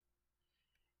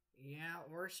Yeah,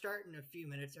 we're starting a few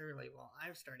minutes early. Well,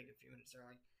 I'm starting a few minutes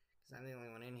early because I'm the only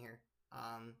one in here.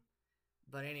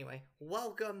 But anyway,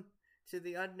 welcome to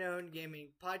the Unknown Gaming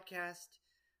Podcast.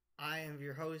 I am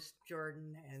your host,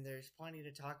 Jordan, and there's plenty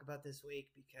to talk about this week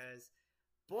because,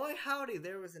 boy howdy,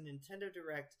 there was a Nintendo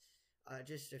Direct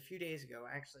just a few days ago,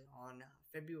 actually on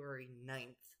February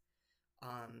 9th.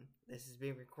 This is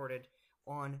being recorded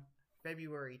on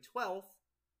February 12th,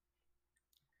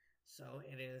 so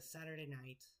it is Saturday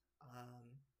night.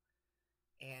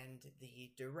 And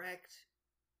the Direct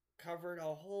covered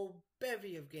a whole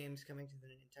bevy of games coming to the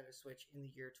Nintendo Switch in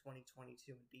the year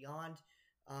 2022 and beyond.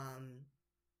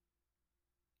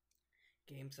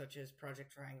 Games such as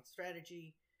Project Triangle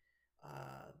Strategy,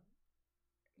 uh,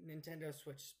 Nintendo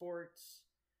Switch Sports.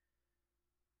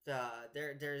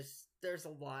 There's a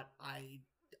lot. I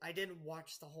didn't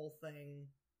watch the whole thing.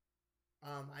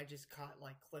 I just caught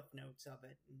like clip notes of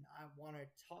it, and I want to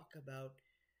talk about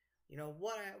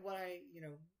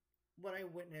what I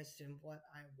witnessed and what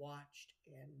I watched,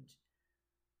 and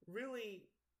really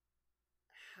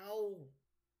how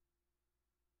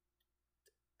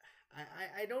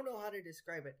I don't know how to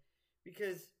describe it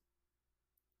because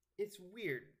it's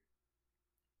weird.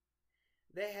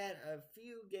 They had a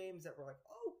few games that were like,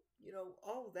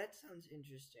 oh, that sounds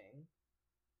interesting.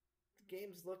 The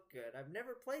games look good. I've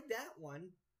never played that one.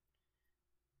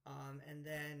 And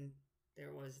then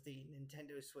there was the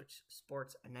Nintendo Switch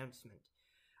Sports announcement.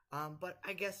 But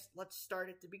I guess let's start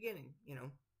at the beginning.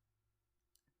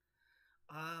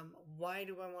 Why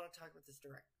do I want to talk about this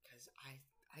direct? Because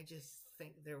I just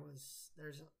think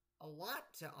there's a lot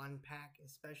to unpack,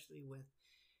 especially with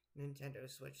Nintendo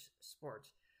Switch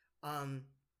Sports.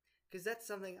 Because that's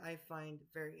something I find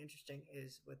very interesting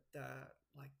is with the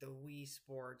Wii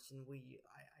Sports and Wii.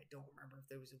 I don't remember if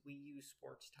there was a Wii U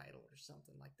Sports title or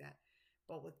something like that,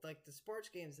 but with like the sports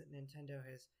games that Nintendo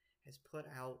has put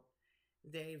out,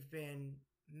 they've been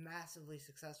massively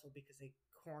successful because they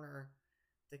corner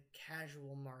the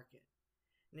casual market.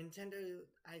 Nintendo,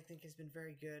 I think, has been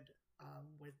very good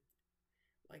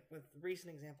with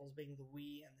recent examples being the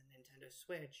Wii and the Nintendo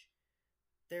Switch.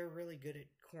 They're really good at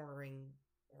cornering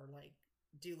or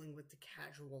dealing with the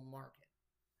casual market.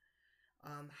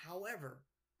 However,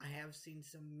 I have seen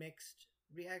some mixed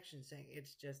reactions saying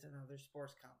it's just another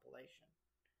sports compilation.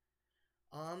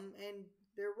 And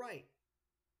they're right.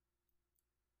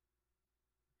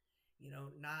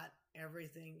 Not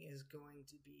everything is going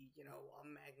to be, a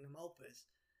magnum opus,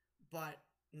 but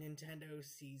Nintendo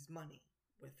sees money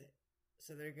with it.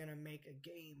 So they're going to make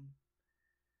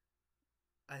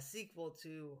a sequel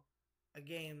to a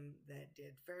game that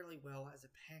did fairly well as a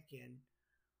pack-in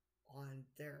on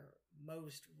their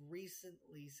most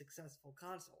recently successful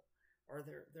console, or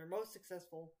their most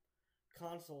successful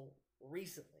console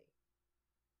recently.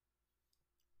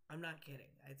 I'm not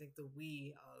kidding. I think the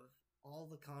Wii of all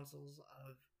the consoles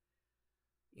of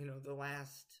the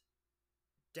last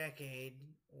decade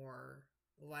or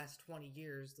the last 20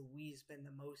 years, the Wii's been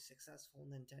the most successful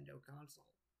Nintendo console.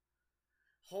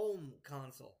 Home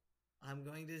console. I'm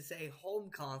going to say home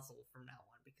console from now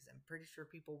on because I'm pretty sure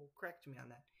people will correct me on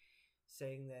that,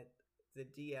 saying that the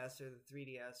DS or the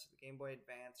 3DS or the Game Boy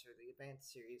Advance or the Advance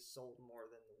series sold more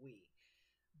than the Wii.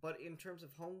 But in terms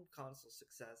of home console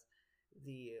success,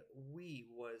 the Wii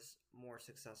was more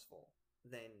successful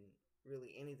than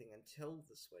really anything until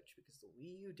the Switch because the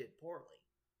Wii U did poorly.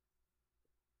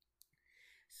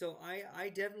 So I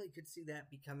definitely could see that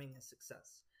becoming a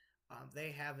success.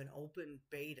 They have an open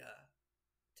beta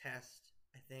test,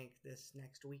 I think, this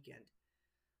next weekend.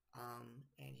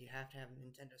 And you have to have a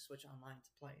Nintendo Switch Online to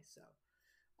play. So,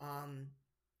 on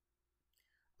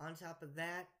top of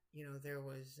that, there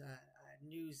was a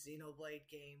new Xenoblade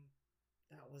game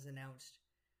that was announced.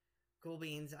 Cool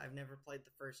beans. I've never played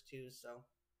the first two, so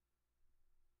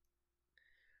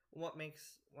what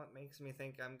makes me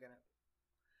think I'm gonna?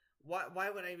 Why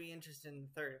would I be interested in the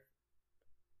third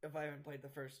if I haven't played the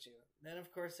first two? Then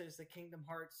of course there's the Kingdom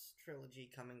Hearts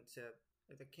trilogy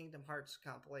or the Kingdom Hearts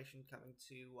compilation coming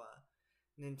to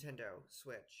Nintendo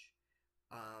Switch.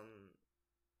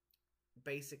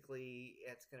 Basically,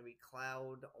 it's going to be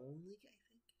cloud only, I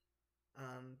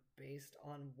think. Based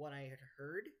on what I had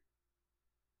heard.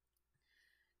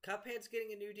 Cuphead's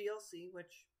getting a new DLC,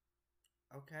 which,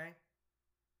 okay.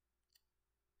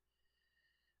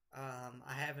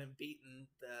 I haven't beaten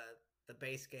the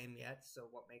base game yet, so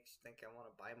what makes you think I want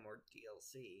to buy more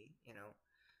DLC?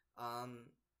 Um,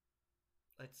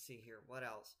 let's see here. What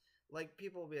else? Like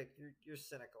people will be like, you're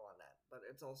cynical on that, but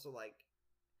it's also like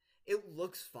it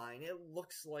looks fine. It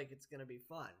looks like it's gonna be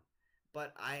fun,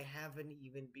 but I haven't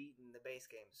even beaten the base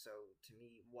game. So to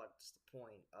me, what's the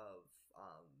point of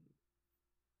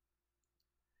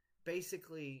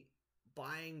basically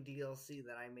buying DLC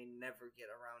that I may never get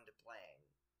around to playing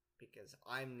because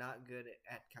I'm not good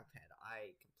at Cuphead.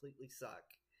 I completely suck.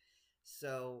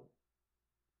 So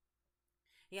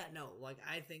yeah, no, like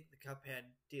I think the Cuphead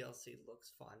DLC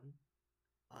looks fun.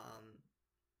 Um,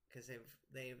 because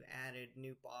they've added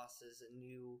new bosses, a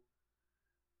new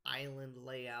island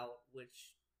layout,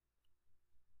 which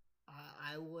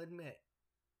I will admit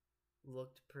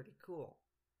looked pretty cool.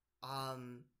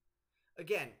 Um,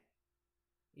 Again,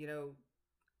 you know,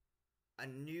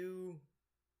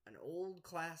 an old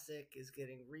classic is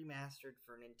getting remastered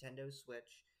for Nintendo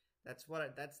Switch. That's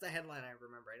the headline I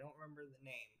remember. I don't remember the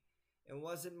name. It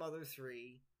wasn't Mother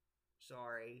 3.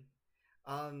 Sorry.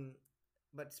 Um,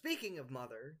 but speaking of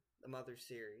Mother, the Mother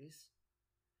series,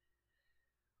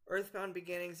 Earthbound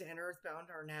Beginnings and Earthbound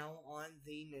are now on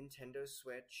the Nintendo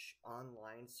Switch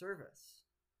online service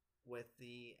with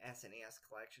the SNES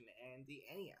collection and the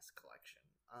NES collection.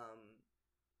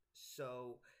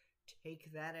 So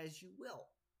take that as you will.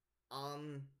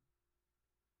 Um,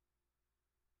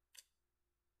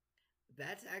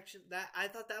 that's actually that I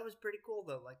thought that was pretty cool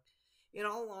though. Like, in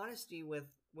all honesty, with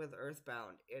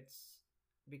Earthbound, it's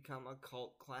become a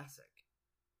cult classic.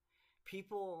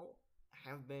 People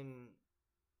have been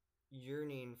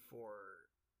yearning for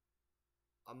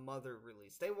a Mother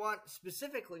release. They want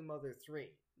specifically Mother 3.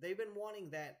 They've been wanting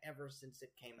that ever since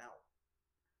it came out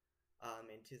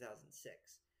in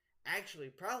 2006. Actually,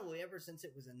 probably ever since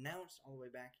it was announced all the way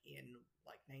back in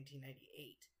like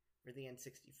 1998 for the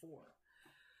N64.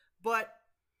 But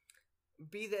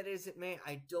be that as it may,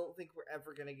 I don't think we're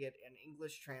ever going to get an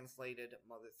English translated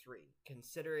Mother 3,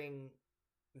 considering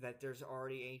that there's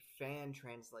already a fan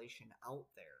translation out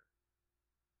there.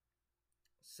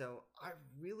 So I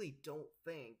really don't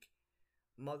think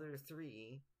Mother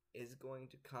 3 is going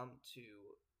to come to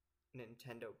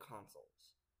Nintendo consoles.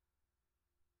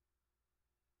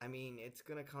 I mean, it's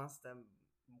going to cost them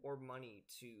more money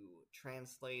to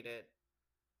translate it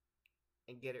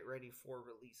and get it ready for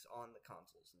release on the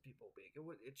consoles. And people will be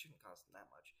like, it shouldn't cost them that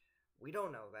much. We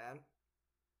don't know that.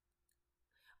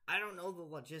 I don't know the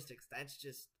logistics. That's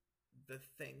just the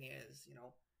thing is,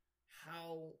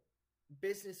 how,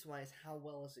 business-wise, how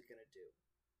well is it going to do?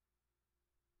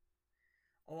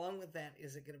 Along with that,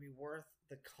 is it going to be worth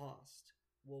the cost?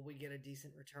 Will we get a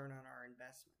decent return on our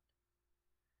investment?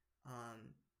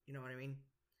 You know what I mean?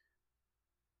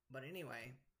 But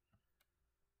anyway,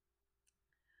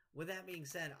 with that being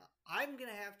said, I'm going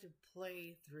to have to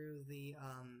play through the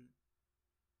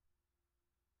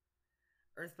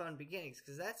Earthbound Beginnings,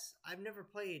 because I've never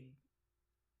played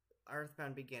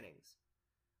Earthbound Beginnings,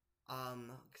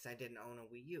 because I didn't own a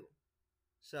Wii U.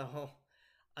 So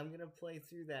I'm going to play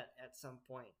through that at some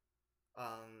point,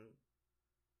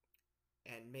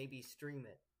 and maybe stream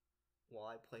it while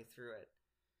I play through it.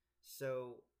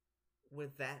 So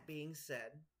with that being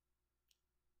said,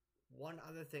 one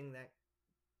other thing that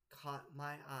caught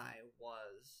my eye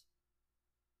was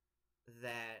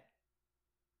that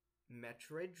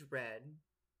Metroid Dread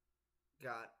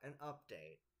got an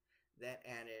update that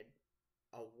added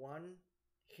a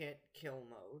one-hit kill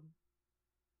mode,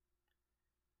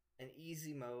 an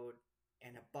easy mode,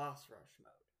 and a boss rush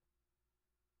mode.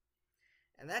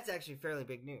 And that's actually fairly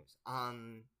big news.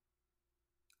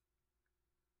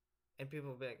 And people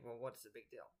will be like, well, what's the big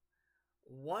deal?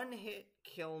 One-hit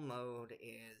kill mode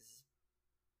is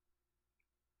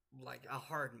like a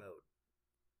hard mode.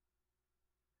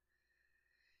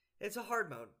 It's a hard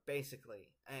mode, basically.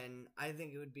 And I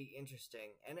think it would be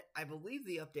interesting. And I believe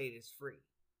the update is free.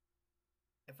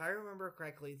 If I remember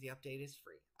correctly, the update is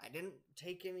free. I didn't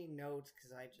take any notes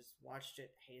because I just watched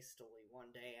it hastily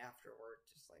one day afterward.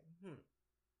 Just like,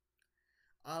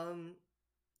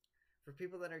 For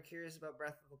people that are curious about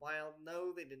Breath of the Wild,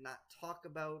 no, they did not talk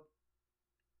about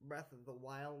Breath of the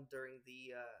Wild during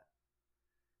the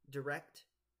Direct.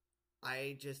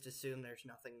 I just assume there's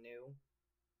nothing new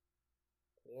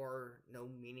or no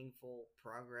meaningful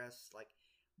progress. Like,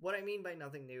 what I mean by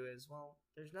nothing new is, well,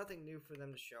 there's nothing new for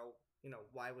them to show.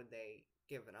 Why would they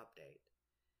give an update?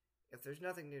 If there's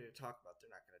nothing new to talk about,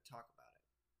 they're not going to talk about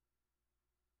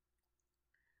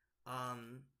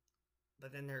it.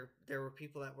 But then there were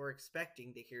people that were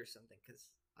expecting to hear something,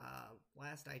 because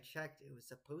last I checked, it was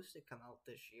supposed to come out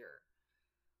this year.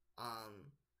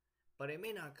 But it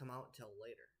may not come out till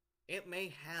later. It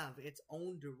may have its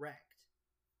own Direct.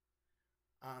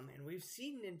 And we've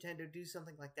seen Nintendo do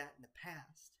something like that in the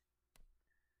past,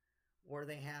 where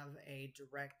they have a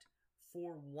Direct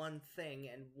for one thing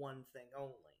and one thing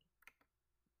only.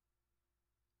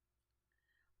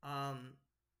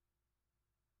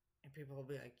 And people will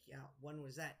be like, yeah, when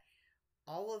was that?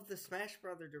 All of the Smash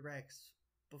Brother Directs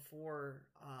before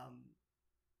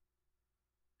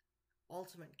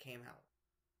Ultimate came out.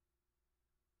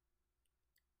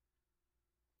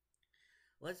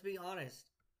 Let's be honest.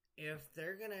 If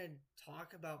they're gonna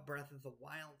talk about Breath of the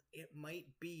Wild, it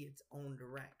might be its own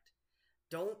direct.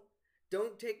 Don't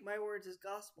don't take my words as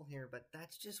gospel here, but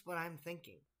that's just what I'm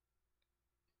thinking.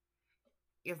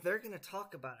 If they're gonna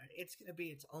talk about it, it's gonna be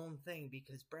its own thing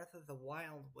because Breath of the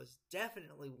Wild was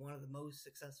definitely one of the most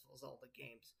successful Zelda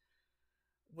games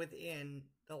within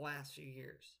the last few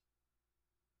years.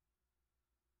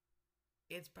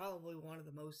 It's probably one of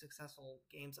the most successful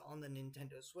games on the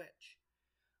Nintendo Switch.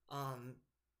 Um,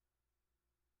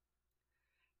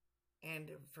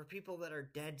 and for people that are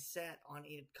dead set on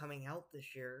it coming out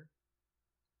this year,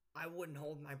 I wouldn't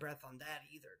hold my breath on that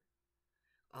either.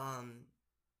 Um,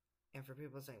 and for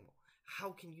people saying, well,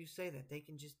 how can you say that? They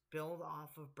can just build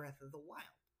off of Breath of the Wild.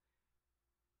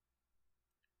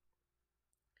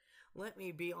 Let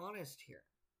me be honest here.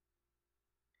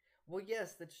 Well,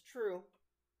 yes, that's true.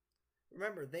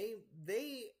 Remember, I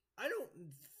don't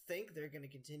think they're going to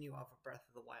continue off of Breath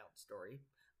of the Wild story.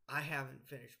 I haven't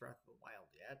finished Breath of the Wild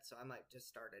yet, so I might just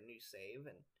start a new save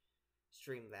and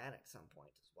stream that at some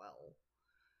point as well.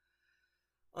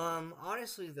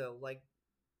 Honestly though, like,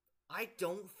 I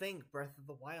don't think Breath of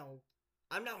the Wild.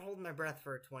 I'm not holding my breath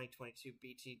for a 2022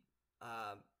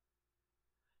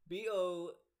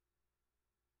 BOTW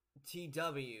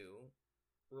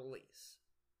release.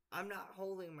 I'm not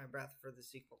holding my breath for the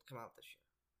sequel to come out this year.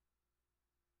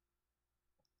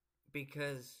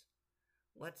 Because,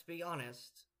 let's be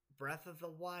honest, Breath of the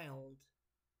Wild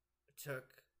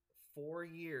took 4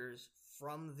 years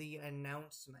from the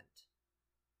announcement.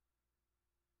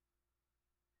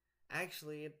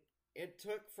 Actually, it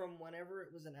took from whenever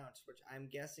it was announced, which I'm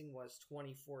guessing was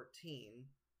 2014,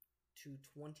 to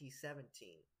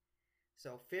 2017.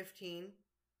 So 15,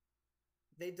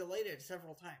 they delayed it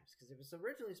several times because it was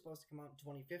originally supposed to come out in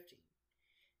 2015.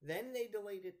 Then they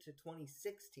delayed it to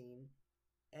 2016,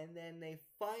 and then they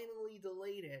finally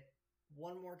delayed it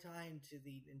one more time to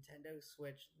the Nintendo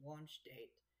Switch launch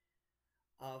date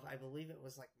of, I believe it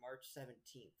was like March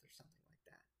 17th or something like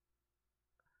that.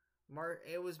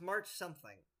 It was March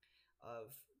something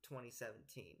of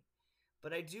 2017.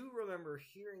 But I do remember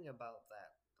hearing about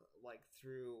that, like,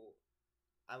 through,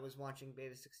 I was watching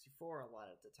Beta 64 a lot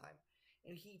at the time,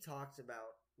 and he talked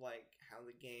about, like, how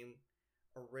the game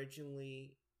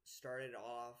originally started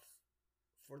off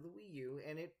for the Wii U,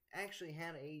 and it actually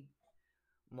had a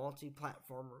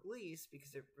multi-platform release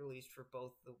because it released for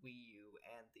both the Wii U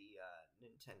and the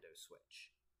Nintendo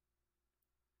Switch.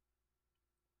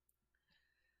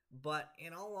 But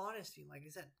in all honesty, like I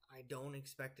said, I don't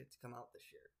expect it to come out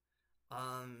this year.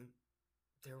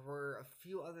 There were a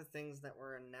few other things that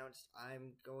were announced.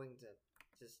 I'm going to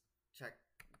just check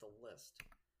the list.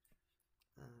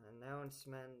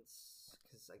 Announcements,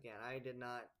 because again, I did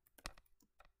not.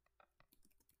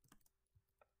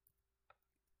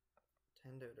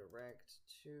 Nintendo Direct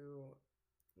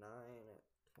 2/9/22.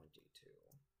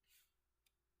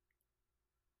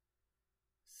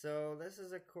 So this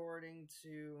is according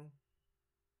to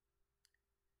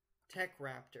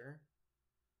TechRaptor.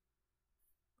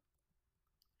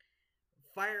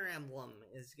 Fire Emblem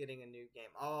is getting a new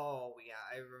game. Oh, yeah,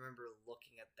 I remember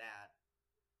looking at that.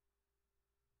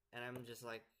 And I'm just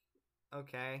like,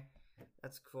 okay,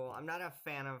 that's cool. I'm not a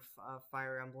fan of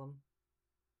Fire Emblem.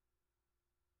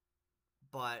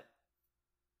 But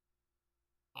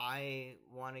I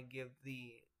want to give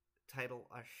the title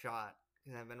a shot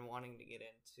because I've been wanting to get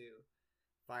into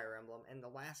Fire Emblem. And the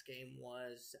last game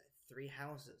was Three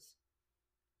Houses.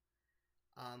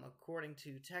 According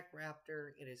to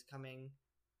TechRaptor, it is coming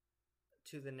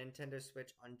to the Nintendo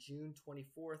Switch on June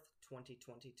 24th,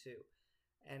 2022.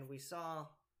 And we saw...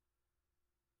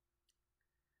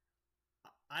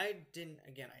 I didn't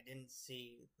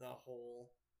see the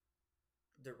whole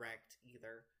direct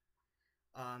either.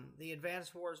 The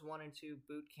Advance Wars 1 and 2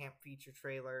 boot camp feature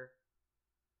trailer.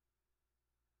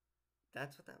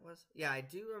 That's what that was? Yeah, I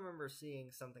do remember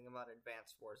seeing something about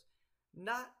Advance Wars.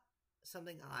 Not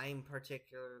something I'm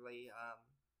particularly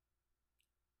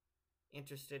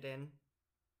interested in.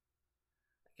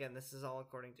 Again, this is all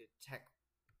according to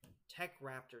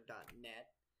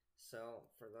techraptor.net. So,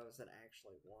 for those that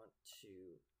actually want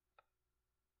to,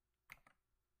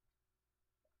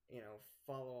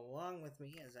 follow along with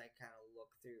me as I kind of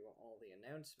look through all the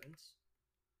announcements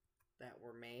that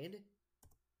were made,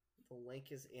 the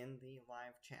link is in the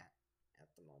live chat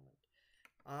at the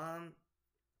moment.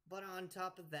 But on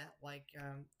top of that,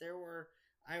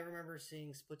 I remember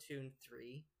seeing Splatoon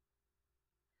 3,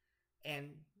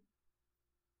 and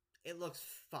it looks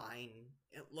fine.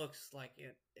 It looks like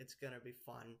it's gonna be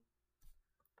fun.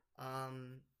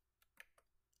 Um,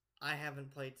 I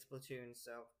haven't played Splatoon,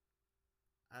 so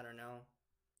I don't know.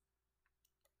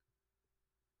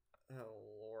 Oh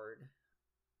Lord.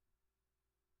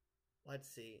 Let's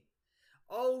see.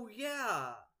 Oh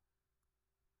yeah.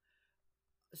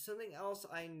 Something else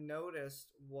I noticed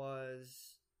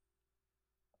was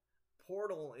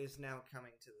Portal is now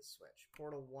coming to the Switch.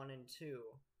 Portal 1 and 2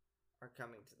 are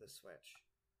coming to the Switch.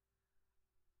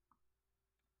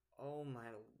 Oh my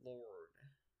lord.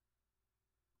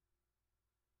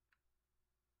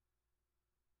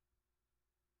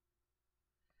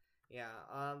 Yeah,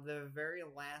 the very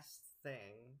last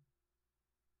thing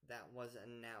that was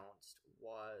announced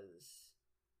was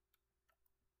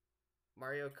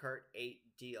Mario Kart 8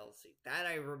 DLC. That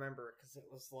I remember because it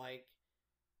was like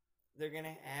they're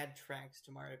gonna add tracks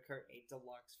to Mario Kart 8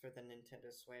 Deluxe for the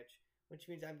Nintendo Switch, which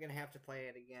means I'm gonna have to play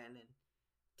it again and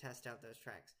test out those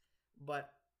tracks. But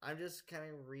I'm just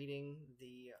kind of reading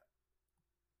the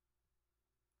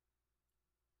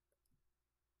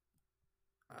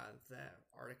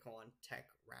article on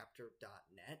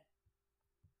TechRaptor.net.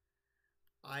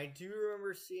 I do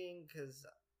remember seeing because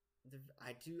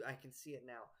I can see it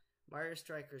now. Mario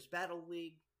Strikers Battle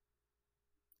League.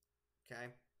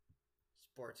 Okay,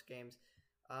 sports games.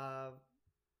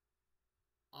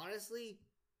 Honestly,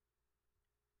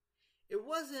 it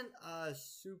wasn't a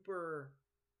super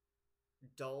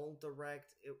dull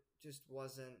direct. It just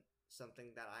wasn't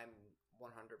something that I'm 100%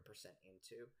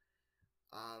 into.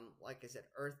 Like I said,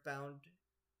 Earthbound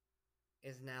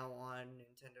is now on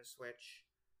Nintendo Switch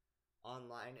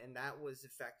online, and that was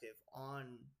effective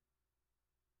on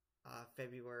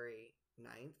February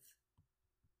 9th.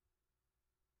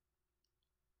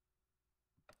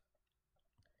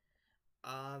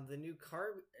 The new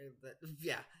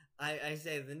I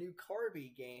say the new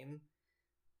Kirby game.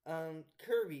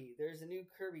 Kirby, there's a new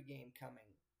Kirby game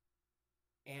coming,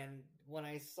 and when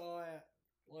I saw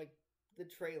like the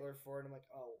trailer for it, I'm like,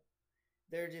 oh,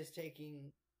 they're just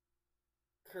taking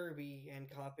Kirby and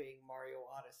copying Mario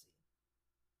Odyssey.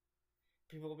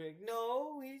 People will be like,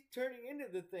 no, he's turning into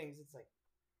the things. It's like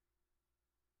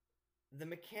the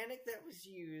mechanic that was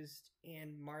used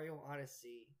in Mario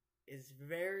Odyssey is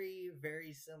very,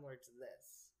 very similar to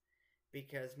this.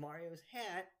 Because Mario's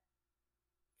hat,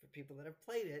 for people that have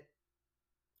played it,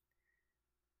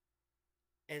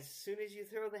 as soon as you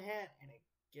throw the hat and it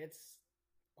gets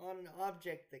on an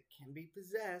object that can be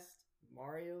possessed,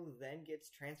 Mario then gets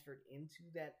transferred into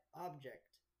that object.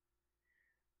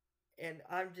 And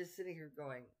I'm just sitting here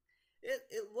going,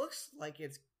 it looks like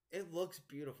it looks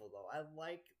beautiful though. I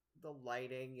like the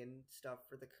lighting and stuff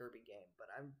for the Kirby game, but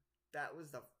that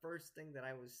was the first thing that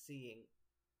I was seeing.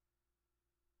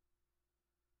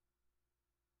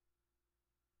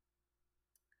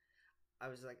 I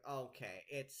was like, okay,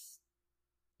 it's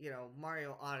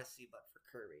Mario Odyssey but for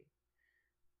Kirby.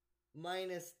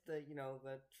 Minus the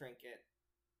trinket.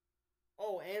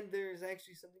 Oh, and there's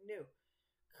actually something new.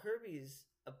 Kirby's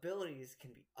abilities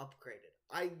can be upgraded.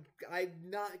 I'm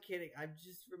not kidding. I'm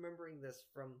just remembering this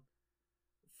from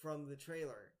the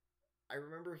trailer. I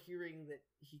remember hearing that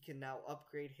he can now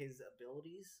upgrade his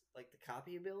abilities, like the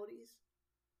copy abilities.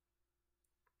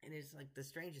 And it's like the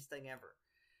strangest thing ever.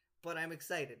 But I'm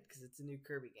excited because it's a new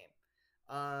Kirby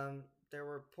game. There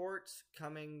were ports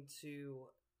coming to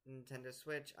Nintendo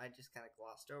Switch. I just kind of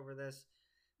glossed over this.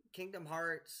 Kingdom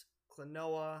Hearts,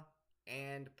 Klonoa,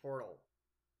 and Portal.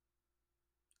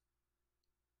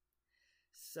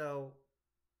 So,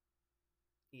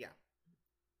 yeah.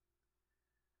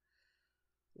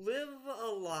 Live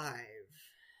Alive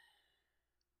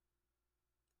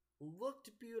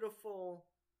looked beautiful.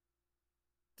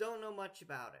 Don't know much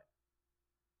about it.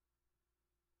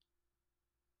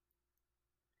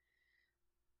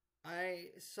 I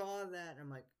saw that and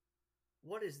I'm like,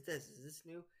 what is this? Is this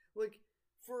new? Like,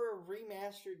 for a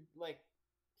remastered,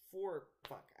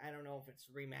 I don't know if it's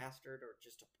remastered or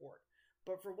just a port.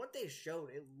 But for what they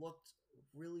showed, it looked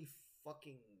really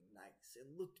fucking nice. It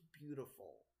looked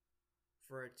beautiful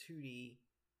for a 2D.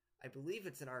 I believe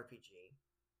it's an RPG.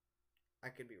 I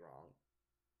could be wrong.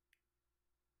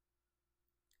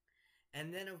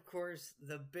 And then, of course,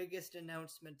 the biggest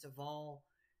announcement of all,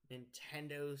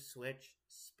 Nintendo Switch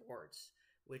Sports,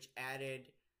 which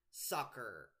added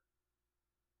soccer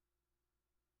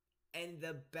and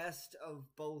the best of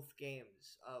both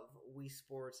games of Wii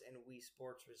Sports and Wii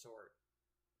Sports Resort.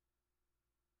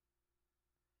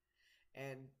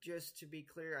 And just to be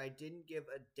clear, I didn't give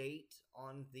a date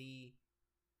on the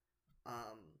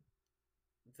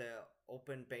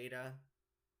open beta,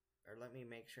 or let me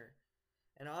make sure.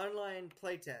 An online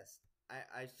playtest.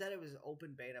 I said it was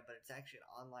open beta, but it's actually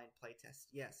an online playtest.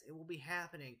 Yes, it will be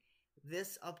happening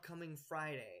this upcoming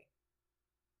Friday.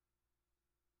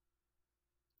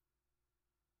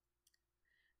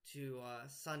 To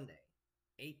Sunday,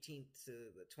 18th to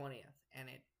the 20th, and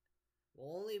it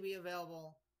will only be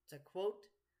available, to quote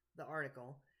the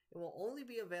article, it will only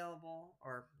be available,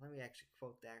 or let me actually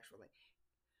quote the actual thing,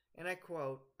 and I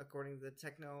quote, according to the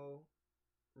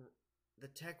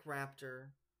Tech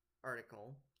Raptor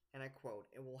article, and I quote,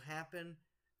 it will happen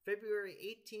February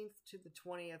 18th to the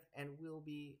 20th and will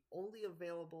be only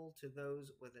available to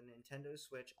those with a Nintendo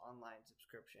Switch online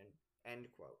subscription,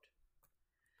 end quote.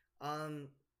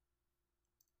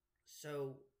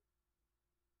 So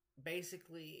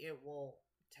basically it will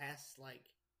test like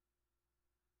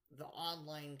the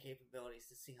online capabilities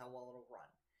to see how well it'll run.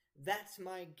 That's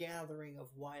my gathering of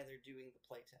why they're doing the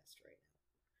playtest right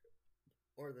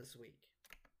now. Or this week.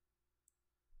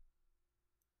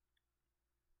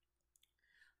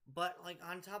 But like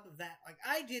on top of that, like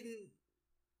I didn't,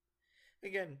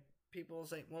 again, people will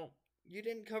say, well, you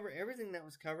didn't cover everything that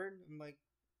was covered. I'm like,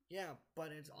 yeah,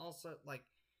 but it's also like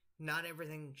not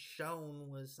everything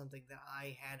shown was something that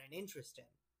I had an interest in.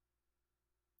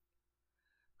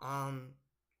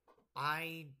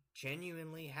 I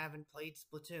genuinely haven't played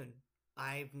Splatoon.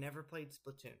 I've never played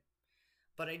Splatoon.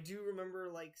 But I do remember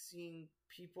like seeing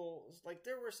people, like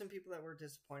there were some people that were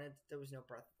disappointed that there was no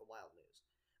Breath of the Wild news.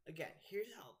 Again,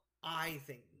 here's how I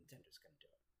think Nintendo's going to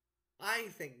do it. I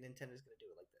think Nintendo's going to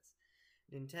do it like this.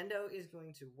 Nintendo is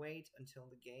going to wait until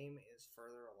the game is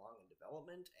further along in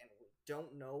development, and we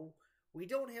don't know. We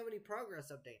don't have any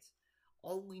progress updates.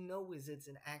 All we know is it's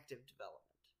an active development.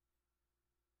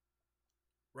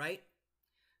 Right?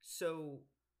 So,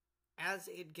 as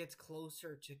it gets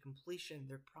closer to completion,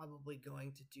 they're probably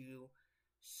going to do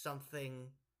something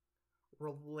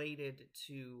related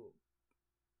to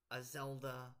a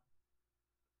Zelda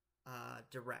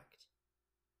Direct.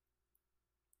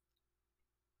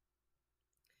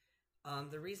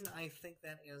 The reason I think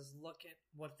that is, look at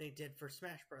what they did for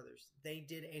Smash Brothers. They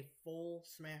did a full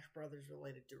Smash Brothers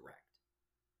related Direct.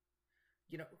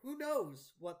 You know, who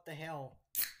knows what the hell?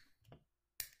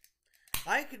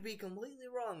 I could be completely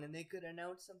wrong, and they could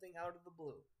announce something out of the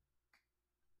blue.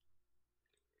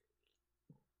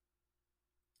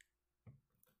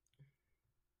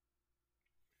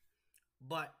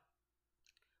 But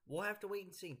we'll have to wait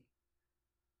and see.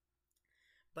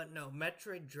 But no,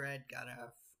 Metroid Dread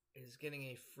is getting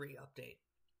a free update,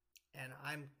 and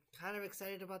I'm kind of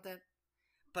excited about that.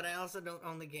 But I also don't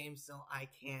own the game, so I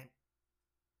can't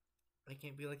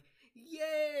be like,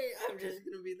 yay! I'm just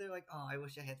gonna be there like, oh, I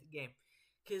wish I had the game,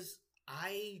 because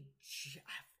I've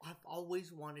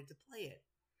always wanted to play it.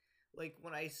 Like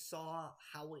when I saw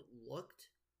how it looked,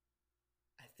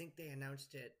 I think they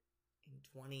announced it in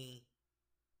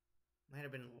might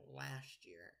have been last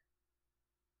year.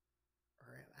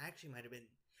 Or it actually might have been,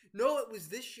 no, it was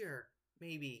this year,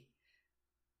 maybe.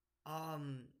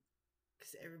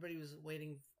 Because everybody was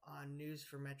waiting on news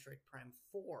for Metroid Prime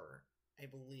 4, I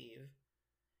believe.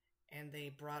 And they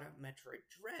brought up Metroid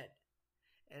Dread.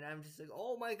 And I'm just like,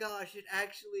 oh my gosh, it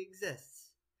actually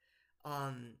exists.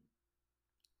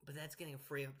 But that's getting a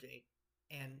free update.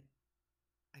 And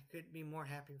I couldn't be more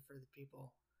happy for the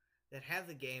people that have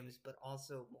the games, but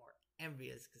also more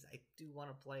envious because I do want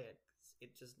to play it. Because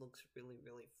it just looks really,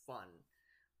 really fun.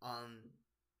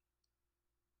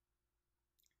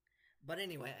 But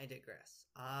anyway, I digress.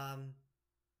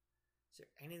 Is there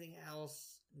anything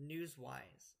else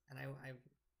news-wise? And I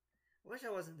wish I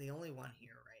wasn't the only one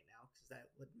here right now, because that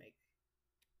would make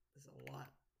this a lot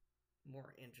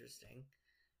more interesting.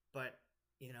 But,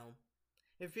 you know,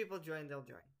 if people join, they'll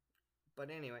join. But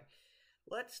anyway,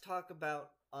 let's talk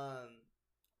about,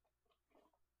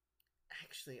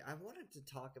 actually, I wanted to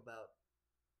talk about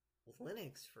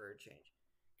Linux for a change.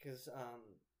 Because,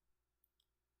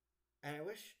 and I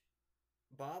wish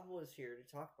Bob was here to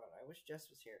talk about it. I wish Jess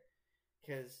was here.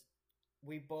 Because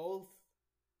we both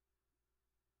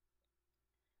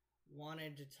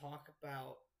wanted to talk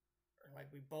about, or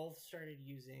like we both started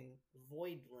using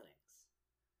Void Linux.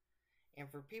 And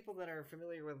for people that are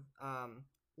familiar with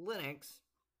Linux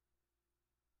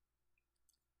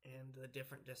and the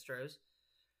different distros,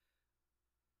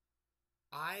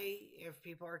 if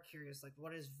people are curious, like,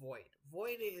 what is Void?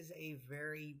 Void is a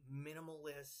very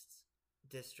minimalist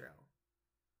distro.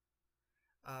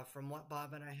 From what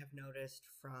Bob and I have noticed,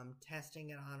 from testing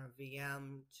it on a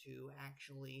VM to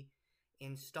actually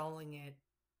installing it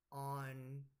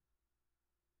on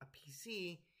a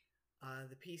PC,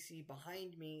 the PC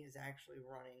behind me is actually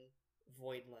running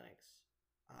Void Linux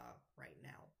right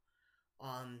now.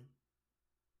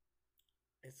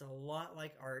 It's a lot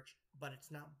like Arch, but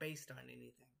it's not based on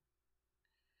anything.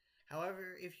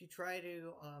 However, if you try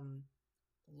to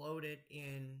load it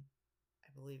in, I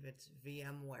believe it's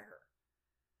VMware,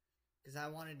 because I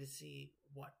wanted to see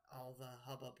what all the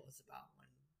hubbub was about when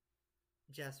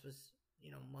Jess was,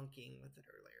 monkeying with it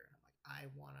earlier. And I'm like, I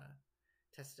want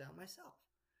to test it out myself.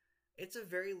 It's a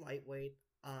very lightweight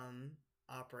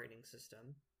operating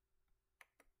system.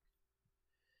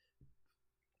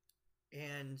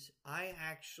 And I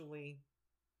actually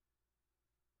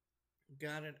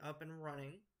got it up and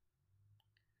running.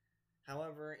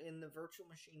 However, in the virtual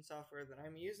machine software that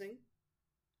I'm using,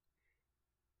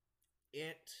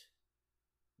 it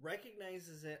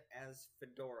recognizes it as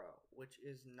Fedora, which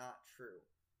is not true.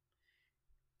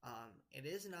 It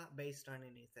is not based on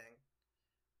anything.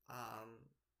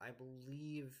 I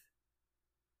believe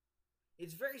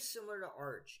it's very similar to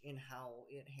Arch in how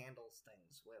it handles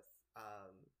things with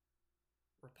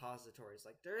repositories.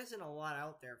 Like, there isn't a lot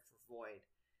out there for Void.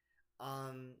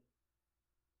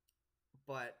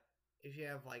 But if you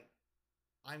have, like,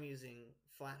 I'm using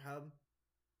FlatHub,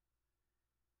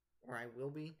 or I will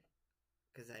be,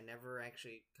 because I never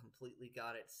actually completely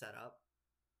got it set up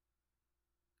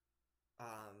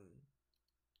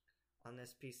on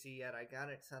this PC yet. I got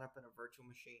it set up in a virtual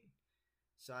machine.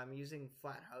 So I'm using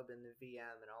FlatHub in the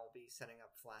VM, and I'll be setting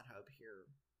up FlatHub here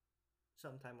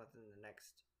sometime within the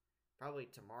next, probably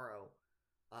tomorrow.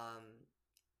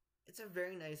 It's a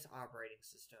very nice operating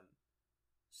system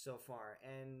so far,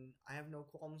 and I have no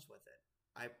qualms with it.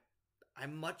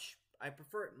 I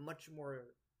prefer it much more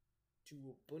to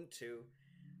Ubuntu,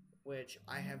 which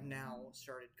I have now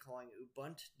started calling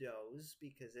Ubuntu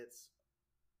because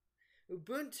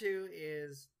Ubuntu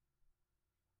is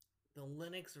the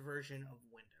Linux version of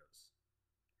Windows.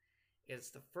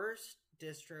 It's the first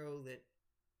distro that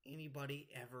anybody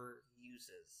ever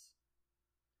uses.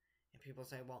 And people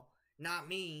say, well, not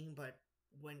me, but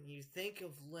when you think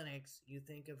of Linux, you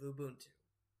think of Ubuntu.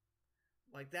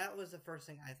 Like, that was the first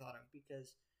thing I thought of,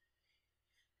 because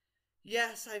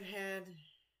yes, I've had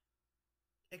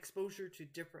exposure to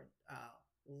different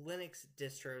Linux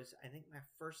distros. I think my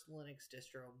first Linux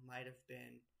distro might have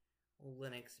been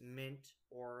Linux Mint,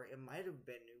 or it might have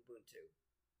been Ubuntu.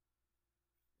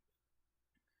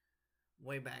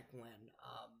 Way back when.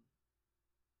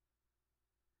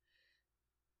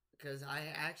 Because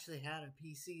I actually had a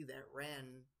PC that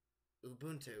ran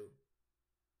Ubuntu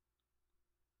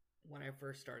when I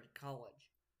first started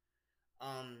college.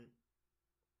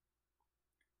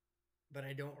 But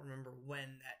I don't remember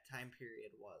when that time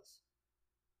period was.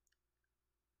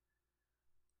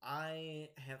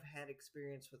 I have had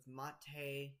experience with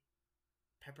Mate,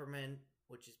 Peppermint,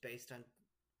 which was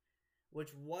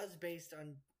based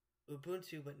on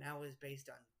Ubuntu, but now is based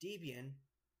on Debian.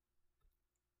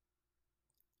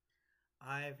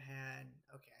 I've had,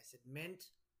 I said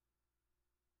Mint,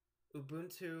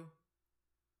 Ubuntu,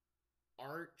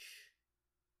 Arch,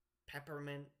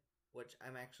 Peppermint, which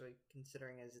I'm actually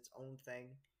considering as its own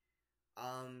thing.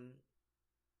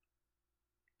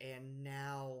 And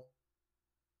now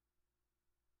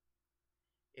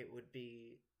it would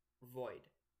be Void.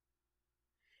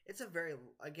 It's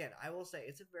I will say,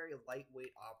 it's a very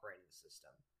lightweight operating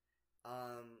system.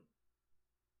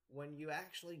 When you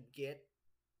actually get,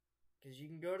 because you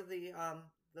can go to the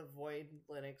Void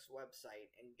Linux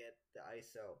website and get the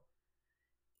ISO.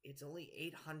 It's only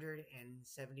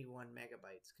 871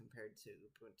 megabytes compared to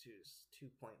Ubuntu's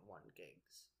 2.1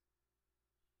 gigs.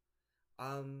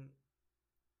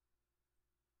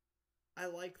 I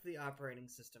like the operating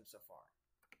system so far.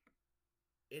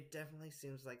 It definitely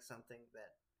seems like something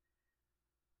that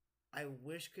I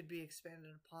wish could be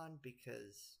expanded upon,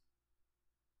 because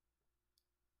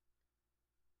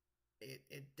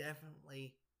it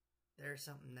definitely, there's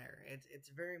something there. It's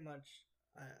very much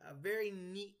a very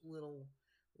neat little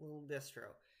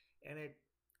distro, and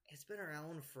it's been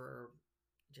around for,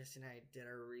 Jesse and I did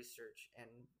our research, and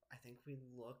I think we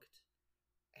looked,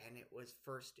 and it was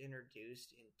first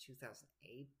introduced in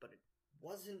 2008, but it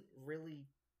wasn't really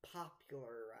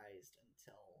popularized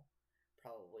until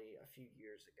probably a few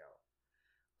years ago.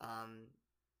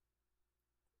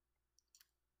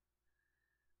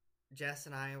 Jess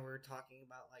and I were talking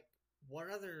about, like, what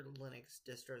other Linux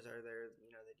distros are there,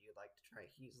 that you'd like to try?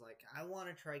 He's like, I want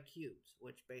to try Qubes,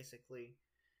 which basically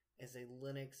is a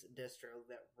Linux distro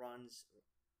that runs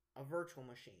a virtual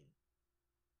machine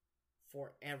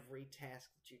for every task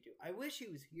that you do. I wish he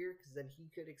was here, because then he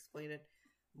could explain it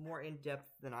more in depth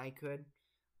than I could.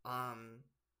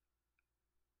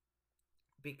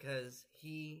 Because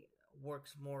he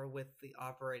works more with the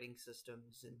operating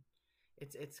systems, and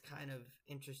it's kind of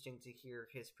interesting to hear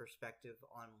his perspective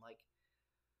on, like,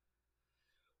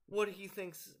 what he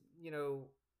thinks,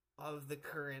 of the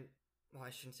current, well,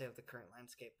 I shouldn't say of the current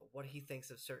landscape, but what he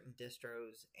thinks of certain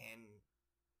distros and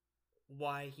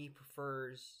why he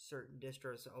prefers certain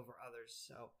distros over others.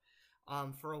 So,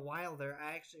 for a while there,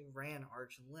 I actually ran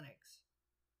Arch Linux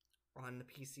on the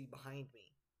PC behind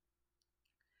me.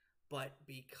 But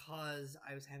because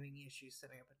I was having issues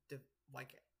setting up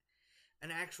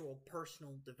an actual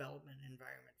personal development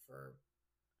environment for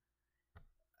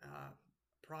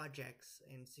projects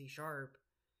in C#,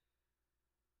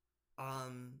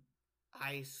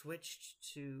 I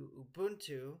switched to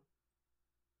Ubuntu,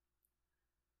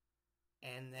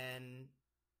 and then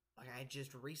I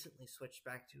just recently switched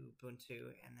back to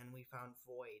Ubuntu, and then we found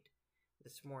Void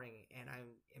this morning, and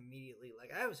I'm immediately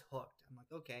I was hooked. I'm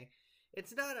like, okay,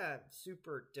 it's not a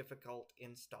super difficult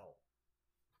install.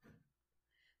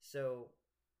 So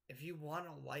if you want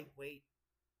a lightweight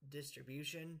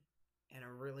distribution and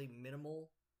a really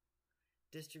minimal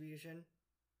distribution,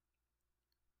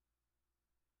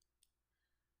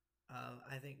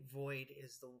 I think Void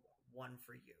is the one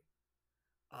for you.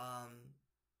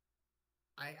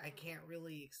 I can't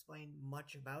really explain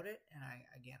much about it, and I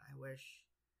wish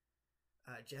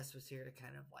Jess was here to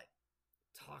kind of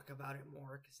talk about it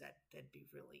more, because that'd be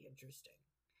really interesting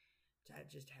to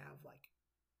just have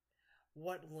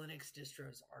what Linux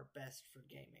distros are best for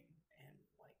gaming, and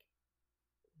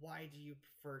why do you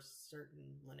prefer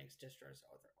certain Linux distros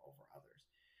over others.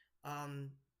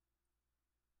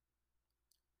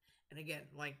 And again,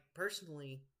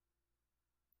 personally,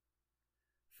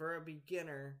 for a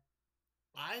beginner,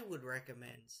 I would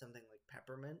recommend something like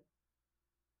Peppermint,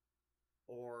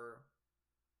 or,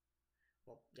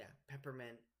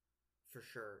 Peppermint for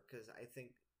sure, because I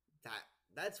think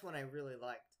that's one I really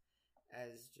liked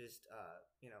as just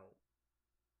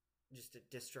just a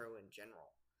distro in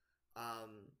general.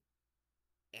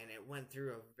 And it went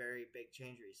through a very big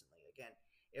change recently. Again,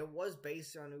 it was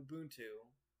based on Ubuntu,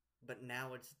 but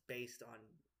now it's based on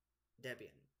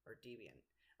Debian or Debian.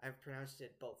 I've pronounced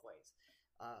it both ways,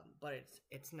 but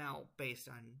it's now based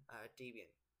on Debian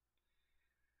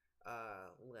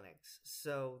Linux.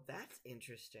 So that's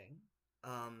interesting.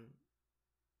 And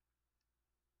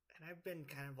I've been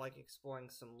kind of exploring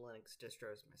some Linux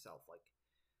distros myself.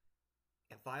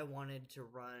 If I wanted to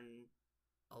run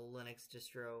a Linux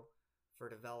distro for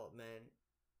development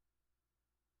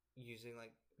using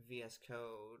VS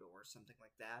Code or something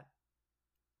like that,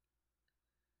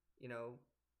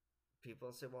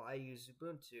 people say, well, I use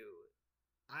Ubuntu.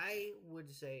 I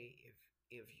would say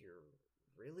if you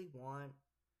really want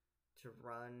to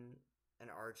run an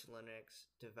Arch Linux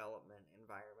development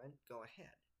environment, go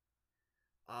ahead.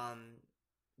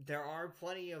 There are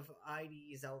plenty of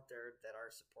IDEs out there that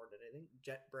are supported. I think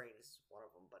JetBrains is one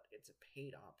of them, but it's a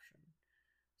paid option.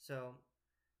 So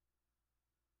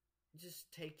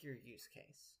just take your use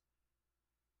case.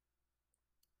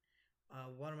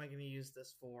 What am I going to use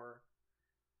this for?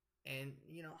 And,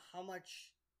 how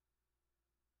much,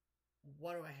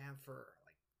 what do I have for,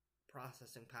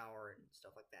 processing power and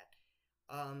stuff like that?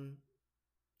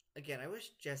 Again, I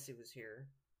wish Jesse was here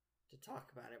to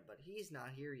talk about it, but he's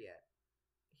not here yet.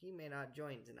 He may not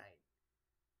join tonight.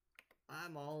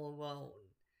 I'm all alone.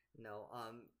 No,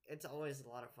 it's always a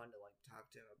lot of fun to,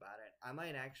 talk to him about it. I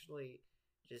might actually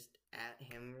just at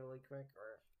him really quick,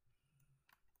 or...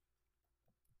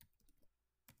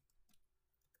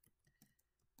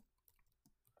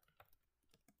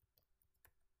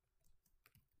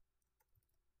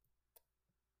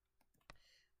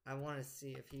 I want to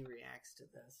see if he reacts to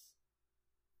this.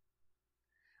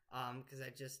 Because I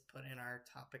just put in our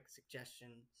topic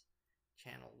suggestions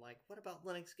channel, what about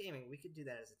Linux gaming? We could do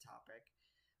that as a topic.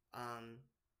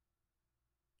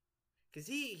 Because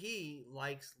he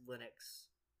likes Linux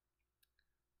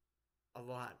a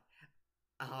lot.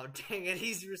 Oh, dang it,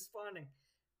 he's responding.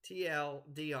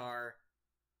 TLDR.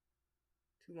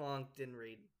 Too long, didn't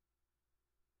read.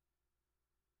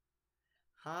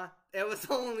 Huh? It was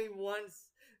only once.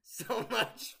 So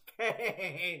much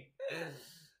pain.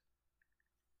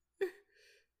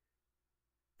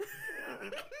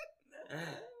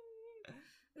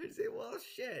 I'd say, well,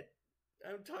 shit.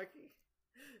 I'm talking.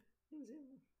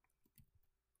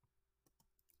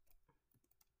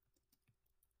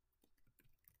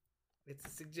 It's a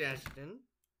suggestion.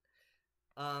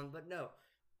 But no.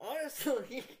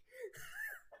 Honestly.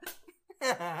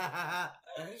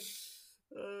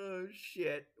 Oh,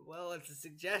 shit. Well, it's a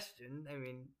suggestion. I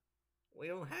mean, we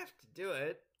don't have to do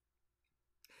it.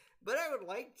 But I would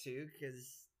like to,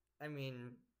 because, I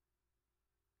mean...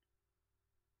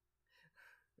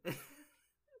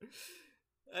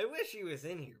 I wish he was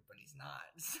in here, but he's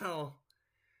not. So,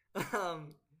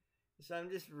 So I'm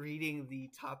just reading the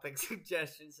topic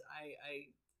suggestions. I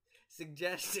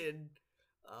suggested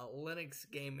Linux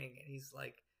gaming, and he's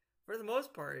like, for the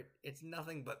most part, it's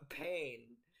nothing but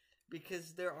pain.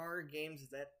 Because there are games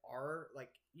that are,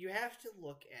 like, you have to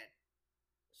look at.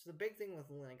 So the big thing with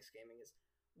Linux gaming is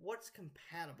what's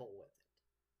compatible with it.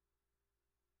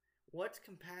 What's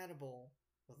compatible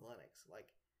with Linux? Like,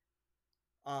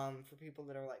 for people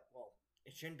that are like, well,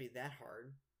 it shouldn't be that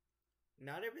hard.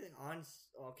 Not everything on.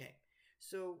 Okay.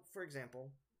 So, for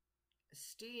example,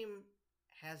 Steam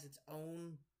has its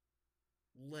own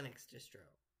Linux distro.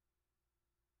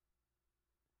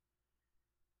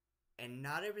 And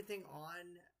not everything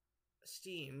on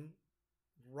Steam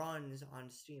runs on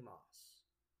SteamOS.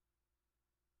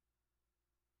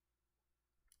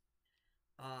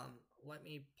 Let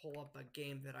me pull up a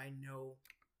game that I know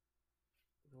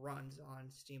runs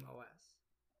on SteamOS.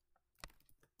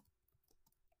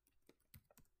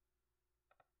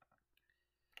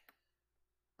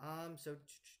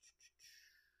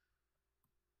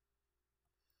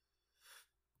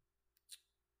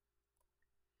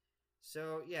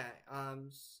 So yeah,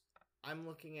 I'm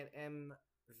looking at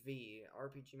MV,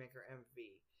 RPG Maker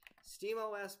MV.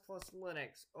 SteamOS plus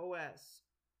Linux OS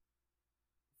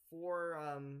for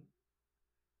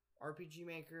RPG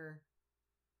Maker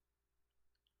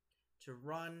to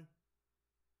run,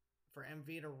 for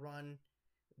MV to run,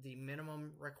 the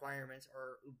minimum requirements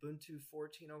are Ubuntu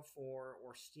 14.04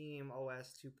 or Steam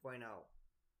OS 2.0.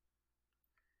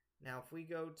 Now, if we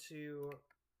go to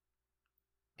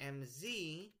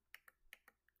MZ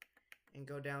and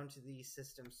go down to the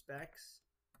system specs,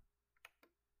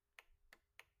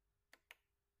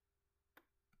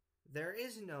 there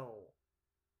is no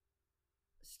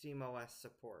SteamOS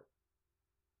support.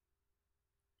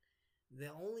 The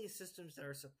only systems that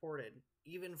are supported,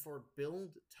 even for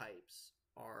build types,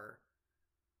 are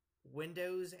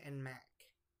Windows and Mac.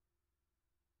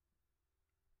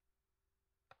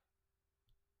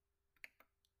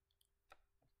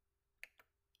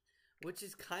 Which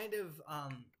is kind of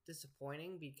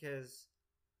disappointing because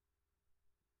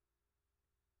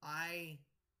I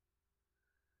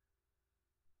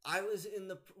was in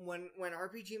the when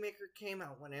RPG Maker came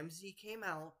out, when MZ came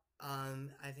out,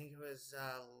 I think it was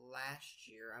last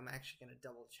year. I'm actually going to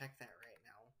double check that right now.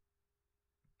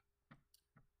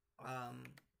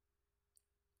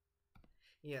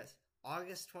 Yes,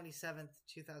 August 27th,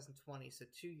 2020, so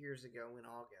 2 years ago in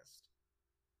August.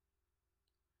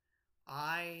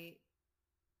 I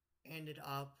ended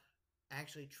up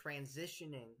actually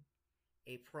transitioning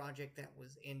a project that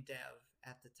was in dev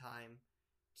at the time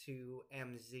to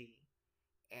MZ.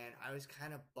 And I was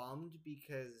kind of bummed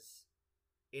because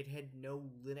it had no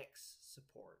Linux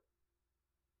support.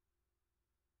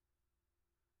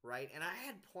 Right? And I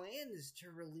had plans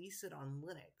to release it on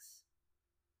Linux.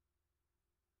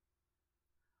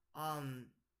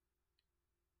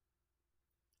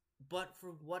 But for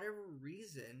whatever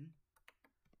reason,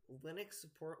 Linux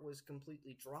support was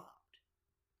completely dropped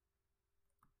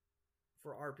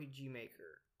for RPG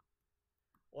Maker.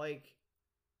 Like,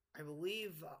 I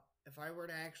believe if I were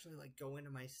to actually like go into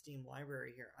my Steam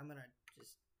library here, I'm gonna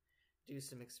just do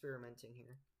some experimenting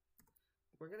here.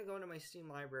 We're gonna go into my Steam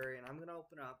library and I'm gonna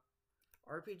open up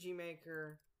RPG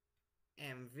Maker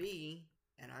MV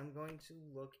and I'm going to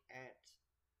look at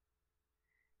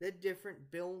the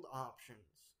different build options.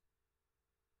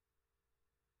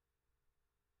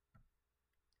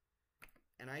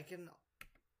 And I can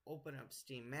open up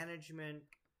Steam Management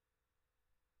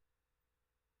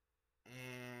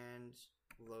and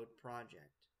load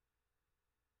project.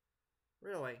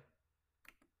 Really?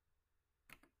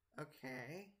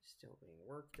 Okay, still being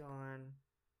worked on.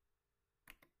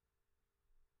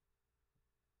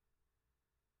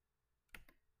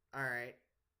 Alright.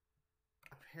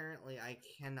 Apparently I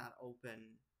cannot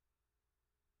open.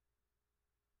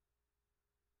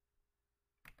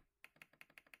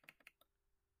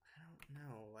 I don't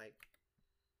know, like.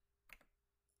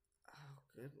 Oh,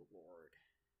 good lord.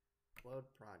 Load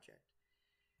project.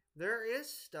 There is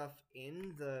stuff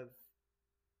in the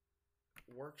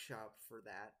workshop for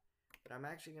that, but I'm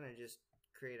actually going to just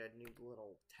create a new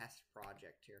little test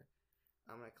project here.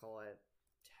 I'm going to call it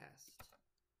test.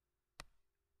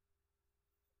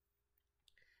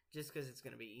 Just because it's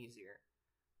going to be easier.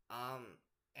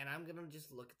 And I'm going to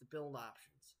just look at the build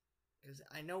options. Because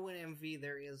I know in MV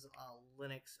there is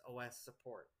Linux OS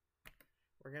support.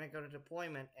 We're going to go to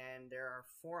deployment, and there are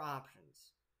 4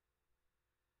 options.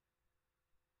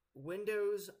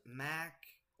 Windows,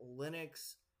 Mac,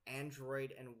 Linux,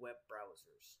 Android, and web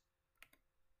browsers.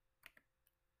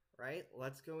 Right?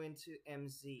 Let's go into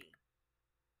MZ.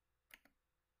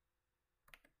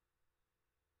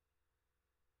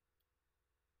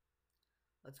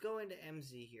 let's go into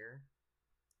MZ here.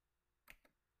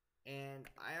 And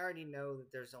I already know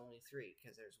that there's only three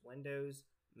because there's Windows,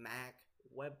 Mac,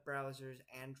 web browsers,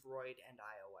 Android, and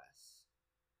iOS.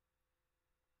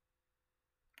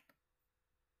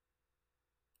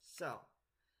 So,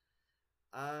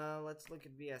 let's look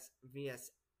at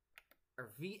VX-Ace,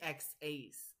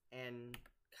 and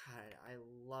God, I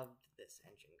loved this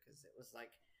engine because it was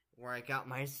like where I got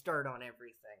my start on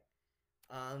everything.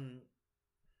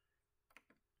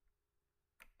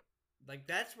 Like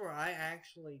that's where I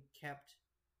actually kept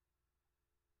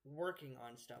working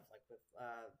on stuff, like with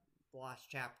the last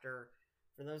chapter.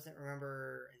 For those that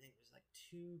remember, I think it was like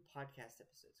 2 podcast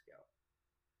episodes ago.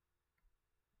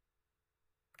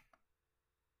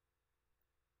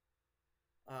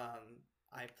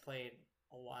 I played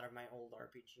a lot of my old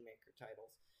RPG Maker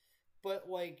titles, but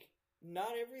like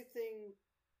not everything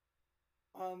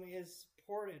is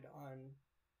ported on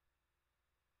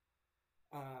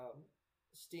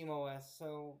SteamOS.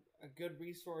 So a good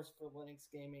resource for Linux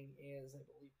gaming is, I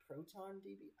believe,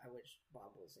 ProtonDB. I wish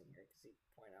Bob was in here because he'd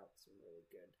point out some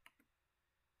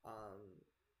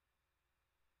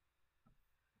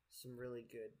really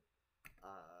good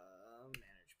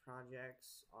manage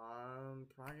projects.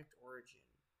 Project Origin.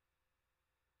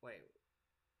 Wait.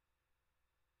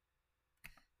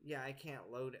 Yeah, I can't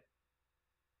load it.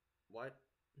 What?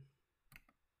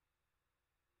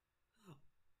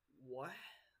 What?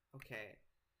 Okay.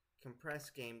 Compress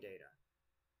game data.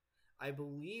 I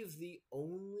believe the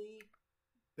only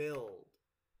build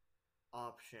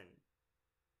option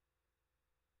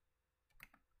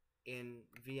in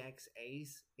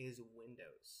VX-Ace is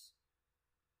Windows.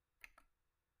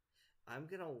 I'm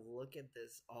gonna look at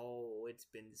this. Oh, it's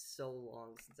been so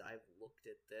long since I've looked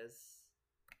at this.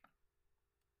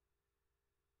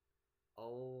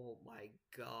 Oh my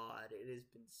god, it has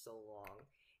been so long.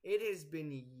 It has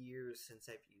been years since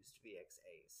I've used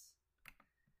VX-Ace.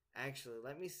 Actually,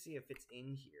 let me see if it's in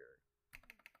here.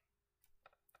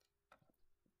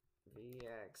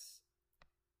 VX.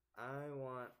 I'm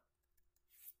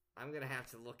gonna have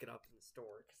to look it up in the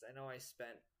store because I know I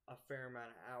spent a fair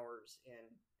amount of hours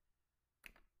in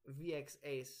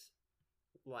VX-Ace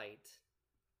Lite.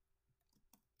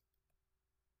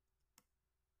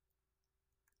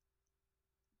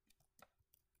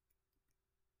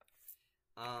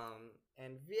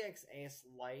 And VX-Ace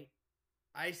Lite,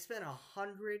 I spent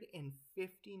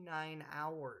 159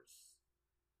 hours.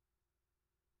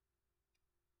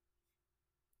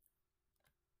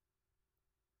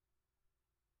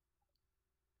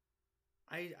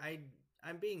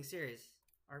 I'm being serious.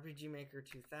 RPG Maker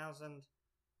 2000.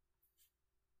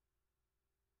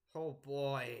 Oh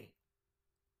boy.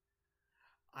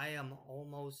 I am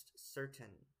almost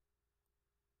certain.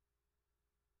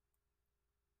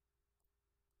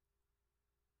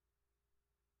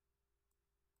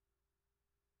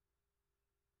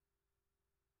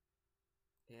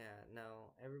 Yeah,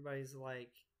 no. Everybody's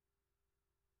like,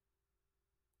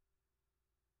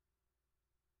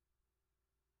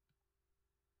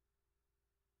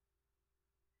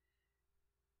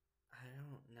 I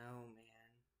don't know, man.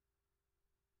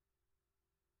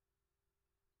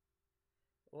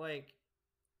 Like,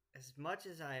 as much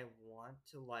as I want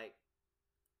to, like,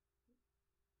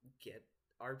 get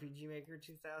RPG Maker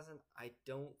 2000, I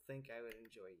don't think I would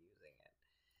enjoy using it.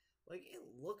 Like, it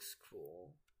looks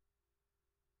cool.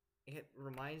 It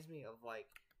reminds me of,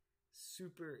 like,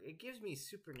 it gives me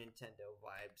Super Nintendo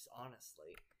vibes,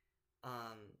 honestly.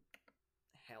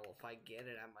 Hell, if I get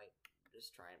it, I might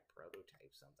just try and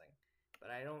prototype something.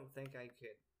 But I don't think I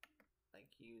could,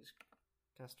 like, use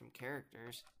custom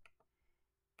characters.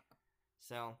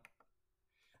 So,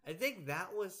 I think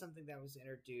that was something that was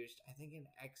introduced. I think in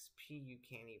XP you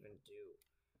can't even do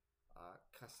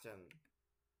custom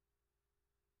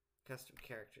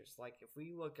characters. Like, if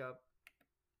we look up,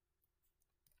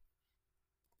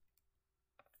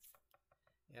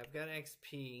 yeah, I've got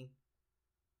XP.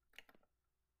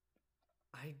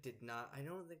 I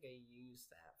don't think I used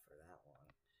that for that one.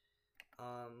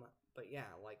 But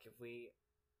yeah, like if we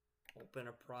open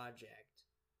a project.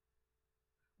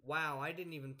 Wow, I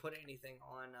didn't even put anything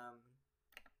on,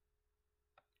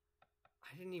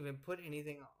 I didn't even put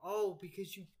anything on, oh,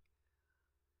 because you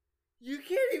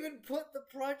can't even put the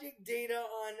project data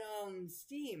on,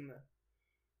 Steam.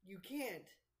 You can't.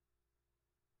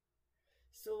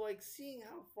 So, like, seeing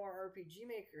how far RPG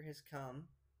Maker has come,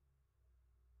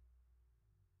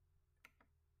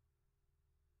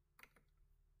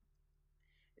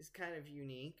 is kind of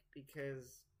unique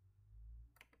because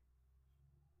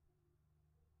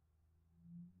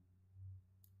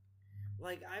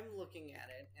like I'm looking at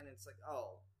it and it's like,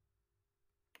 oh,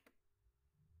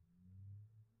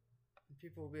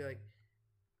 people will be like,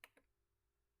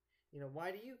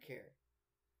 why do you care?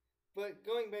 But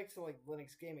going back to like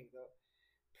Linux gaming though,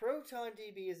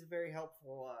 ProtonDB is a very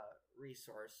helpful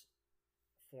resource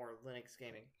for Linux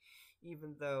gaming,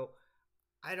 even though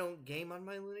I don't game on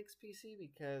my Linux PC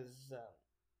because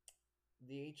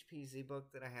the HP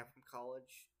ZBook that I have from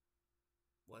college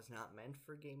was not meant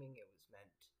for gaming. It was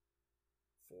meant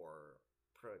for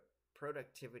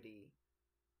productivity,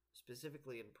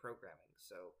 specifically in programming.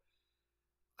 So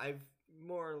I've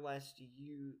more or less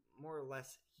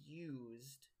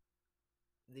used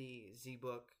the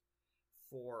ZBook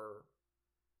for,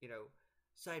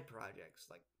 side projects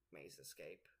like Maze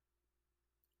Escape,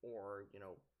 or,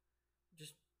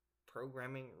 just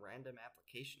programming random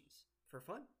applications for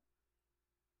fun.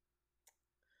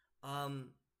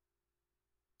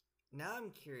 Now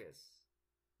I'm curious.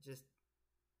 Just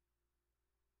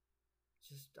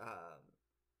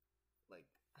like,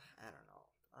 I don't know.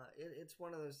 It's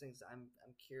one of those things. I'm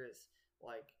curious,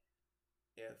 like,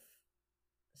 if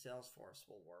Salesforce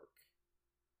will work.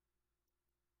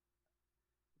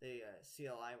 The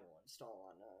CLI will install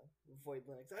on Void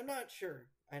Linux. I'm not sure.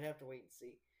 I'd have to wait and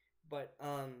see. But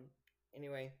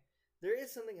anyway, there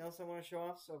is something else I want to show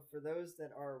off. So for those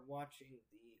that are watching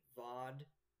the VOD,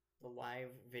 the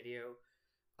live video,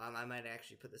 I might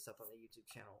actually put this up on the YouTube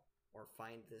channel or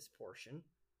find this portion.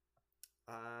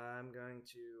 I'm going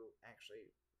to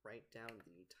actually write down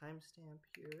the timestamp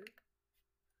here.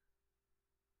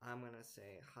 I'm going to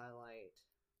say highlight,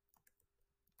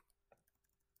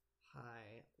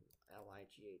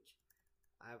 L-I-G-H.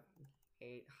 I've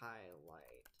 8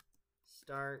 highlight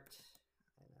start,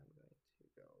 and I'm going to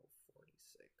go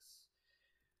 46.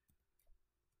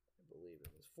 I believe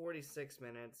it was 46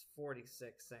 minutes,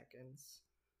 46 seconds.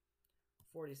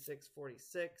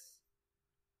 46.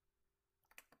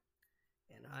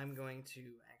 And I'm going to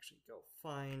actually go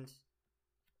find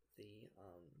the,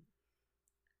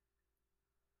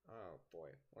 oh boy,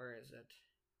 where is it?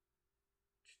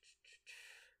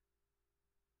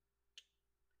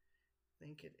 I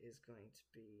think it is going to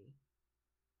be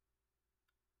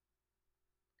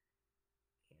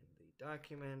in the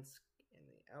documents, in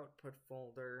the output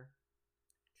folder.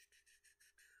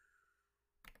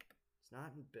 It's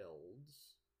not in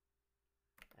builds.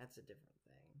 That's a different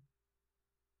thing.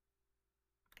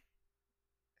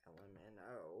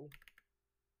 LMNO.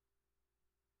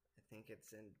 I think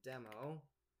it's in demo.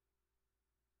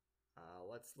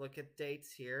 Let's look at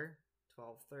dates here.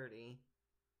 12:30.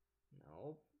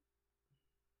 Nope.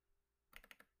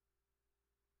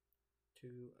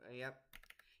 Yep.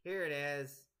 Here it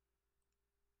is.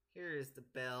 Here is the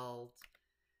build.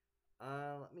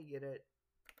 Let me get it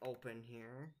open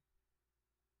here.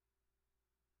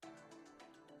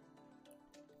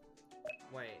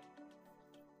 Wait.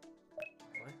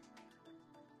 What?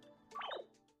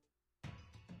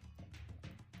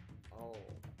 Oh.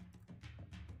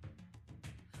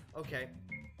 Okay.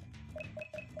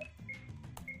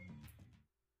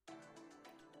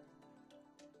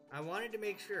 I wanted to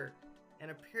make sure. And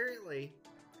apparently,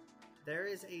 there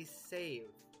is a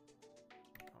save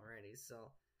already,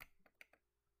 so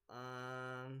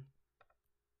I'm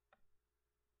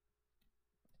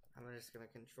just gonna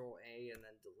Control A and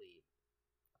then delete,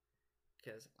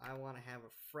 because I want to have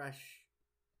a fresh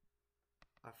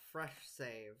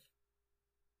save.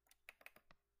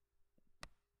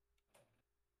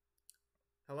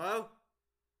 Hello?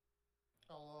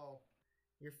 Hello.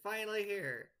 You're finally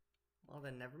here. Well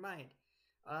then, never mind.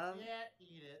 Yeah,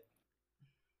 eat it.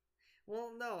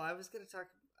 Well, no, I was gonna talk.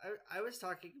 I was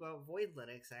talking about Void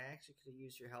Linux. I actually could have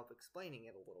used your help explaining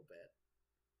it a little bit.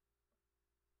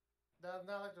 Not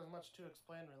like there's much to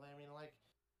explain, really. I mean, like,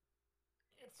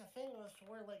 it's a thing where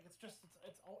like it's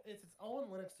its own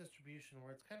Linux distribution,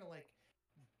 where it's kind of like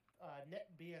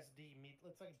NetBSD meets.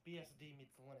 It's like BSD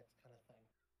meets Linux kind of thing.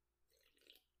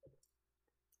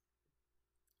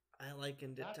 I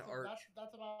likened it to Arch.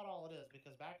 That's about all it is,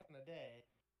 because back in the day,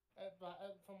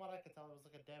 from what I could tell, it was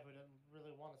like a dev who didn't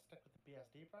really want to stick with the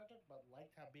BSD project, but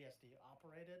liked how BSD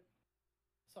operated.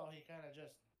 So he kind of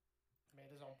just made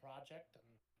his own project, and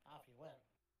off he went.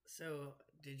 So,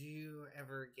 did you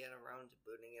ever get around to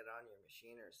booting it on your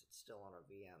machine, or is it still on a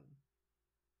VM?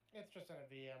 It's just in a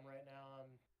VM right now,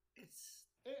 and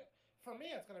for me,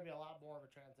 it's going to be a lot more of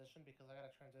a transition, because I got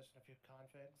to transition a few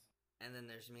configs. And then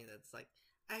there's me that's like,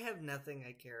 I have nothing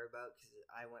I care about, because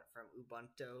I went from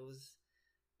Ubuntu's.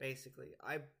 Basically,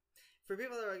 for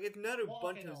people that are like, it's not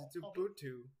Ubuntu's, it's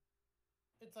Ubuntu.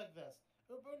 It's like this.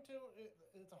 Ubuntu,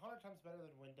 it's 100 times better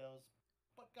than Windows,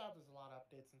 but God, there's a lot of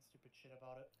updates and stupid shit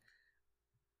about it.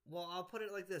 Well, I'll put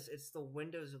it like this. It's the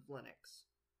Windows of Linux.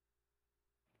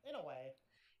 In a way.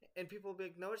 And people will be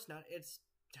like, no, it's not.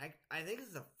 I think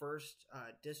it's the first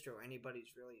distro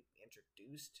anybody's really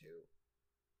introduced to.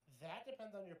 That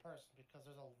depends on your person because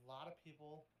there's a lot of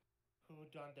people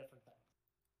who've done different things.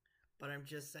 But I'm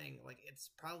just saying, like, it's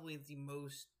probably the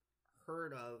most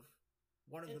heard of,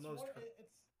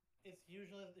 It's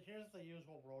usually, here's the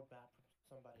usual roadmap for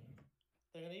somebody.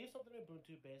 They're going to use something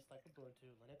Ubuntu based, like Ubuntu,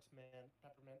 Linux Mint,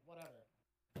 Peppermint, whatever.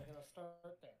 They're going to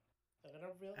start there. They're going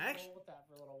to really roll with that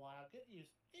for a little while, get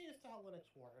used to how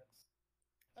Linux works.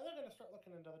 And they're going to start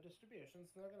looking into other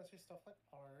distributions, and they're going to see stuff like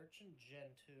Arch and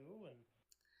Gentoo and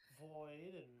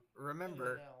Void and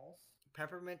remember, else.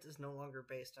 Peppermint is no longer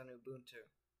based on Ubuntu.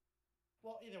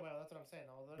 Well, either way, that's what I'm saying.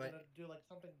 Though. They're going to do like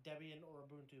something Debian or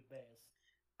Ubuntu based.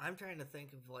 I'm trying to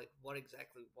think of like what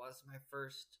exactly was my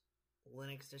first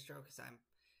Linux distro because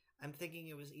I'm thinking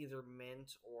it was either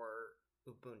Mint or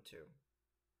Ubuntu.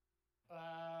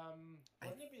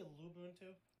 Wouldn't it be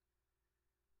Lubuntu?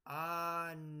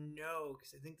 No,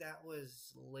 because I think that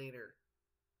was later.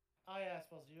 Oh yeah, I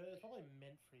suppose it's probably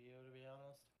Mint for you, to be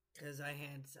honest. Because I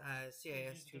had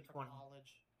CIS 220.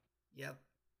 College. Yep.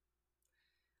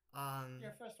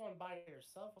 Your first one by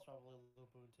yourself was probably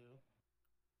Lubuntu.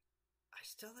 I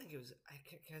still think it was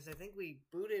because I think we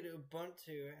booted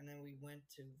Ubuntu and then we went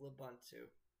to Lubuntu.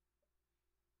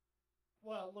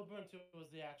 Well, Lubuntu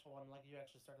was the actual one. Like you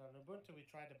actually started on Ubuntu. We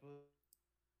tried to boot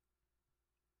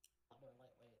more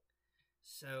lately.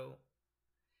 So,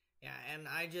 yeah, and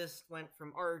I just went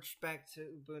from Arch back to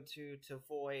Ubuntu to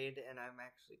Void, and I'm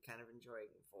actually kind of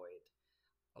enjoying Void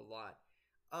a lot.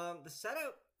 The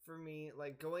setup for me,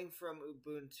 like going from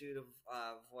Ubuntu to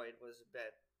Void, was a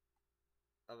bit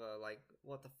of a like,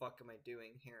 what the fuck am I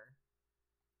doing here?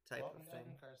 Type of thing.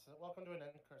 Welcome to an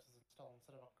Ncurses install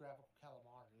instead of a graphical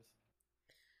calamaris.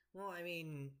 Well, I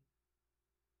mean,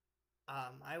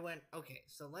 okay,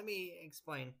 so let me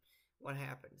explain what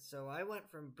happened. So I went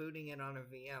from booting it on a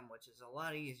VM, which is a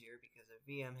lot easier because a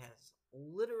VM has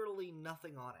literally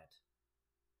nothing on it.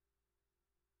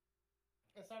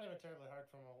 It's not even terribly hard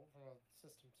from a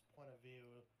system's point of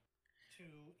view to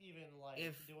even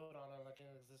do it on an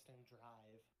existing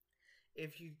drive.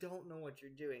 If you don't know what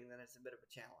you're doing, then it's a bit of a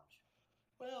challenge.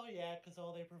 Well, yeah, because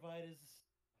all they provide is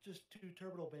just 2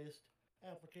 terminal-based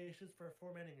applications for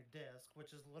formatting your disk,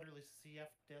 which is literally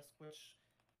cfdisk, which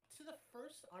to the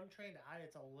first untrained eye,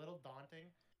 it's a little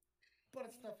daunting, but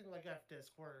it's nothing like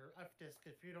fdisk, where fdisk,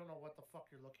 if you don't know what the fuck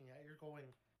you're looking at, you're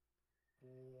going,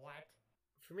 what?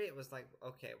 For me, it was like,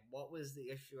 okay, what was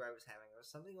the issue I was having? It was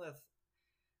something with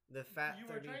the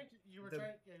FAT30. You were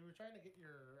trying to get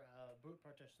your boot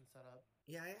partition set up.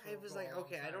 Yeah, I was like,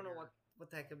 okay, I don't know what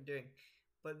the heck I'm doing.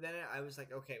 But then I was like,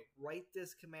 okay, write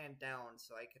this command down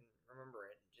so I can remember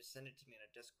it and just send it to me in a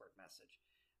Discord message.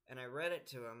 And I read it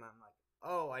to him. I'm like,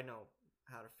 oh, I know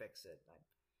how to fix it.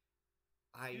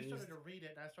 You started to read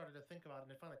it, and I started to think about it,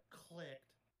 and it finally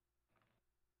clicked.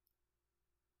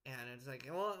 And it's like,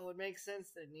 well, it would make sense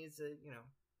that it needs a,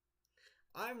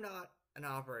 I'm not an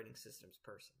operating systems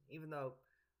person, even though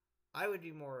I would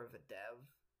be more of a dev.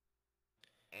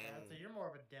 And so you're more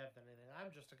of a dev than anything. I'm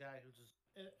just a guy who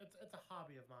it's a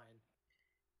hobby of mine.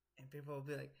 And people will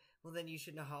be like, well, then you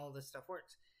should know how all this stuff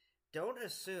works. Don't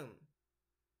assume.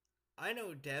 I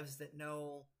know devs that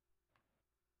know.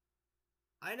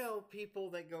 I know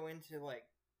people that go into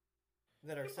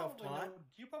that are self-taught.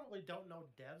 You probably don't know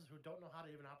devs who don't know how to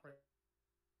even operate.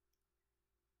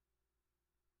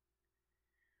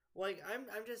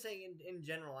 I'm just saying in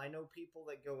general, I know people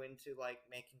that go into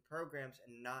making programs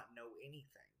and not know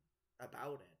anything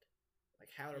about it.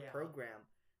 Like how to program.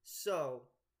 So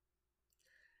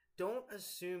don't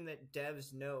assume that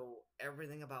devs know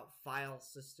everything about file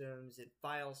systems and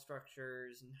file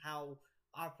structures and how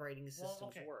operating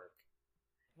systems work.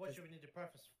 What you need to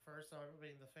preface first,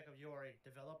 being the fact of you're a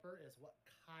developer, is what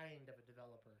kind of a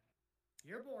developer.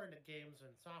 You're more into games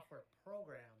and software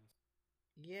programs.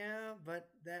 Yeah, but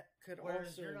that could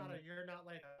Whereas also... you're not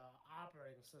like an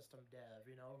operating system dev,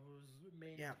 who's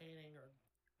maintaining or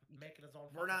making his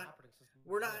own operating system.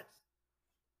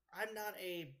 I'm not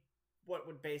what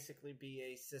would basically be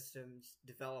a systems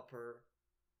developer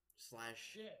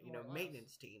 /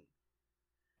 maintenance team.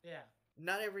 Yeah.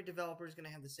 Not every developer is going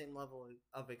to have the same level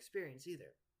of experience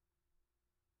either.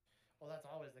 Well, that's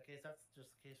always the case. That's just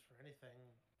the case for anything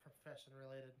profession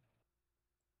related.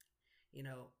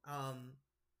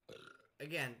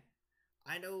 Again,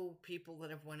 I know people that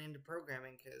have went into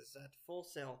programming because at Full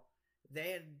Sail,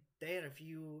 they had a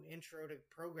few intro to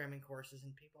programming courses,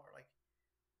 and people are like,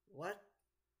 "What?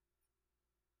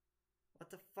 What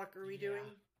the fuck are we doing?"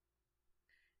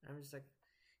 And I'm just like,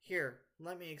 "Here,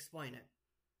 let me explain it."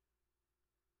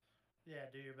 Yeah,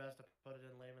 do your best to put it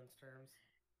in layman's terms.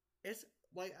 It's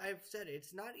like I've said,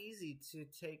 it's not easy to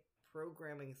take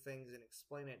programming things and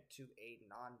explain it to a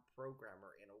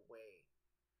non-programmer in a way.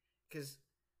 Because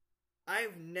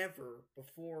I've never,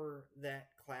 before that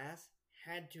class,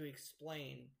 had to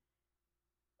explain,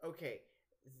 okay,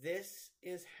 this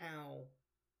is how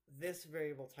this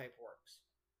variable type works.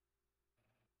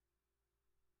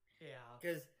 Yeah.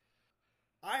 Because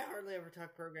I hardly ever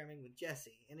talk programming with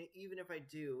Jesse, and even if I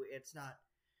do, it's not,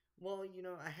 well,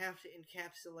 I have to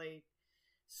encapsulate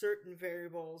certain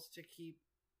variables to keep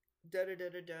da da da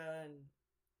da da. And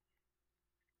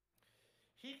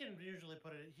He can usually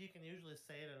put it. He can usually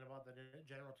say it in about the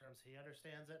general terms he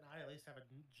understands it, and I at least have a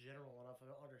general enough of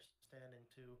understanding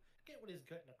to get what he's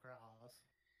getting across.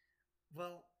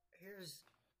 well, here's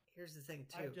the thing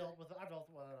too. I've dealt with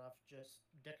enough just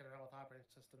dicking around with operating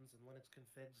systems and Linux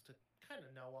configs to kind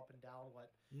of know up and down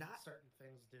what Not certain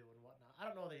things do and whatnot. I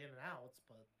don't know the in and outs,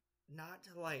 but not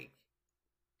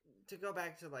to go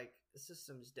back to like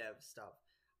systems dev stuff.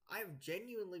 I've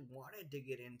genuinely wanted to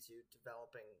get into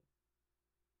developing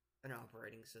an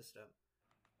operating system,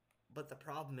 but the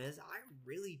problem is I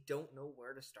really don't know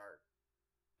where to start.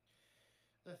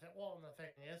 and the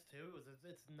thing is too is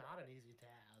it's not an easy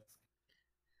task.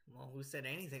 Well, who said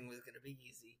anything was going to be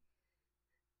easy?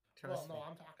 Well, Trust no, me.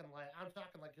 I'm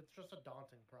talking like it's just a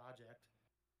daunting project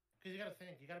because you got to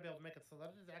think you got to be able to make it so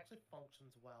that it actually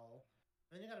functions well.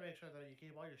 And then you got to make sure that you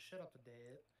keep all your shit up to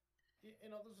date.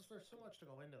 There's so much to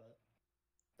go into it.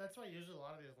 That's why usually a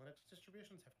lot of these Linux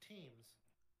distributions have teams.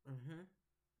 Mm-hmm.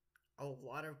 A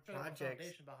lot of Should have a projects.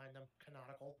 foundation behind them.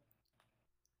 Canonical.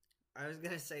 I was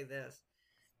going to say this.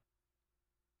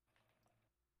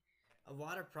 A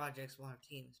lot of projects will have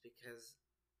teams because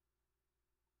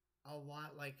a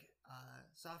lot like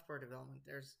software development,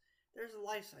 there's a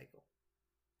life cycle.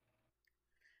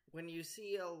 When you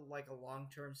see a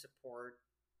long-term support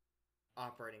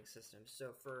operating system,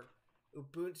 so for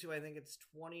Ubuntu, I think it's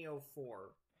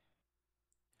 2004.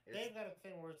 They've got a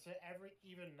thing where it's every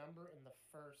even number in the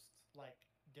first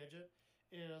digit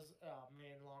is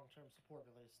main long term support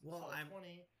release. Well, so I'm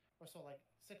 20 or so like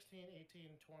 16,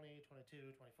 18, 20,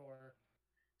 22, 24.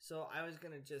 So I was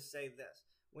gonna just say this: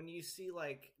 when you see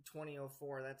like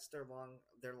 2004, that's their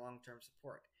long-term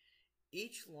support.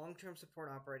 Each long-term support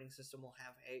operating system will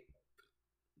have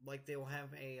they will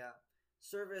have a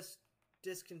service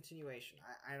discontinuation.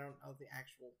 I don't know the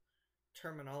actual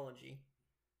terminology,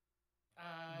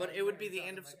 but it would be the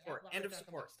end of support. End of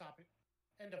support. Stopping.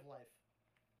 End of life.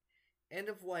 End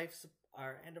of life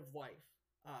or end of life.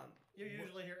 You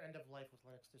usually hear end of life with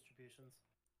Linux distributions.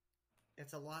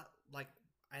 It's a lot like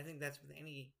I think that's with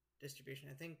any distribution.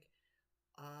 I think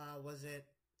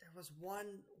there was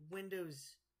one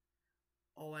Windows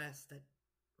OS that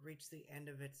reached the end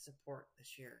of its support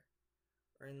this year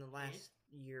or in the last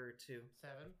year or two.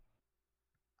 7.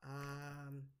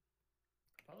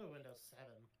 Probably Windows 7.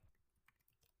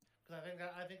 Because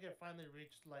I think it finally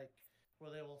reached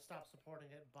where they will stop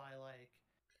supporting it by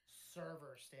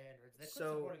server standards. They quit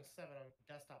supporting 7 on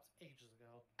desktops ages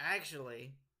ago.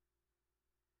 Actually,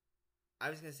 I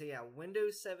was gonna say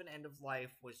Windows 7 end of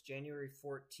life was January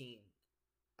 14th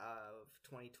of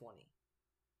 2020.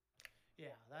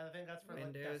 Yeah, I think that's for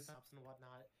Windows. desktops and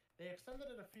whatnot. They extended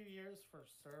it a few years for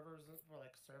servers, for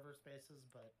server spaces,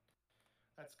 but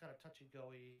that's kind of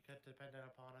touchy-go-y, dependent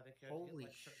upon. I think you have to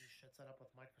get certain shit set up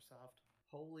with Microsoft.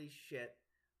 Holy shit!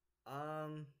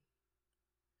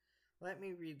 Let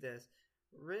me read this.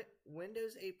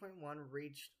 Windows 8.1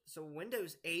 reached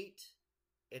Windows 8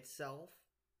 itself.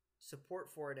 Support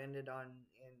for it ended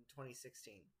in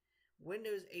 2016.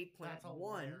 Windows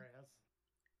 8.1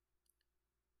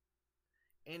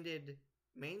 ended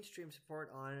mainstream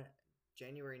support on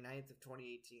January 9th of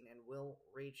 2018 and will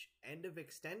reach end of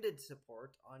extended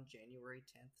support on January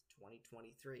 10th,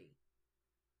 2023.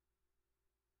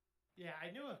 Yeah,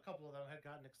 I knew a couple of them had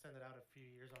gotten extended out a few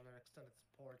years on their extended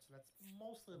supports, and that's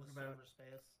mostly the server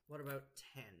space. What about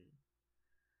 10?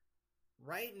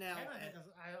 Right now, 10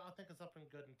 I think it's up and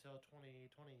good until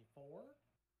 2024.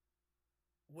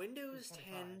 Windows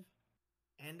 10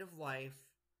 end of life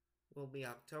will be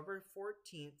October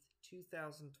 14th,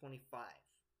 2025.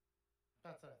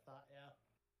 That's what I thought, yeah.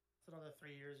 It's another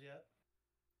 3 years yet.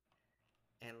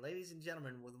 And ladies and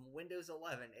gentlemen, with Windows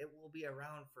 11, it will be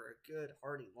around for a good,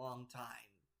 hearty, long time.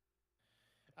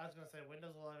 I was going to say,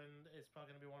 Windows 11 is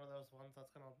probably going to be one of those ones that's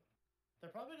going to...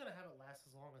 They're probably going to have it last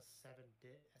as long as 7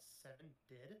 did.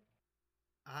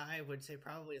 I would say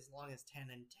probably as long as 10,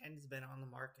 and 10's been on the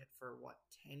market for,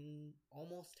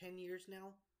 almost 10 years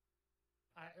now?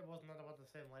 It wasn't about the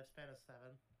same lifespan as 7.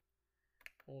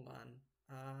 Hold on.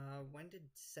 When did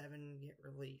 7 get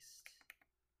released?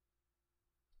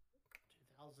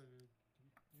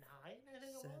 2009, I think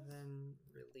it was. 7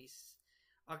 release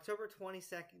October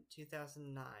 22nd,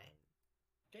 2009.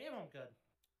 Damn, I'm good.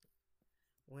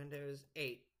 Windows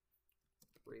 8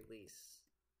 release.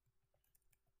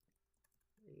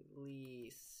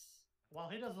 While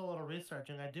he does a little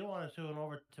researching, I do want to tune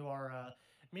over to our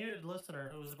muted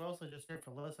listener who's mostly just here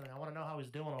for listening. I want to know how he's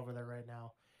doing over there right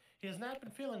now. He has not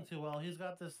been feeling too well. He's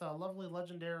got this lovely,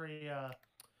 legendary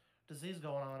disease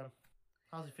going on him.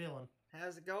 How's he feeling?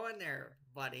 How's it going there,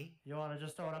 buddy? You want to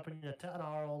just throw it up in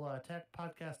our old tech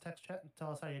podcast text chat and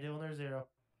tell us how you're doing there, Zero?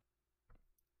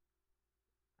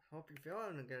 Hope you're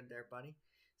feeling good there, buddy.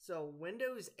 So,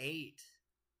 Windows 8.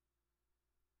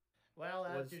 Well,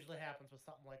 that usually happens with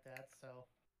something like that, so...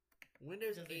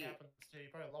 Windows 8. happens too. You're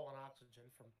probably low on oxygen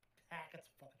from hacking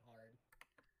fucking hard.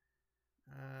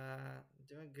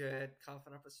 Doing good.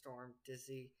 Coughing up a storm.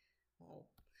 Dizzy. Well,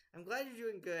 I'm glad you're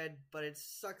doing good, but it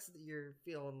sucks that you're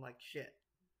feeling like shit,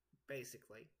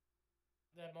 basically.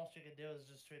 That most you can do is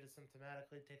just treat it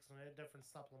symptomatically, take some different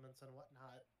supplements and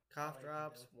whatnot. Cough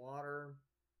drops, water.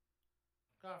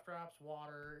 Cough drops,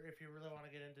 water. If you really want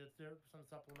to get into some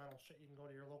supplemental shit, you can go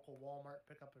to your local Walmart,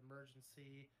 pick up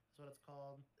Emergency. That's what it's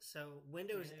called. So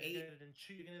Windows 8. You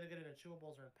can either get it in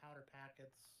chewables or in powder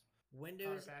packets.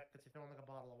 Windows powder packets. If you want like a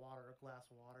bottle of water or a glass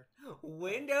of water.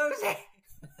 Windows 8.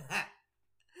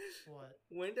 What?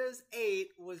 Windows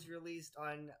 8 was released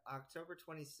on October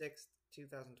 26th,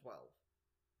 2012.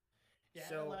 Yeah,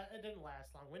 so it didn't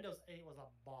last long. Windows 8 was a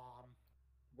bomb.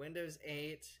 Windows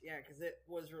 8, yeah, because it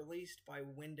was released by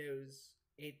Windows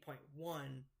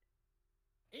 8.1.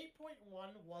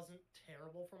 8.1 wasn't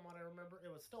terrible from what I remember.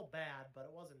 It was still bad, but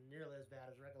it wasn't nearly as bad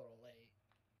as regular old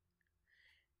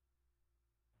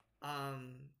 8.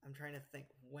 I'm trying to think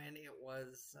when it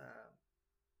was,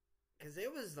 because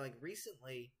it was like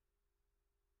recently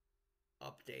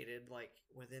updated, like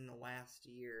within the last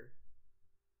year.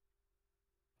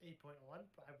 8.1?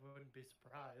 I wouldn't be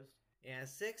surprised. Yeah,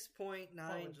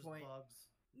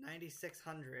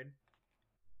 6.9.9600.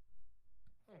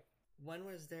 When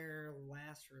was their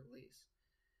last release?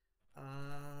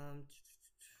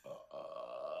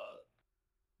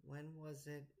 When was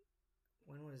it?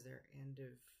 When was their end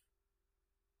of?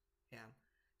 Yeah.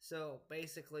 So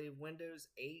basically, Windows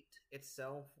 8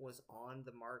 itself was on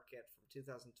the market from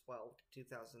 2012 to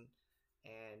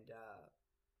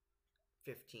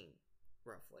 2015,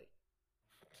 roughly.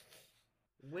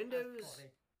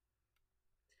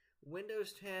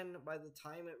 Windows 10, by the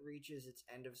time it reaches its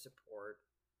end of support.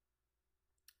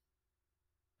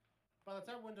 By the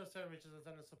time Windows 10 reaches its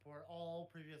end of support, all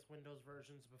previous Windows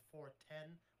versions before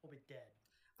 10 will be dead.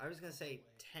 I was going to say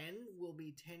 10 will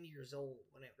be 10 years old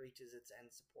when it reaches its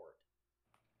end support.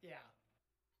 Yeah.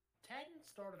 10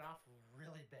 started off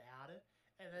really bad,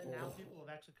 and then now people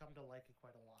have actually come to like it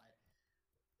quite a lot.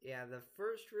 Yeah, the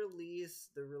first release,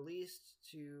 the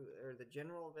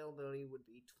general availability would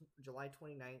be July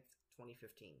 29th,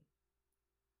 2015.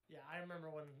 Yeah, I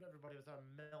remember when everybody was on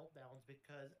meltdowns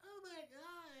because, oh my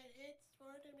god, it's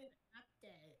for an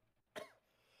update.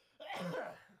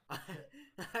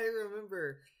 I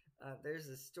remember there's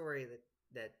a story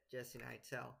that Jesse and I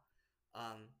tell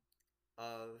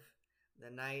of the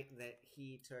night that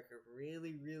he took a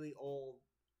really, really old.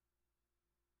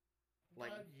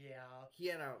 Yeah. He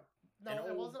had a.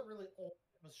 It wasn't really old.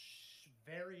 It was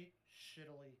very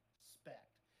shittily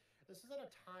spec'd. This is at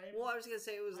a time. Well, I was gonna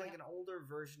say it was like an older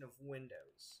version of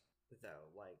Windows,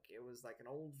 though. Like it was like an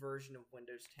old version of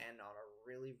Windows 10 on a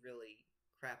really, really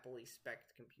crappily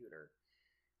spec'd computer.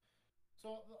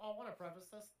 So I want to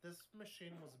preface this. This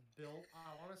machine was built,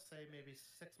 I want to say, maybe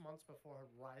 6 months before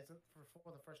Ryzen, before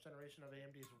the first generation of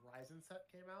AMD's Ryzen set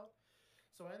came out.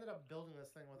 So I ended up building this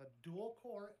thing with a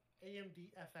dual-core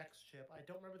AMD FX chip. I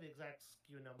don't remember the exact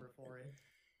SKU number for it,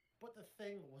 but the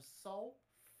thing was so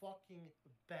fucking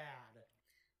bad.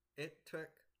 It took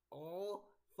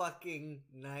all fucking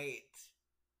night.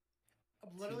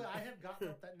 Literally, I had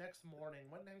gotten up that next morning,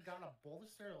 went and got a bowl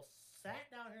of cereal, sat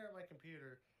down here at my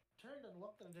computer, turned and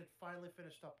looked, and it finally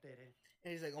finished updating. And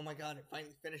he's like, "Oh my god, it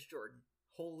finally finished, Jordan!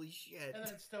 Holy shit!" And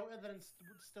then it still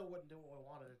wouldn't do what I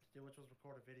wanted it to do, which was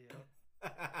record a video.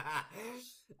 I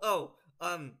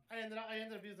ended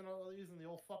up using the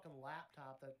old fucking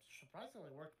laptop that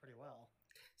surprisingly worked pretty well.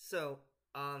 So,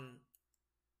 I'm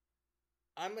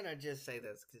gonna just say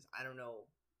this because I don't know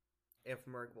if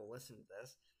Merg will listen to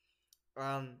this.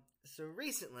 So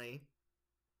recently,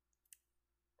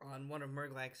 on one of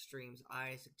Merglag's streams,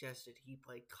 I suggested he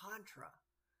play Contra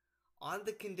on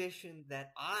the condition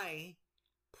that I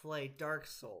play Dark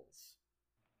Souls.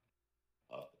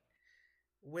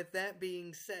 with that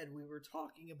being said, we were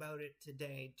talking about it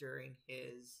today during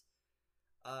his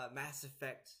Mass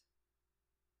Effect.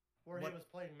 Where he was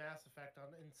playing Mass Effect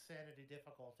on Insanity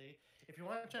difficulty. If you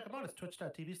want to check him out, it's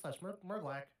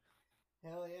twitch.tv/Murglac.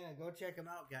 Hell yeah, go check him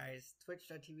out, guys.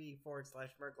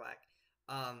 Twitch.tv/Murglac.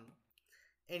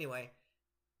 Anyway,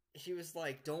 she was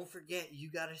like, don't forget, you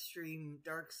gotta stream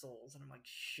Dark Souls. And I'm like,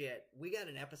 shit, we got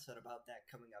an episode about that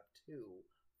coming up, too.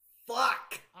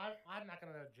 Fuck! I'm not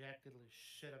gonna know jack diddly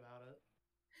shit about it.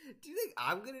 Do you think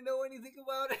I'm gonna know anything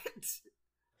about it?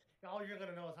 All you're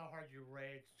gonna know is how hard you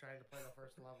rage trying to play the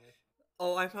first level.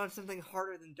 Oh, I found something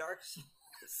harder than Dark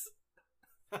Souls.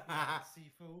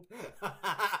 Sifu.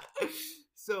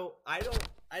 So I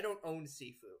don't own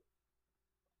Sifu.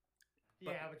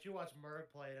 Yeah, but you watch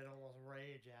Murg play it and almost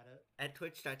rage at it. At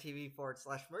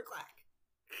twitch.tv/Murglac.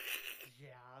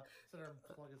 Yeah, so there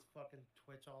plug his fucking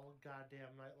Twitch all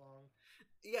goddamn night long.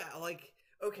 Yeah, like,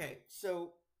 okay,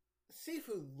 so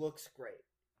Sifu looks great.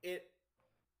 It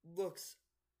looks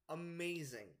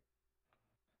amazing.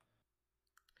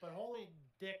 But holy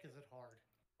dick, is it hard.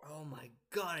 Oh my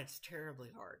god, it's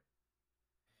terribly hard.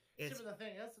 See, but the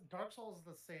thing is, Dark Souls is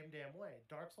the same damn way.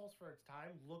 Dark Souls for its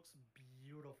time looks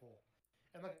beautiful.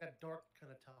 And like a dark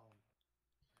kind of tone.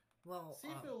 Well,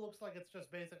 Sifu looks like it's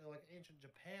just basically like ancient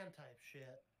Japan type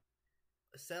shit.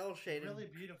 Cell shaded. Really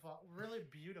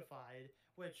beautified,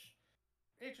 which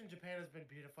ancient Japan has been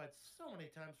beautified so many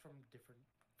times from different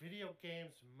video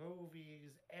games,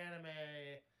 movies,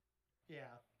 anime.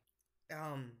 Yeah.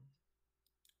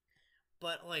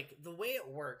 But like the way it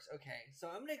works, okay, so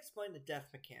I'm gonna explain the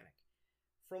death mechanic.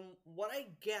 From what I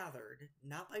gathered,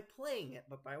 not by playing it,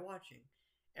 but by watching,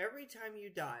 every time you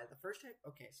die, the first time,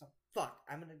 okay, so fuck,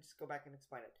 I'm gonna just go back and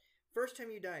explain it. First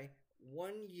time you die,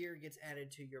 1 year gets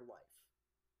added to your life.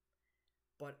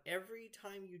 But every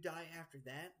time you die after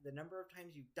that, the number of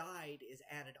times you died is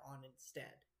added on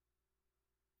instead.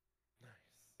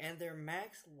 Nice. And their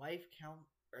max life count,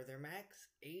 or their max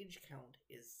age count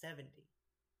is 70.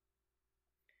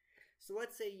 So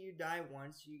let's say you die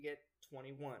once, you get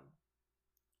 21.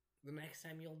 The next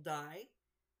time you'll die,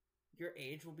 your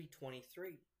age will be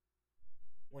 23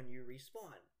 when you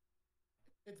respawn.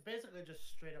 It's basically just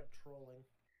straight up trolling.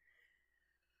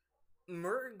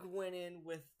 Murg went in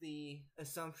with the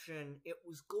assumption it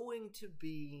was going to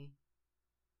be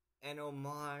an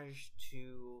homage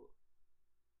to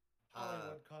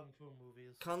Hollywood Kung Fu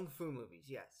movies. Kung Fu movies,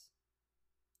 yes.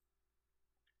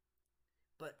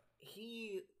 But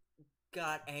he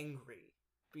got angry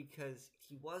because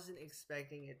he wasn't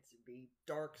expecting it to be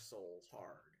Dark Souls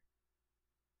hard.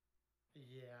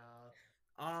 Yeah.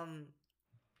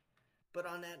 But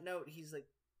on that note, he's like,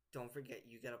 don't forget,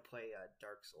 you gotta play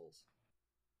Dark Souls.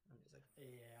 I'm just like,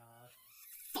 yeah.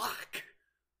 Fuck!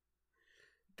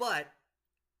 But,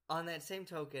 on that same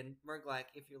token,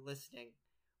 Murglac, if you're listening,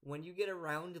 when you get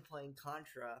around to playing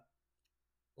Contra,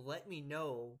 let me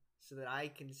know so that I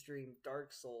can stream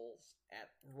Dark Souls at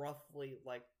roughly,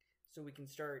 like, so we can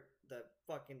start the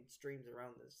fucking streams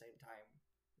around the same time,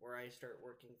 where I start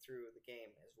working through the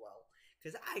game as well.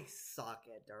 Because I suck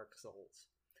at Dark Souls.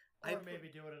 Or maybe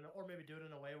do it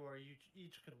in a way where you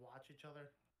each could watch each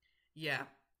other. Yeah,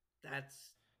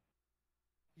 that's...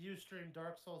 You stream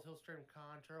Dark Souls, he'll stream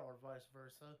Contra, or vice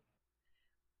versa.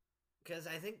 Because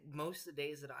I think most of the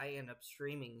days that I end up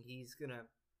streaming, he's gonna...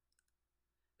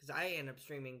 Because I end up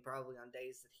streaming probably on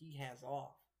days that he has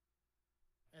off.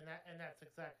 And that's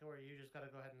exactly where you just gotta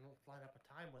go ahead and line up a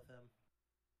time with him.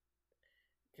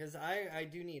 Because I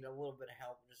do need a little bit of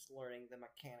help just learning the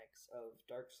mechanics of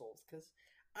Dark Souls. Because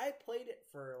I played it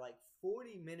for like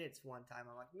 40 minutes one time.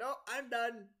 I'm like, no, I'm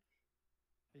done.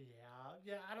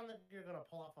 Yeah. I don't think you're gonna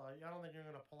pull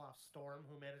off Storm,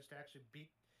 who managed to actually beat.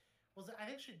 I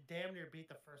think she damn near beat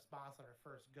the first boss on her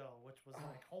first go, which was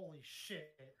like, holy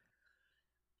shit.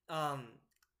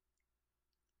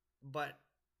 But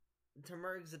to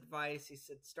Murg's advice, he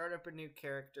said start up a new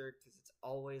character because it's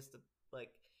always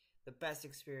the best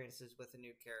experiences with a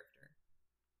new character.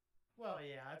 Well,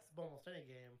 yeah, it's almost any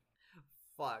game.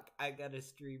 Fuck, I gotta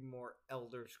stream more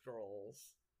Elder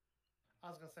Scrolls. I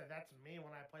was gonna say, that's me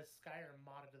when I play Skyrim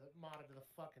modded to the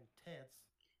fucking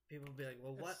tits. People will be like,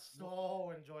 well, what? It's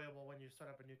so enjoyable when you start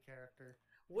up a new character.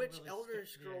 Which really Elder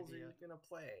Scrolls are you gonna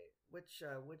play? Which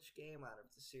game out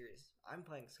of the series? I'm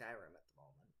playing Skyrim at the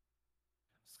moment.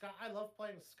 I love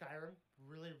playing Skyrim,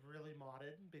 really, really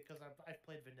modded, because I've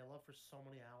played vanilla for so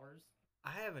many hours.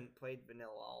 I haven't played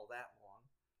vanilla all that long,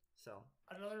 so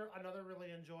another really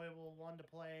enjoyable one to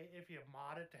play if you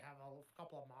mod it to have a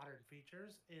couple of modern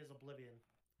features is Oblivion.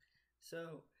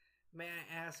 So, may I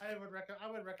ask? I would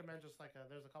recommend just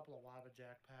there's a couple of Lava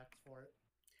Jack packs for it.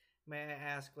 May I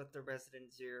ask what the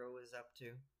Resident Zero is up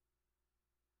to?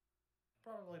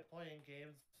 Probably playing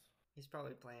games. He's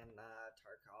probably playing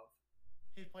Tarkov.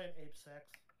 He's playing Ape Sex.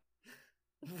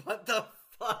 What the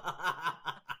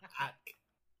fuck?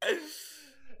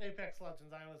 Apex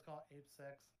Legends. I always call it Ape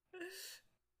Sex.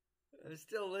 I'm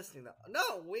still listening though.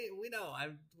 No, we know.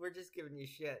 We're just giving you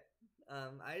shit.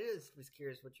 I just was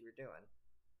curious what you were doing.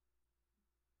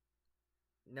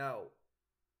 No.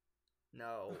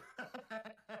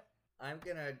 I'm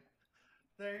gonna.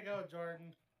 There you go,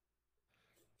 Jordan.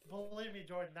 Believe me,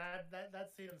 Jordan.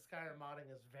 That scene in Skyrim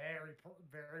modding is very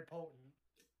potent.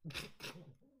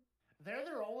 They're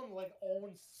their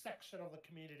own section of the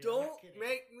community. Don't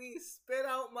make me spit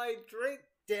out my drink,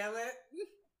 damn it.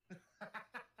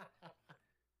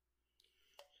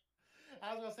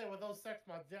 I was gonna say, with those sex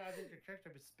mods, yeah, I think your character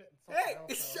would be spitting something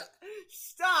else. Hey,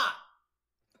 stop!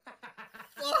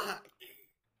 Fuck!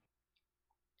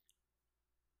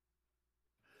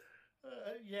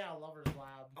 Yeah, Lover's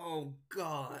Lab. Oh,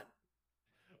 God.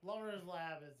 Lover's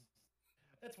Lab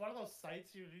it's one of those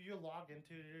sites you log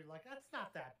into, and you're like, that's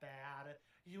not that bad.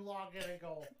 You log in and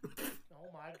go,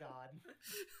 oh my God.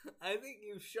 I think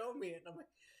you showed me it, and I'm like,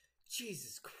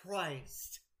 Jesus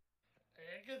Christ.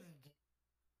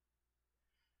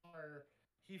 Or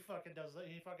he fucking does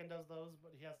those,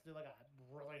 but he has to do like a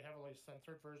really heavily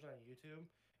censored version on YouTube.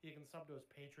 You can sub to his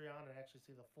Patreon and actually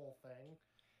see the full thing.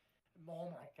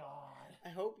 Oh my God. I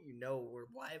hope you know we're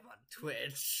live on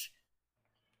Twitch.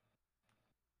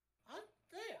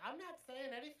 I'm not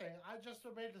saying anything. I just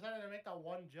decided to make that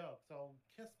one joke, so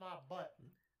kiss my butt.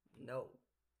 No.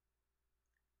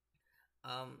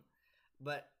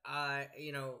 But I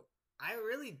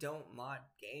really don't mod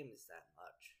games that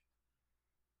much.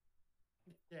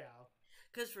 Yeah.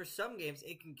 Because for some games,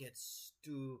 it can get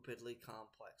stupidly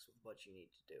complex with what you need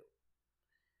to do.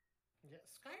 Yeah,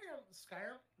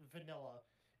 Skyrim Vanilla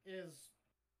is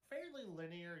fairly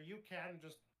linear. You can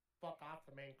just fuck off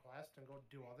the main quest and go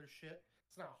do other shit.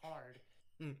 It's not hard.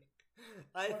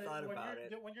 I thought about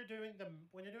it. When you're doing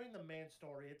the main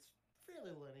story, it's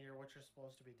fairly linear what you're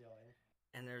supposed to be doing.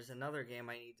 And there's another game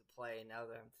I need to play now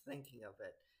that I'm thinking of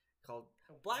it, called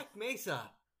Black Mesa.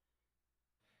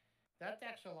 That's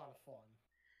actually a lot of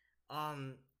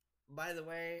fun. By the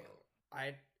way,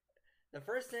 the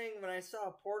first thing when I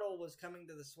saw Portal was coming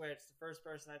to the Switch, the first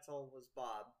person I told was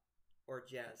Bob or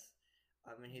Jess.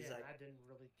 And he's like, I didn't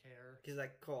really care. He's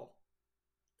like, cool.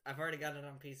 I've already got it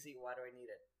on PC. Why do I need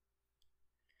it?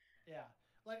 Yeah,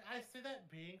 like I see that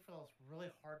being for those really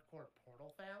hardcore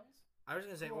Portal fans. I was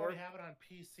gonna say, or have it on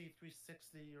PC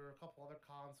 360 or a couple other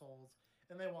consoles,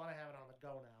 and they want to have it on the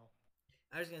go now.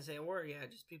 I was gonna say, or yeah,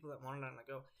 just people that want it on the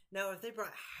go. Now, if they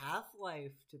brought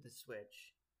Half-Life to the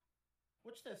Switch,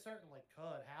 which they certainly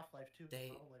could, Half-Life 2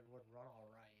 probably would run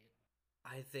all right.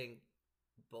 I think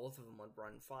both of them would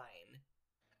run fine.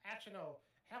 Actually, no.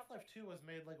 Half-Life 2 was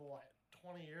made like what,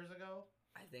 20 years ago?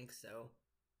 I think so.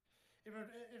 If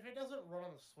it doesn't run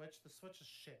on the Switch is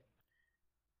shit.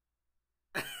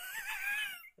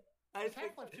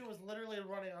 Half-Life 2 was literally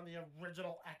running on the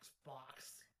original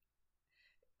Xbox.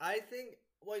 I think,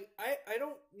 like, I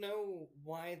don't know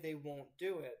why they won't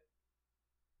do it.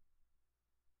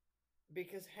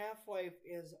 Because Half-Life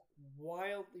is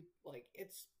wildly, like,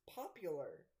 it's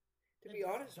popular. To be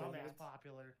honest with you, it's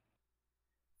popular.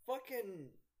 Fucking,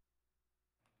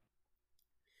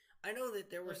 I know that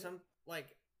there were some,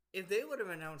 like, if they would have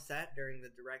announced that during the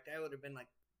Direct, I would have been like,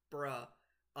 bruh,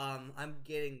 I'm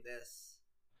getting this.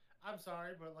 I'm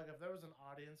sorry, but, like, if there was an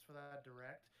audience for that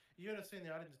Direct, you would have seen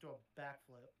the audience do a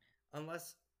backflip.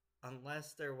 Unless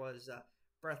there was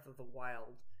Breath of the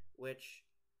Wild, which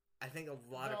I think a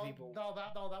lot of people... No,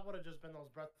 that would have just been those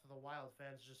Breath of the Wild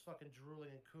fans just fucking drooling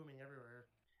and cooming everywhere.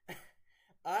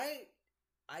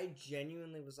 I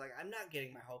genuinely was like, I'm not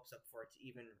getting my hopes up for it to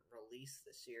even release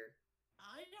this year.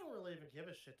 I don't really even give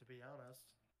a shit, to be honest.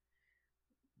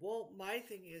 Well, my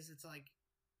thing is, it's like,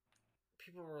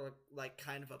 people were like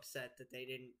kind of upset that they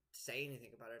didn't say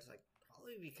anything about it. It's like,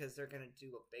 probably because they're going to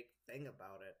do a big thing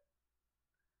about it.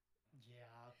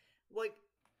 Yeah. Like,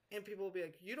 and people will be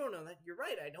like, you don't know that. You're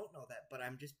right, I don't know that. But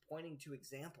I'm just pointing to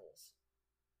examples.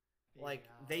 Yeah. Like,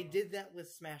 they did that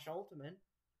with Smash Ultimate.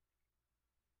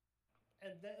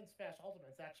 And then Smash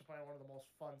Ultimate is actually probably one of the most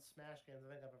fun Smash games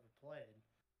I think I've ever played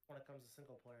when it comes to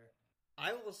single player.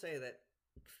 I will say that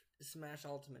Smash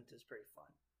Ultimate is pretty fun.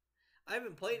 I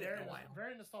haven't played it in a while.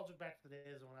 Very nostalgic back to the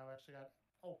days when I actually got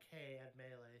okay at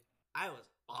Melee. I was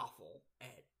awful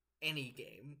at any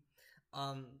game.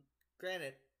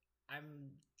 Granted,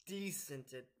 I'm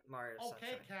decent at Mario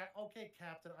Sunshine. Okay,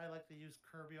 Captain. I like to use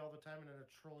Kirby all the time and in a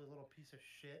truly little piece of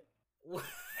shit.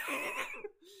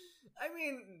 I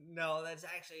mean, no, that's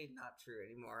actually not true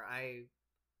anymore. I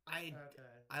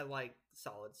Okay. like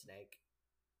Solid Snake.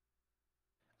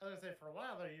 I was gonna say for a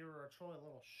while there you were a trolly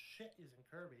little shit using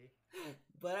Kirby.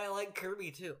 But I like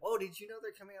Kirby too. Oh, did you know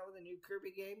they're coming out with a new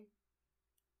Kirby game?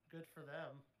 Good for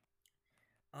them.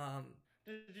 Um,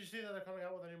 Did you see that they're coming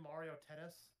out with a new Mario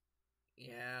Tennis?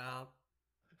 yeah,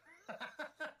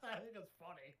 I think it's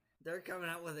funny. they're coming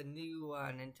out with a new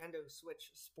Nintendo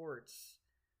Switch Sports.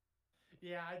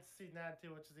 Yeah, I'd seen that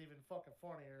too, which is even fucking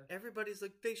funnier. Everybody's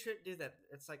like, they shouldn't do that.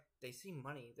 It's like they see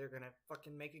money, they're gonna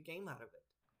fucking make a game out of it.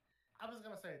 I was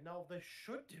gonna say no, they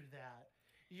should do that.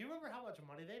 You remember how much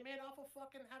money they made off of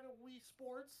fucking having Wii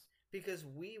Sports? Because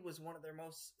Wii was one of their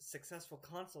most successful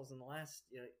consoles in the last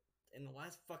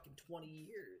fucking 20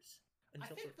 years. I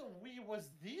think the Wii was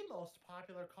the most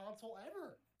popular console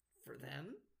ever. For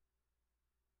them.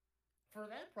 For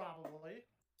them, probably.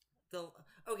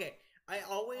 Okay, I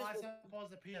always. Well, I suppose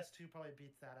the PS2 probably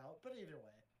beats that out, but either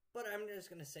way. But I'm just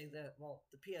gonna say that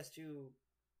the PS2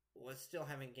 was still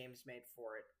having games made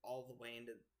for it all the way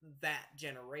into that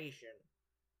generation.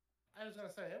 I was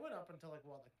gonna say it went up until like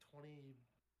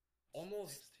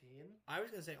 2016. I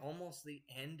was gonna say almost the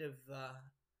end of the.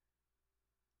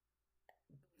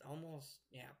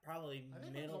 Probably I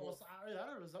think middle. it was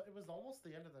almost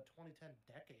the end of the 2010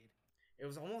 decade. It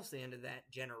was almost the end of that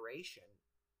generation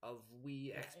of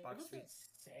Wii, Xbox. It was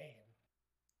insane.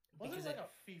 Wasn't it like a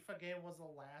FIFA game was the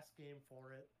last game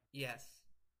for it? Yes.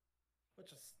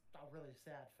 Which is a really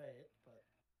sad fate, but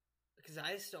because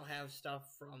I still have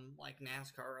stuff from like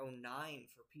NASCAR 09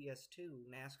 for PS2.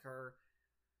 NASCAR.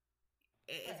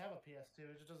 I have a PS2.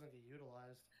 It just doesn't get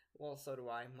utilized. Well, so do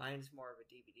I. Mine's more of a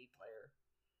DVD player.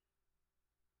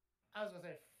 I was gonna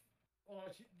say,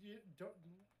 you don't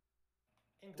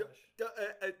English.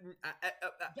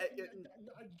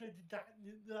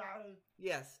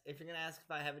 Yes, if you're gonna ask if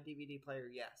I have a DVD player,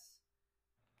 yes.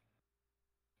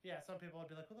 Yeah, some people would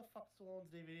be like, "Who the fuck still owns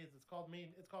DVDs?" It's called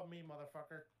me. It's called me,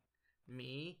 motherfucker.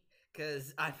 Me?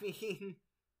 Because I mean,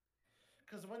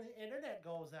 because when the internet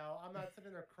goes out, I'm not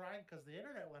sitting there crying because the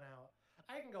internet went out.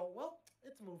 I can go, well,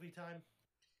 it's movie time.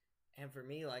 And for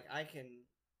me, like I can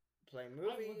play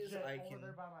movies. I can. Over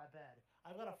there by my bed.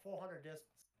 I've got a 400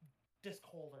 disc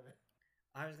holder.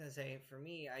 I was gonna say, for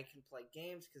me, I can play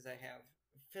games because I have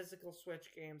physical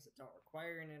Switch games that don't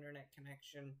require an internet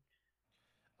connection.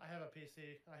 I have a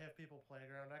PC. I have People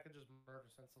Playground. I can just murder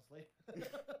senselessly.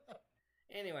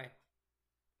 Anyway.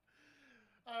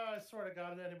 I swear to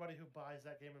God, anybody who buys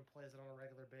that game and plays it on a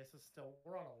regular basis, still,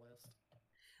 we're on a list.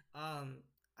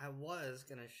 I was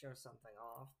gonna show something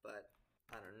off, but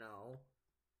I don't know.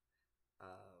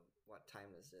 What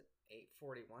time is it?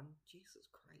 8:41? Jesus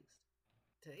Christ.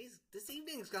 This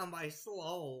evening's gone by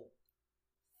slow.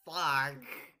 Fuck. I don't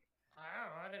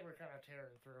know, I think we're kind of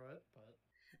tearing through it, but...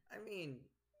 I mean,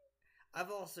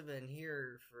 I've also been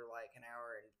here for like an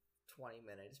hour and 20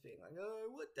 minutes being like, oh,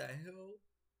 what the hell?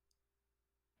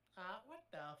 What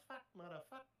the fuck,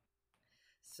 motherfucker?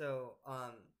 So,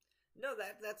 no,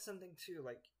 that's something too.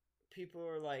 Like, people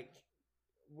are like,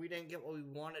 we didn't get what we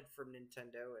wanted from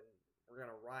Nintendo and we're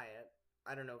gonna riot.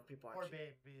 I don't know if people actually...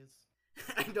 Or babies.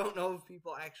 I don't know if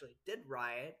people actually did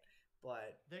riot,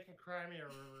 but... They can cry me a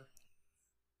river.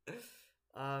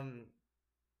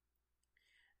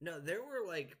 No, there were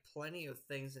like plenty of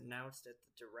things announced at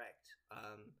the Direct.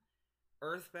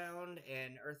 Earthbound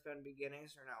and Earthbound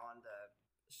Beginnings are now on the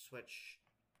Switch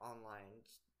Online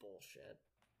bullshit.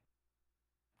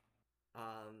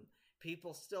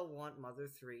 People still want Mother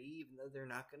 3, even though they're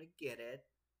not gonna get it.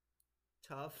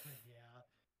 Tough. Yeah.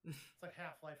 It's like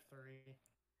Half-Life 3.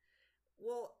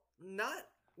 Well, not...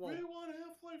 Well, we want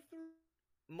Half-Life 3!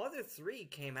 Mother 3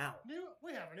 came out.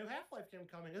 We have a new Half-Life game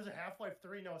coming. Is it Half-Life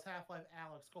 3? No, it's Half-Life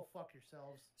Alyx. Go fuck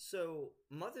yourselves. So,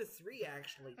 Mother 3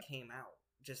 actually came out,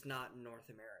 just not in North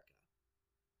America.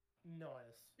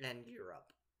 Nice. And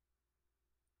Europe.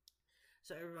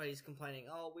 So everybody's complaining,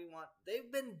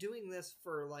 they've been doing this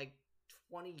for like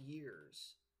 20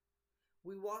 years.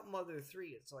 We want Mother 3.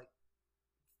 It's like,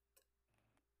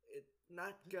 it's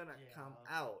not gonna come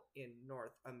out in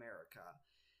North America.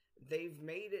 They've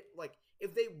made it, like,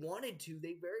 if they wanted to,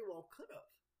 they very well could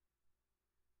have.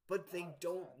 But they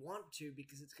don't want to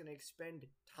because it's going to expend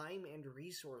time and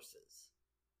resources.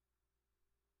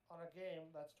 On a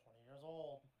game that's 20 years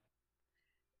old.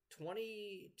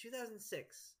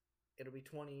 2006. It'll be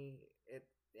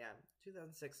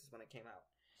 2006 is when it came out.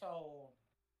 So...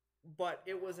 But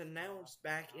it was announced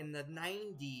back in the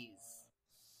 90s.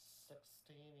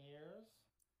 16 years?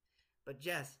 But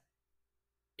Jess...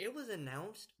 It was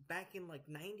announced back in like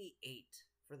 98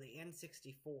 for the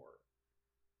N64.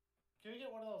 Can we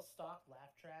get one of those stock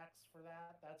laugh tracks for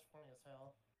that? That's funny as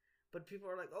hell. But people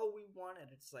are like, "Oh, we want it."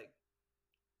 It's like,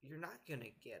 you're not gonna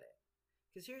get it.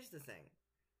 Because here's the thing: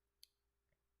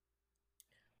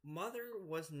 Mother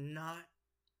was not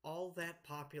all that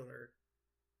popular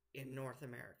in North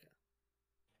America.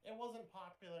 It wasn't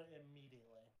popular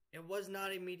immediately. It was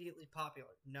not immediately popular.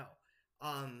 No.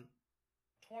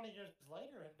 20 years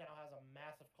later, it now has a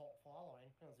massive cult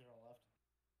following. Zero left.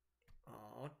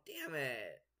 Oh, damn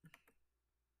it.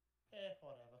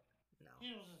 Whatever. No.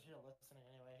 He was just here listening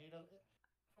anyway. He does.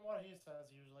 From what he says,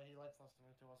 usually he likes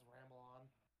listening to us ramble on.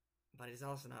 But he's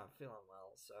also not feeling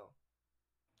well, so.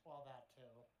 Well, that too.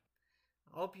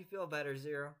 I hope you feel better,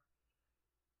 Zero.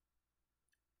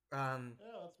 Yeah,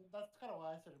 that's kind of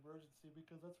why I said emergency,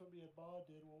 because that's what me and Ma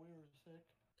did when we were sick.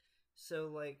 So,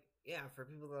 like, yeah, for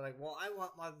people that are like, well, I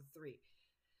want Mother 3.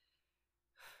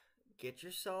 Get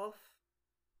yourself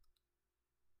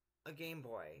a Game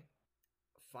Boy.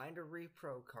 Find a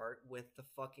repro cart with the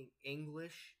fucking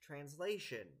English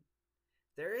translation.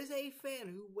 There is a fan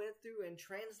who went through and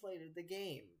translated the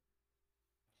game.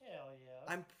 Hell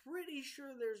yeah. I'm pretty sure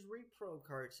there's repro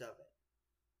carts of it.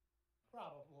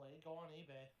 Probably. Go on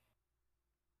eBay.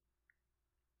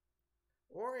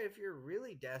 Or if you're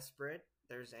really desperate,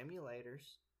 there's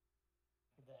emulators.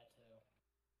 That too.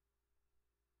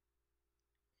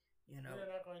 You know,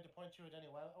 We're not going to point you at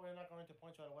we're not going to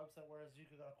point you at a website whereas you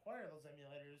could acquire those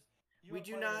emulators. You We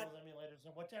do acquire not- those emulators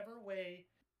in whichever way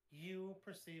you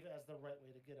perceive as the right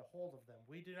way to get a hold of them.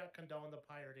 We do not condone the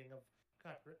pirating of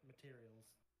copyrighted materials.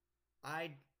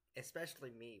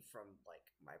 especially me from like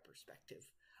my perspective,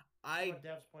 From a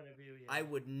dev's point of view, yeah. I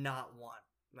would not want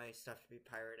my stuff to be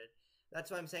pirated.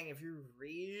 That's why I'm saying if you're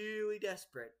really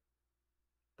desperate,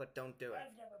 but don't do it.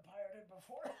 I've never pirated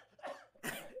before.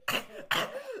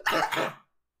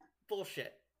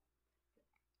 Bullshit.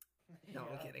 No,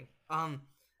 I'm Yeah. kidding.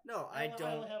 No, I I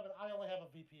don't. only have a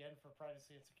VPN for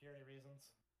privacy and security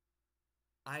reasons.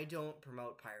 I don't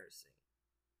promote piracy.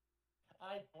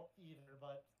 I don't either,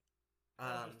 but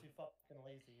I'm just too fucking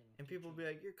lazy. And people will be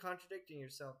like, "You're contradicting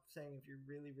yourself," saying if you're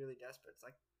really, really desperate. It's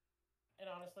like, And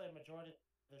honestly, the majority of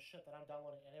the shit that I'm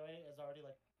downloading anyway is already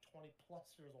like 20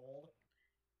 plus years old.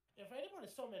 If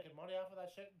anybody's still making money off of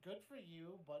that shit, good for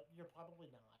you, but you're probably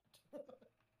not.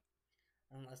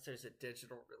 unless there's a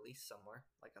digital release somewhere,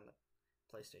 like on the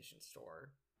PlayStation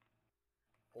Store,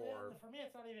 And or for me,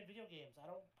 it's not even video games. I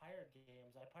don't pirate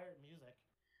games. I pirate music.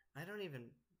 I don't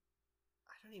even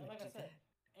And like do I said, that.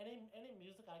 any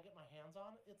music I get my hands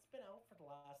on, it's been out for the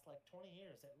last like 20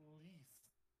 years at least.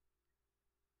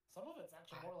 Some of it's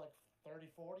actually more like 30,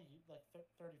 40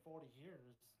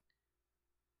 years.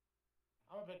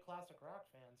 I'm a big classic rock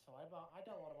fan, so I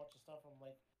download a bunch of stuff from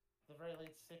like the very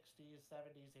late 60s,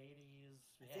 70s, 80s.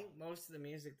 I think most of the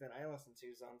music that I listen to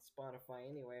is on Spotify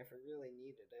anyway. If I really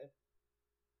needed it,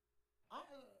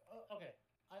 Okay.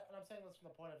 And I'm saying this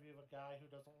from the point of view of a guy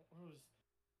who's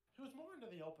more into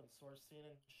the open source scene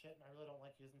and shit, and I really don't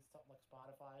like using something like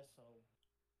Spotify, so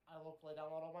I locally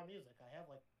download all my music. I have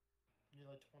like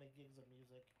nearly 20 gigs of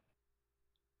music.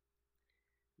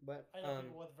 but I know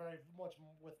people with much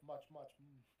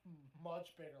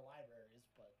bigger libraries,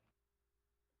 but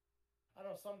I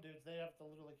know some dudes, they have to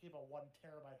literally keep a 1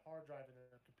 terabyte hard drive in their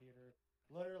computer,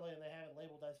 literally, and they have it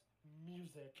labeled as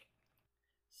music.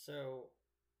 So,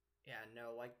 yeah,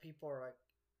 no, like people are like,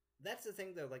 that's the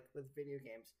thing though. Like with video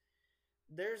games,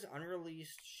 there's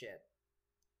unreleased shit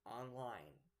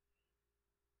online,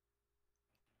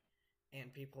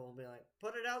 and people will be like,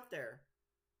 put it out there.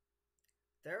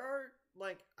 There are,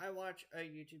 like, I watch a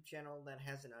YouTube channel that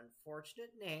has an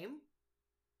unfortunate name.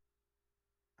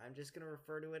 I'm just going to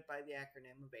refer to it by the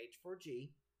acronym of H4G.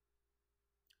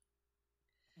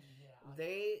 Yeah.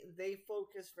 They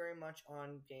focus very much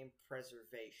on game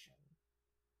preservation.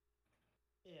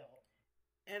 Ew.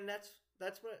 And that's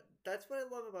what I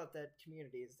love about that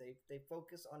community is they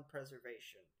focus on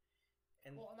preservation.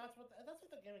 And Well, and that's what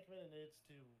the gaming community needs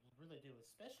to really do,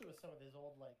 especially with some of these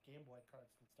old like Game Boy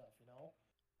carts and stuff. You know,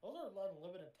 those are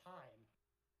limited time.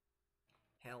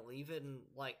 hell, even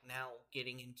like now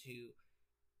getting into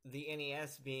the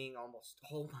NES being almost,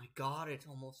 oh my god, it's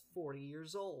almost 40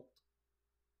 years old.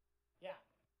 Yeah,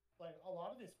 like a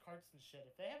lot of these carts and shit.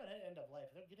 If they haven't hit end of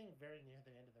life, they're getting very near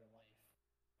the end of their life.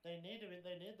 They need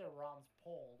their ROMs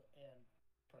pulled and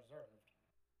preserved.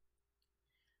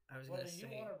 I was Whether gonna you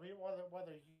say, want to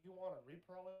whether you want to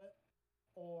repro it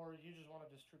or you just want to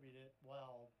distribute it,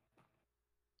 well,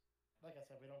 like I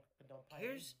said, we don't condone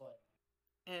pirating, but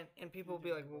and people will be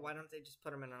like, well, why don't they just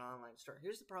put them in an online store?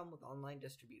 Here's the problem with online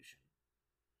distribution.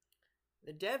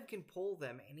 The dev can pull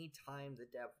them anytime the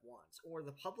dev wants, or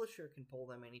the publisher can pull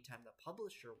them anytime the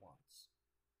publisher wants.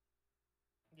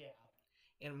 Yeah.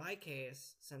 In my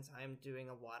case, since I'm doing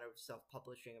a lot of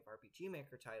self-publishing of RPG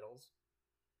Maker titles,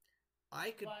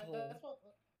 I could pull... That's what...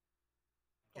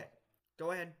 Okay,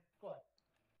 go ahead. Go ahead.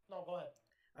 No, go ahead.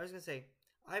 I was going to say,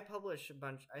 I self-publish a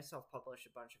bunch of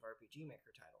RPG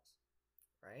Maker titles,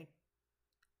 right?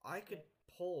 I could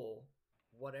pull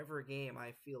whatever game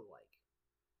I feel like.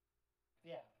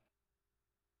 Yeah.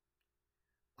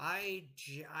 I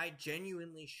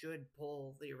genuinely should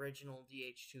pull the original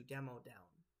DH2 demo down.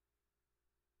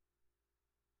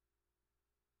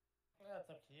 That's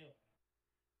up to you.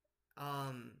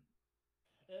 That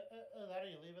or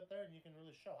you leave it there and you can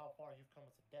really show how far you've come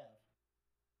as a dev.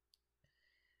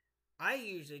 I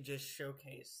usually just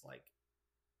showcase, like,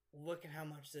 look at how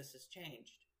much this has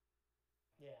changed.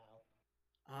 Yeah.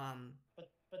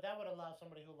 But that would allow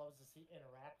somebody who loves to see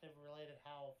interactive related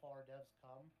how far devs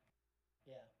come.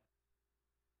 Yeah.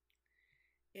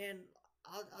 And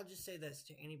I'll just say this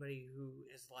to anybody who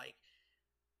is like,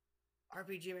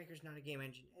 RPG Maker's not a game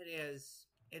engine. It is.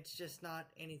 It's just not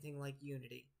anything like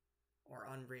Unity or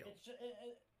Unreal. It's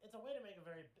a way to make a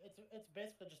very... It's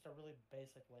basically just a really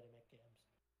basic way to make games.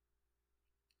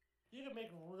 You can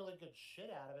make really good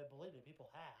shit out of it. Believe me, people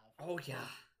have. Oh yeah,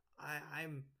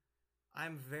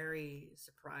 I'm very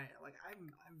surprised. Like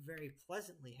I'm very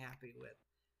pleasantly happy with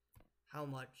how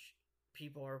much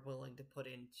people are willing to put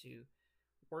into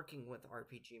working with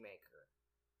RPG Maker.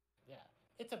 Yeah,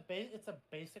 it's a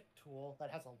basic tool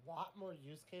that has a lot more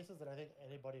use cases than I think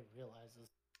anybody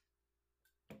realizes.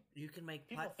 You can make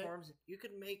platforms. You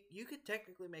could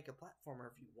technically make a platformer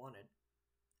if you wanted.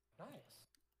 Nice.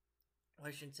 Well,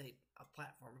 I shouldn't say a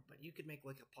platformer, but you could make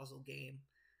like a puzzle game.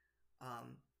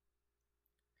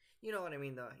 You know what I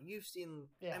mean, though. You've seen.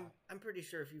 Yeah. I'm pretty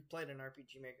sure if you've played an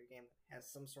RPG Maker game that has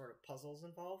some sort of puzzles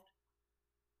involved.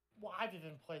 Well, I've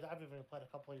even played a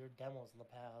couple of your demos in the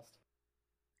past.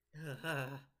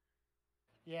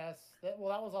 Yes. That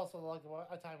was also like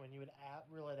a time when you would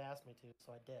really asked me to,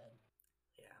 so I did.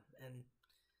 Yeah, and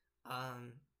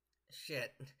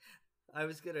shit. I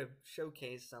was gonna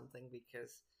showcase something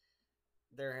because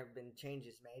there have been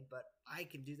changes made, but I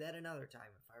can do that another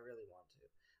time if I really want to.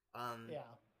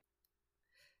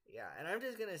 Yeah, and I'm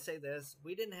just gonna say this: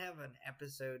 we didn't have an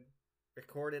episode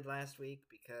recorded last week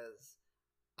because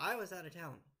I was out of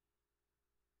town.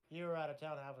 You were out of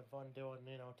town having fun doing,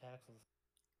 taxes.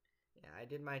 Yeah, I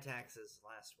did my taxes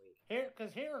last week.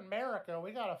 Because here in America,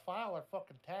 we gotta file our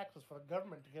fucking taxes for the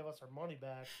government to give us our money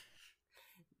back.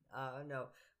 No.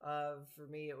 For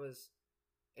me,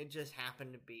 it just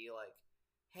happened to be like,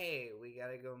 hey, we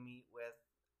gotta go meet with,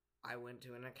 I went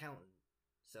to an accountant.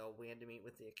 So we had to meet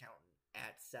with the accountant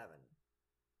at 7.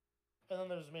 And then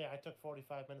there's me. I took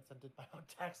 45 minutes and did my own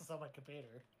taxes on my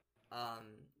computer.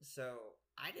 So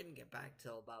I didn't get back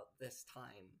till about this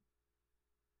time.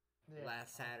 Yeah.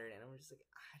 Last Saturday, and I'm just like,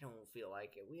 I don't feel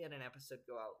like it. We had an episode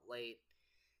go out late,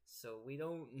 so we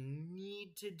don't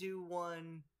need to do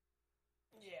one.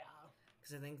 Yeah.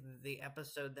 Because I think the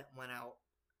episode that went out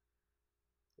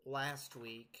last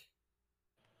week,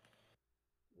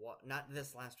 not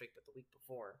this last week, but the week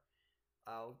before,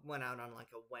 went out on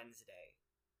like a Wednesday.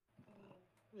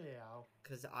 Yeah.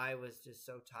 Because I was just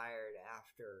so tired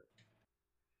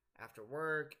after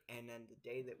work, and then the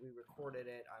day that we recorded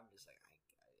it, I'm just like,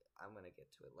 I'm going to get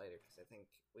to it later, because I think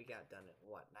we got done at,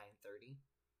 9:30?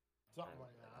 Something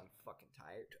like that. I'm fucking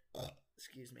tired.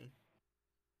 Excuse me.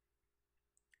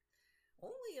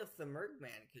 Only if the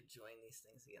Mergman could join these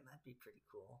things again. That'd be pretty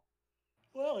cool.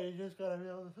 Well, you just got to be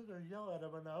able to sit there and yell at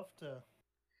him enough to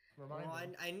remind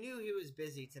him. I knew he was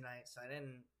busy tonight, so I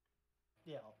didn't...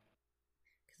 Yeah.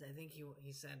 Because I think he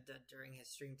said that during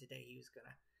his stream today he was going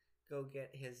to go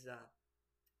get his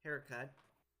haircut.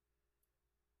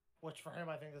 Which for him,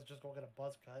 I think, is just go get a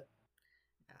buzz cut.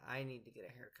 Yeah, I need to get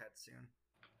a haircut soon.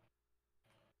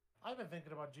 I've even been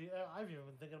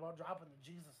thinking about dropping the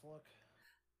Jesus look.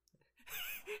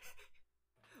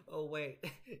 Oh wait,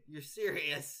 you're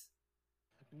serious?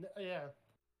 Yeah.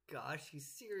 Gosh, he's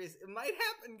serious. It might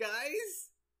happen, guys.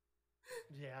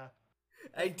 Yeah.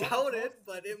 I doubt it,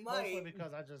 but it might. Mostly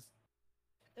because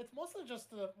it's mostly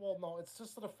just it's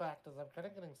just the fact is I'm kind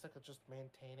of getting sick of just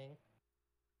maintaining.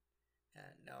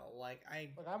 No,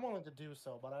 I'm willing to do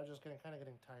so, but I'm just kind of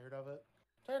getting tired of it.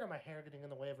 Tired of my hair getting in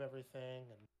the way of everything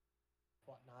and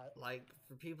whatnot. Like,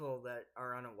 for people that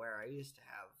are unaware, I used to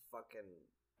have fucking...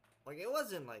 Like, it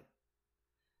wasn't like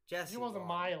Jesse. It wasn't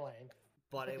my length.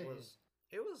 But it was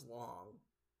long.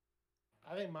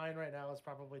 I think mine right now is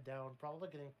probably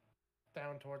getting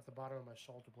down towards the bottom of my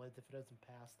shoulder blades if it isn't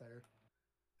past there.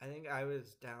 I think I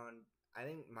was down. I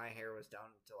think my hair was down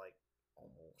to like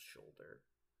almost shoulder.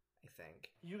 I think,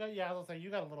 I was gonna say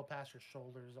you got a little past your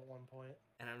shoulders at one point.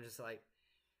 and I'm just like,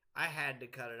 I had to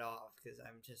cut it off because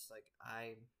I'm just like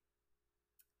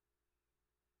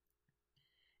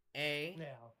Yeah.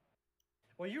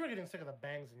 Well, you were getting sick of the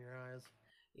bangs in your eyes.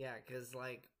 yeah, because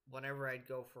like whenever I'd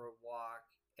go for a walk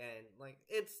and like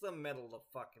it's the middle of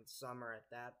fucking summer at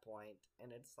that point,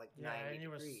 and it's like Yeah, 90 and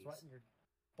you degrees. were sweating your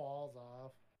balls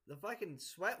off. The fucking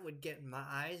sweat would get in my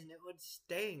eyes and it would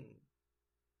sting.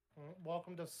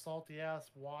 Welcome to salty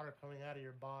ass water coming out of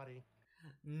your body.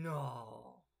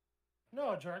 No.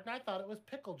 No, Jordan, I thought it was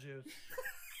pickle juice.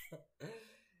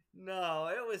 No,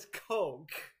 it was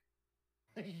Coke.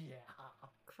 Yeah.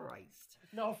 Christ.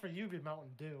 No, for you, be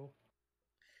Mountain Dew.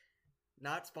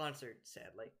 Not sponsored,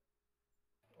 sadly.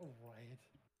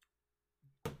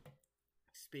 Right.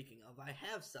 Speaking of, I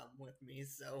have some with me,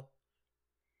 so.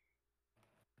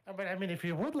 I mean, if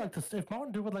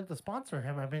Mountain Dew would like to sponsor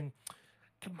him, I mean,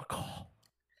 give him a call.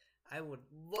 I would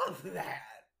love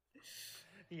that.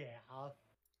 Yeah.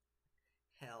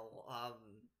 Hell,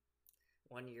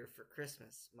 one year for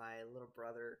Christmas, my younger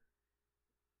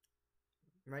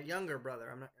brother,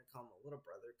 I'm not going to call him a little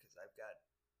brother because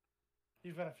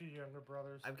You've got a few younger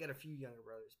brothers. I've got a few younger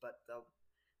brothers, but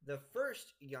the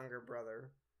first younger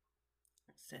brother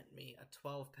sent me a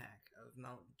 12-pack of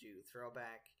Mountain Dew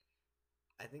throwback.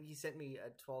 I think he sent me a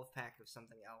 12-pack of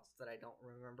something else that I don't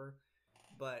remember,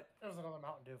 but It was another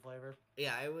Mountain Dew flavor.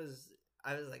 yeah, I was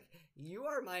like, you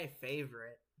are my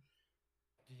favorite.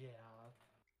 Yeah.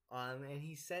 And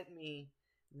he sent me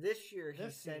this year. He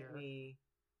This sent year. me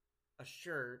a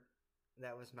shirt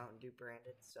that was Mountain Dew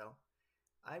branded, so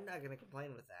I'm not gonna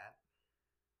complain with that.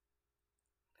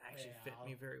 It actually fit Yeah.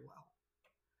 me very well.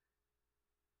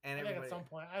 And I think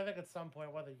everybody, at some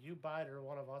point, whether you buy it or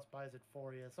one of us buys it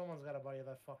for you, someone's got to buy you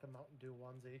that fucking Mountain Dew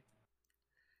onesie.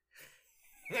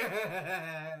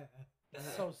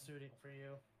 It's so suiting for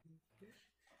you.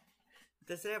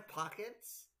 Does it have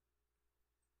pockets?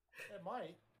 It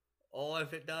might. Oh,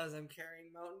 if it does, I'm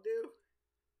carrying Mountain Dew.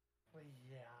 But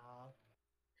yeah.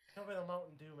 Tell me the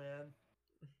Mountain Dew, man.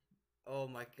 Oh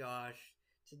my gosh.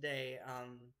 Today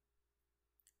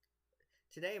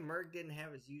Merg didn't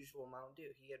have his usual Mountain Dew.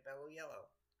 He had Bello Yellow.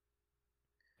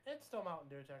 It's still Mountain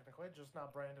Dew, technically, just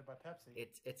not branded by Pepsi.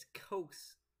 It's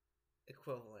Coke's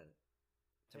equivalent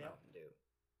to Yep. Mountain Dew.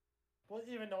 Well,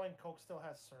 even knowing Coke still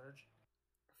has Surge.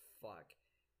 Fuck.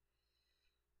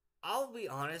 I'll be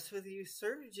honest with you,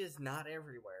 Surge is not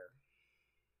everywhere.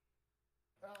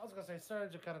 I was gonna say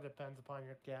Surge. It kind of depends upon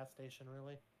your gas station,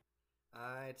 really.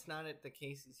 It's not at the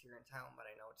Casey's here in town, but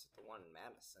I know it's at the one in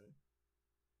Madison.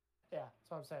 Yeah,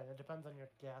 that's what I'm saying. It depends on your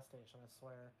gas station, I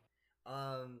swear.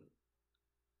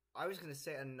 I was gonna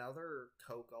say another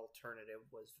Coke alternative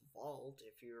was Vault,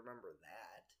 if you remember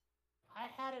that. I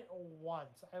had it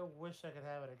once. I wish I could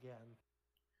have it again.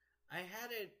 I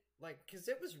had it because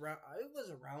it was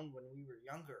around when we were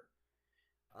younger.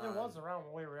 It was around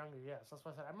when we were younger, yes. That's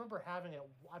what I said. I remember having it.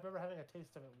 I remember having a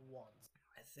taste of it once.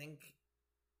 I think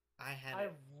I had I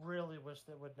it. really wish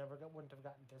that wouldn't have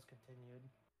gotten discontinued.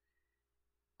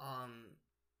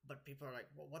 But people are like,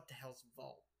 well, what the hell's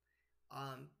Vault?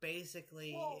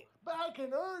 Basically, Well, back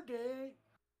in our day.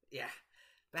 yeah,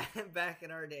 back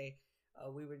in our day,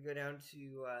 we would go down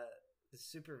to the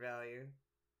Super Value,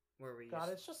 where we God,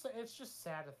 it's just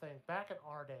sad to think. Back in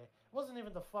our day, it wasn't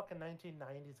even the fucking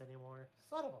 1990s anymore.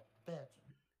 Son of a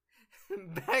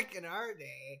bitch. back in our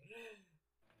day,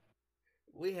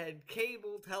 we had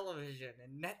cable television,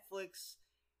 and Netflix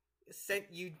sent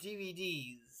you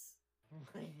DVDs.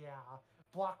 Yeah,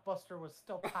 Blockbuster was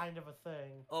still kind of a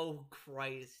thing. Oh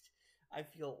Christ, I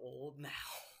feel old now.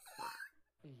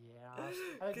 Yeah,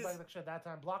 I think actually at that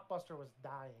time Blockbuster was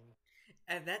dying.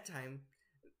 At that time,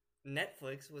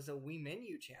 Netflix was a Wii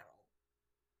Menu channel.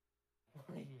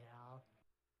 Yeah.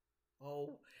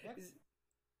 Oh, Yeah.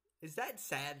 is that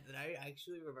sad that I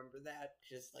actually remember that?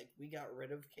 Just like we got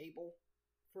rid of cable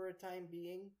for a time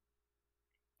being.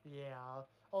 Yeah.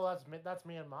 Oh, that's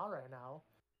me and Ma right now.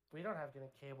 We don't have getting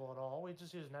cable at all. We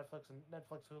just use Netflix,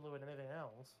 Hulu, and anything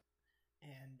else.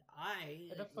 And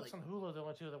And Netflix and Hulu are the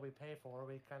only two that we pay for.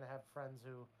 We kind of have friends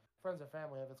and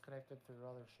family that's connected through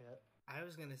other shit. I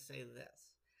was gonna say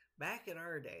this. Back in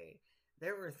our day,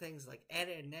 there were things like Ed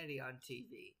and Eddie on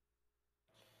TV.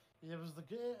 It was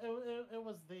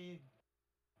the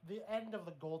end of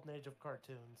the golden age of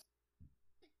cartoons.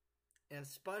 And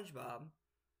SpongeBob.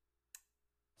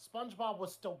 SpongeBob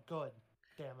was still good.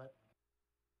 Damn it.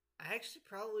 Actually,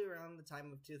 probably around the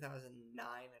time of 2009,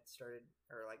 it started,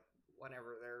 or like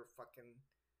whenever their fucking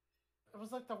It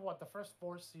was like the first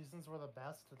 4 seasons were the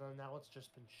best, and then now it's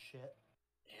just been shit.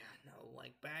 Yeah, no,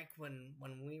 like back when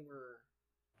we were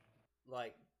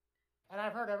like, And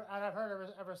I've heard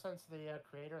ever since the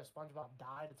creator of SpongeBob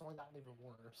died, it's only gotten even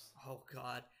worse. oh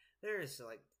god, there's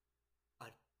like a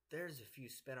there's a few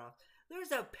spin-offs.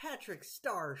 There's a Patrick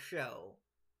Star show.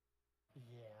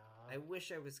 Yeah. I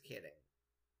wish I was kidding.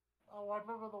 Oh, I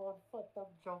remember the one fucked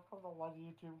up joke from the one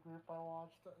YouTube group I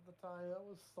watched at the time. That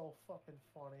was so fucking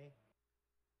funny.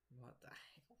 What the hell?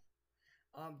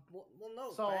 Well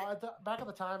no. So back at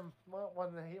the time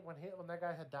when that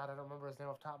guy had died, I don't remember his name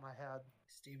off the top of my head.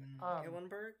 Steven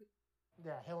Hillenburg?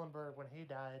 Yeah, Hillenburg. When he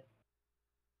died,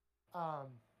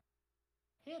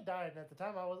 he had died, and at the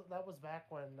time that was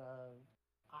back when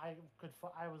I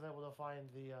was able to find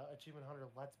the Achievement Hunter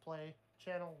Let's Play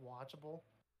channel watchable.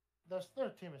 Their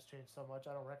team has changed so much.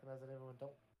 I don't recognize it anymore.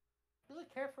 Don't really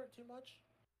care for it too much.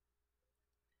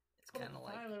 It's kind of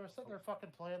like they were sitting there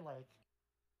fucking playing like,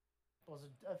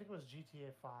 I think it was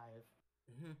GTA 5.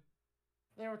 Mm-hmm.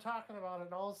 They were talking about it,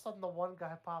 and all of a sudden the one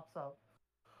guy pops up,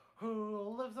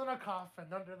 who lives in a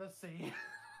coffin under the sea.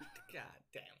 God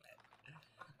damn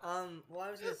it. Well,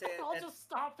 I was gonna say, I just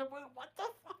stopped and went, "What the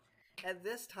fuck?" At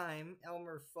this time,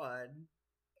 Elmer Fudd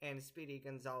and Speedy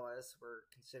Gonzalez were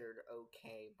considered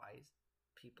okay by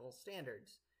people's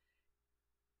standards.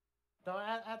 No,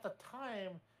 at the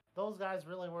time, those guys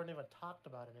really weren't even talked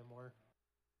about anymore.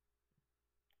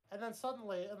 And then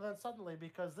suddenly,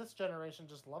 because this generation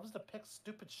just loves to pick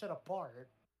stupid shit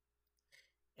apart,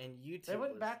 and YouTube, they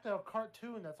went back to a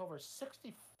cartoon that's over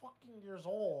 60 fucking years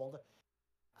old.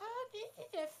 Oh, this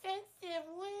is offensive.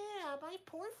 Wow, my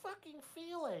poor fucking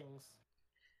feelings.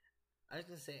 I was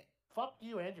gonna say, fuck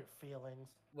you and your feelings.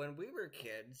 When we were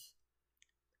kids,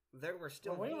 there were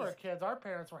still. When we were kids, our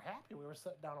parents were happy we were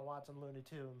sitting down and watching Looney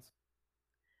Tunes.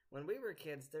 When we were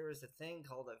kids, there was a thing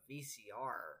called a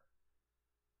VCR.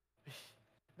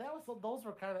 Those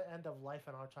were kind of end of life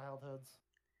in our childhoods.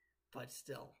 But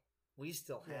still, we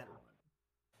still had one.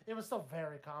 It was still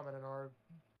very common in our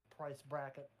price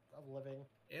bracket of living.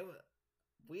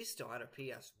 We still had a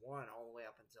PS1 all the way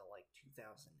up until like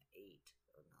 2008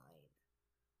 or 9.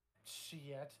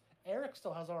 Shit. Eric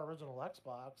still has our original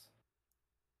Xbox.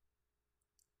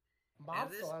 Mom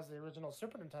still has the original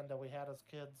Super Nintendo we had as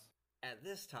kids. At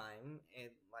this time,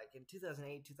 in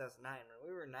 2008, 2009,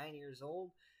 when we were 9 years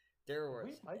old,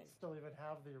 we might still even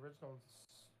have the original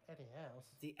NES.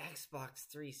 The Xbox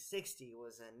 360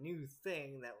 was a new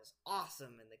thing that was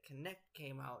awesome, and the Kinect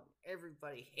came out, and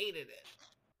everybody hated it.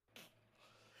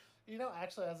 You know,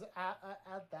 actually,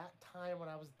 at that time when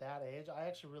I was that age, I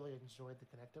actually really enjoyed the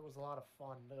Kinect. It was a lot of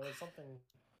fun. It was something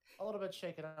a little bit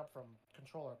shaken up from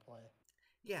controller play.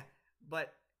 Yeah,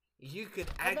 but you could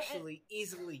actually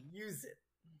easily use it.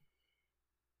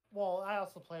 Well, I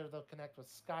also played with the Kinect with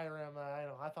Skyrim.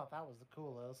 I thought that was the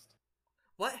coolest.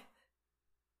 What?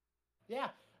 Yeah,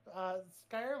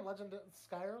 Skyrim on the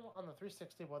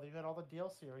 360. Whether you had all the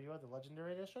DLC or you had the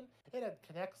Legendary Edition, it had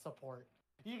Kinect support.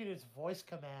 You could use voice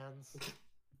commands.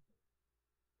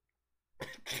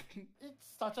 It's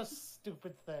such a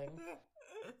stupid thing.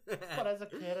 But as a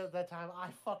kid at that time, I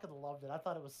fucking loved it. I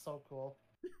thought it was so cool.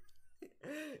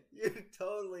 You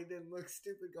totally didn't look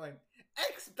stupid going,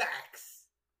 Xbox!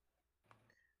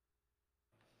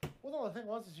 Well, no, the thing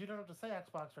was, is you don't have to say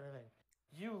Xbox or anything.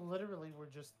 You literally were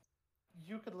just,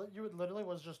 you literally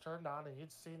was just turned on and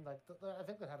you'd seen like, I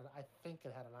think it had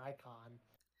an icon.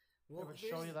 Well, it would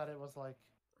show you that it was like,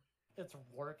 it's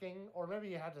working, or maybe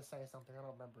you had to say something. I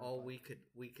don't remember. Oh, but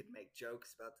we could make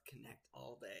jokes about the Kinect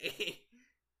all day.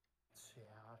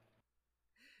 Yeah.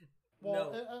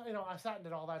 Well, no. I sat and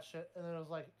did all that shit, and then it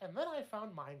was like, and then I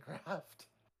found Minecraft.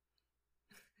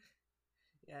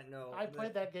 Yeah, no. I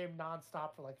played that game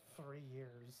nonstop for like 3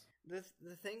 years.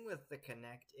 The thing with the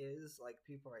Kinect is, like,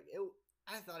 people are like,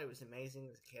 I thought it was amazing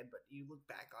as a kid, but you look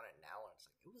back on it now, and it's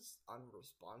like, it was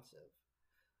unresponsive.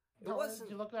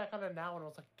 You look back on it now, and it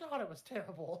was like, God, it was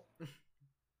terrible.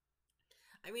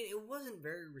 I mean, it wasn't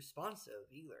very responsive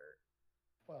either.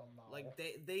 Well, no. Like,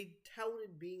 they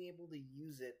touted being able to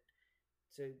use it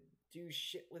to do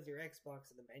shit with your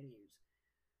Xbox in the menus.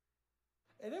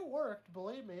 And it worked,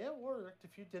 believe me, it worked.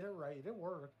 If you did it right, it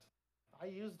worked. I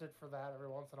used it for that every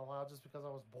once in a while just because I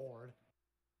was bored.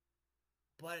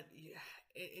 But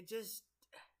it just...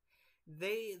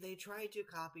 They tried to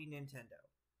copy Nintendo.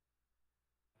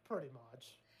 Pretty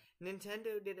much.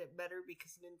 Nintendo did it better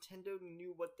because Nintendo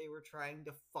knew what they were trying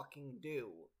to fucking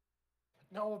do.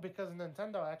 No, because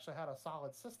Nintendo actually had a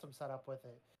solid system set up with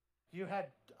it. You had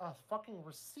a fucking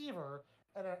receiver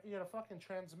and you had a fucking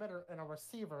transmitter and a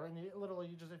receiver, and you literally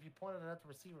you just if you pointed it at the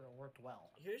receiver, it worked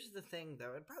well. Here's the thing,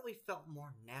 though. It probably felt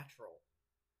more natural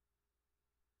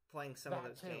playing some of That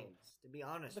those too. games, to be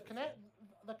honest The with connect, you.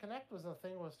 the connect was the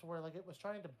thing was to where like it was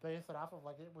trying to base it off of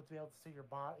like it would be able to see your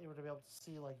body, it would be able to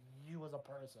see like you as a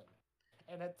person,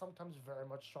 and it sometimes very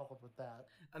much struggled with that.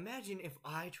 Imagine if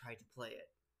I tried to play it.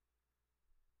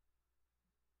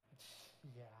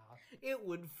 Yeah. It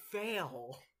would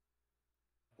fail.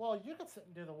 Well, you could sit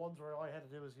and do the ones where all you had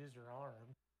to do was use your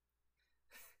arm.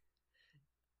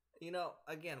 You know,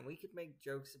 again, we could make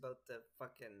jokes about the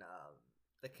fucking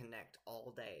the Kinect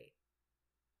all day.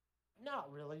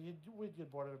 Not really. We'd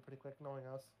get bored of it pretty quick, knowing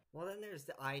us. Well, then there's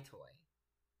the iToy.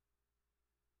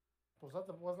 Wasn't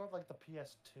that like the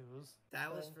PS2s?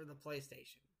 That was for the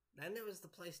PlayStation. Then there was the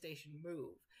PlayStation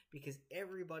Move, because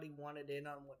everybody wanted in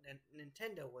on what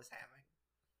Nintendo was having.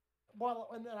 Well,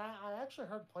 and then I actually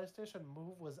heard PlayStation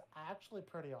Move was actually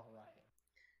pretty alright.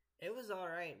 It was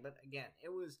alright, but again,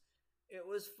 it was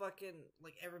fucking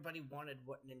like everybody wanted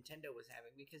what Nintendo was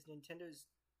having, because Nintendo's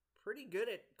pretty good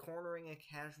at cornering a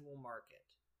casual market.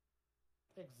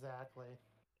 Exactly.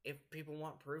 If people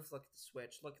want proof, look at the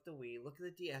Switch, look at the Wii, look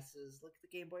at the DSs, look at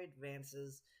the Game Boy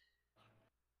Advances.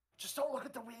 Just don't look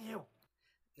at the Wii U.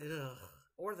 Ugh.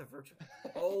 Or the Virtual.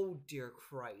 Oh dear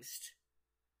Christ!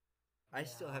 I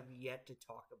still have yet to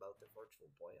talk about the Virtual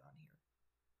Boy on here.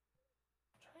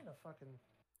 I'm trying to fucking.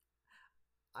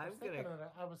 I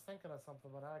was thinking of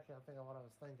something, but I can't think of what I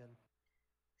was thinking.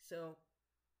 So,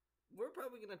 we're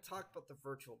probably gonna talk about the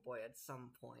Virtual Boy at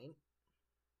some point.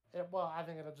 Well, I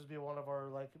think it'll just be one of our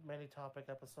like many topic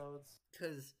episodes.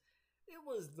 Because it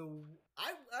was the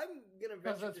I'm gonna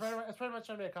because it's pretty much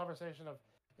gonna be a conversation of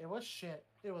it was shit,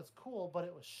 it was cool, but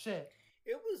it was shit.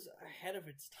 It was ahead of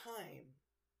its time.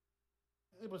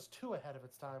 It was too ahead of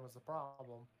its time was the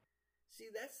problem. See,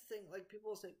 that's the thing. Like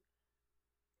people say,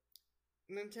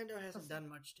 Nintendo hasn't done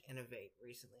much to innovate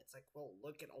recently. It's like, well,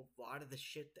 look at a lot of the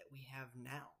shit that we have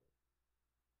now.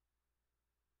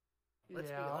 Let's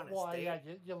be honest. Well, you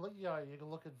can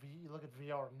look at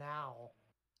VR now.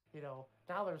 You know,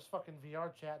 now there's fucking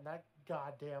VR chat and that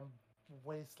goddamn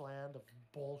wasteland of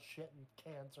bullshit and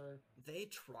cancer. They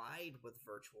tried with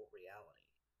virtual reality.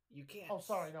 You can't. Oh,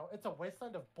 sorry, no, it's a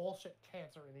wasteland of bullshit,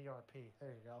 cancer, and ERP.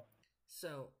 There you go.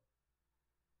 So,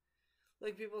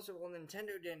 like people say, well,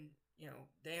 Nintendo didn't. You know,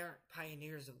 they aren't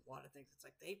pioneers of a lot of things. It's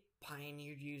like they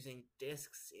pioneered using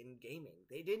discs in gaming.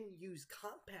 They didn't use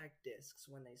compact discs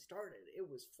when they started. It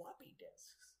was floppy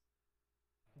disks.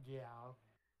 Yeah.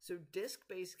 So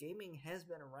disc-based gaming has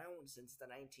been around since the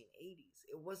 1980s.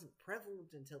 It wasn't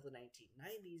prevalent until the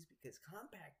 1990s because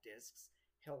compact discs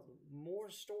held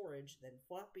more storage than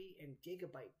floppy and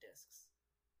gigabyte discs.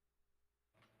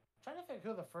 I'm trying to think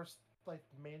who the first like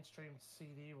mainstream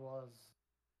CD was.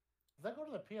 Did that go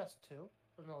to the PS2?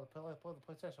 Or no,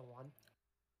 the PlayStation 1?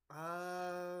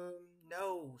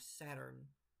 No, Saturn.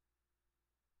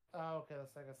 Oh, okay, the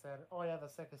Sega Saturn. Oh, yeah, the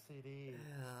Sega CD.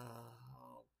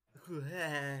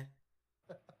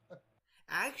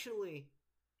 Actually,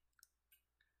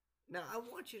 now I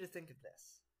want you to think of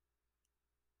this.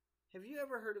 Have you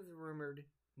ever heard of the rumored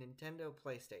Nintendo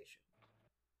PlayStation?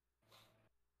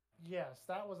 Yes,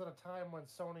 that was at a time when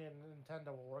Sony and Nintendo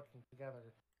were working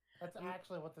together. That's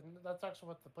actually what the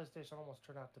PlayStation almost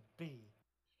turned out to be.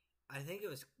 I think it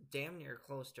was damn near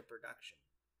close to production.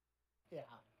 Yeah,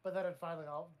 but then it finally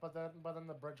but then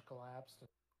the bridge collapsed.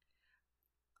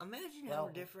 Imagine how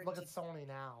different. Look at Sony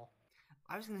now.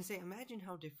 I was gonna say, imagine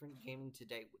how different gaming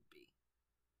today would be.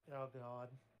 Oh God.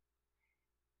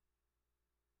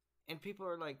 And people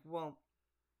are like, well,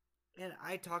 and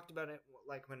I talked about it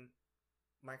like when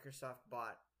Microsoft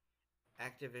bought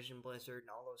Activision Blizzard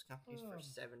and all those companies for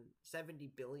 $70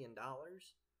 billion.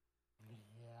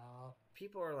 Yeah.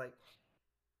 People are like,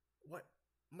 what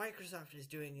Microsoft is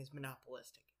doing is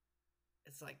monopolistic.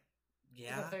 It's like,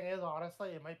 yeah. The thing is, honestly,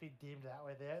 it might be deemed that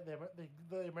way.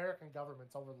 The American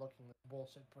government's overlooking this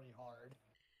bullshit pretty hard.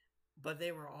 But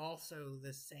they were also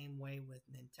the same way with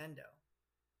Nintendo.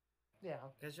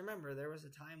 Yeah. Because remember, there was a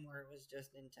time where it was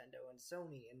just Nintendo and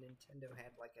Sony, and Nintendo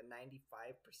had like a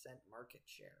 95% market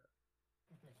share.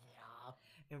 Yeah.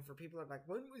 And for people that are like,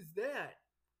 when was that?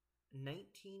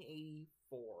 1984.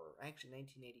 Actually,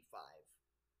 1985.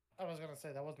 I was gonna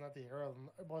say that wasn't the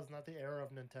era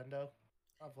of Nintendo,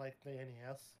 of like the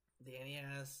NES. The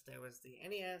NES. There was the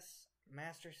NES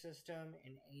Master System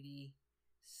in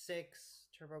 '86,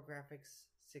 TurboGrafx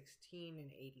 16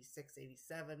 in '86,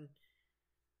 '87,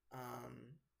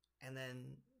 and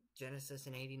then Genesis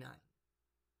in '89.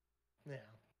 Yeah.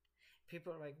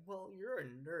 People are like, "Well, you're a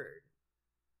nerd."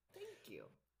 Thank you.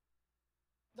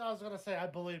 I was gonna say, I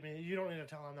believe me. You don't need to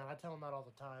tell him that. I tell him that all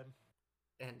the time.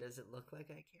 And does it look like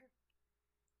I care?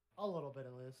 A little bit,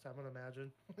 at least. I'm gonna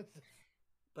imagine.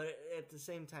 But at the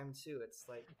same time, too, it's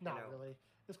like, Not really.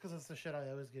 It's because it's the shit I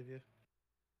always give you.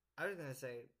 I was gonna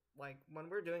say, like, when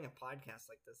we're doing a podcast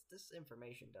like this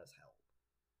information does help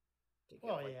to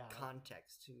get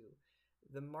context to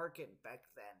the market back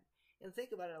then. And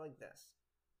think about it like this.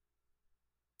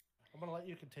 I'm gonna let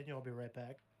you continue. I'll be right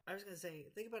back. I was gonna say,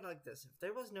 think about it like this. If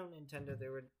there was no Nintendo,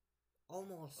 there would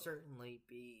almost certainly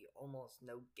be almost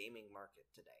no gaming market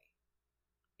today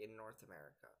in North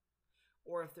America.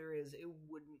 Or if there is, it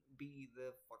wouldn't be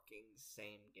the fucking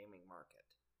same gaming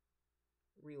market,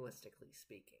 realistically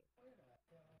speaking.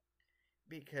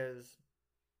 Because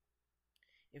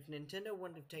if Nintendo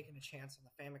wouldn't have taken a chance on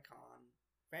the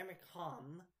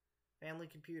Famicom family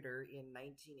computer in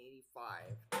 1985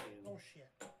 oh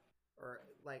shit, or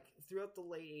like throughout the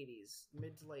late 80s,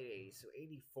 mid to late 80s, so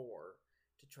 84,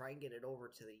 to try and get it over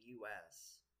to the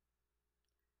US,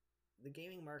 the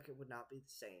gaming market would not be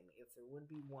the same if there would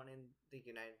be one in the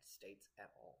United States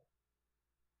at all.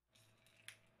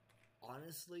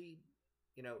 Honestly,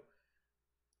 you know,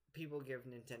 people give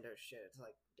Nintendo shit. It's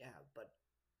like, yeah, but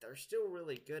they're still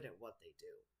really good at what they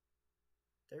do.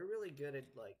 They're really good at,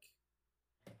 like,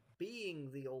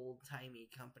 being the old-timey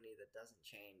company that doesn't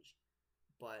change,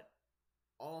 but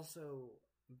also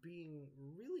being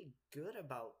really good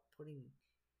about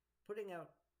putting out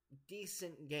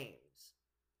decent games.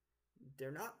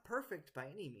 They're not perfect by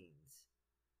any means.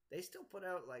 They still put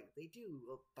out, like, they do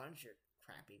a bunch of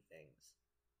crappy things,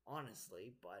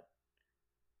 honestly, but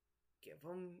give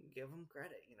them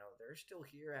credit. You know, they're still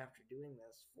here after doing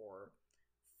this for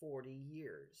 40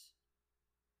 years.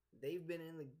 They've been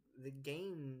in the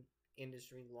game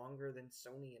industry longer than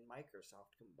Sony and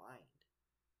Microsoft combined.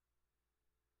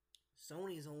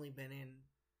 Sony's only been in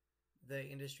the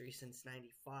industry since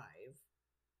 95.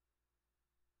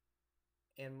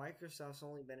 And Microsoft's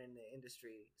only been in the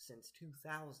industry since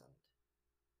 2000.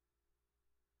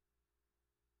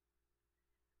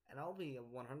 And I'll be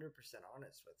 100%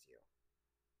 honest with you.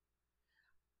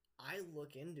 I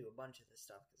look into a bunch of this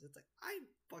stuff because it's like, I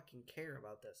fucking care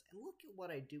about this. And look at what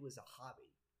I do as a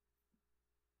hobby.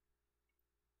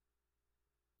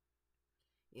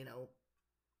 You know,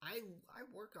 I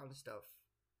work on stuff.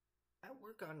 I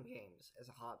work on games as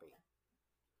a hobby.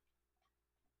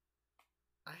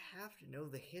 I have to know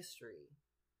the history,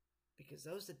 because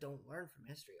those that don't learn from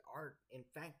history are, in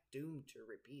fact, doomed to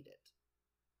repeat it.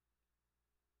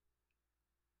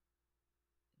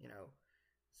 You know,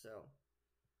 so,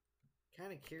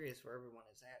 kind of curious where everyone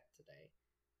is at today.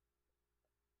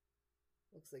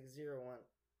 Looks like Zero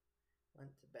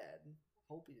went to bed.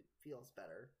 Hope he feels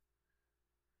better.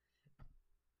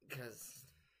 Because,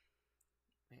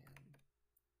 man.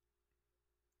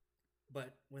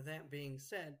 But with that being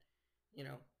said, you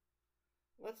know,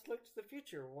 let's look to the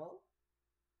future. Well,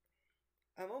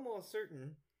 I'm almost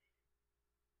certain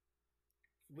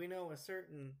we know a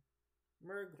certain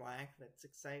Murglack that's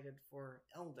excited for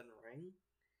Elden Ring,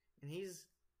 and he's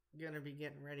gonna be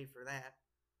getting ready for that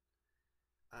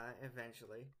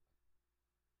eventually.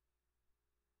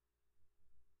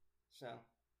 So,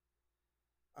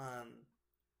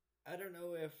 I don't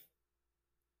know if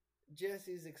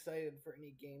Jesse's excited for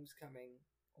any games coming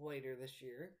later this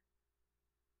year.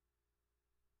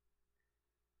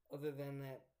 Other than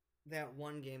that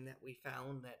one game that we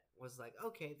found that was like,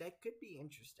 okay, that could be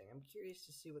interesting. I'm curious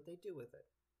to see what they do with it.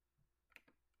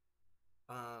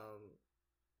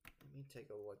 Let me take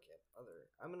a look at other.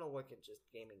 I'm gonna look at just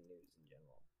gaming news in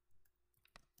general.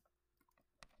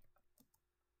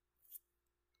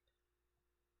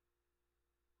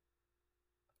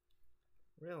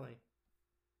 Really?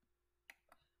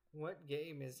 What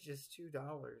game is just $2?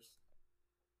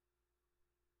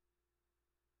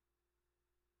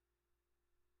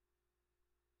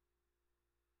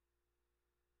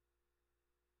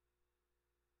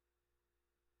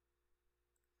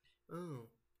 Ooh.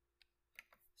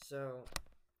 So,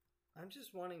 I'm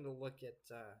just wanting to look at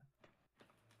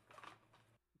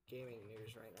gaming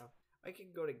news right now. I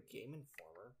could go to Game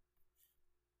Informer.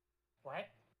 What?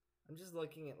 I'm just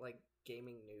looking at, like,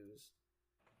 gaming news.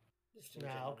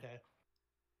 Yeah, okay.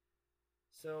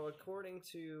 So, according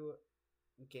to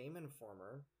Game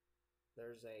Informer,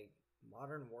 there's a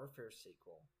Modern Warfare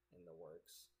sequel in the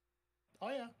works. Oh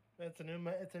yeah, it's a new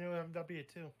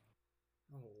MW too.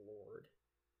 Oh lord.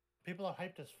 People are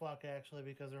hyped as fuck, actually,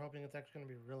 because they're hoping it's actually going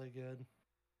to be really good.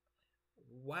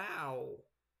 Wow.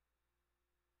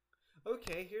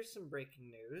 Okay, here's some breaking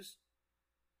news.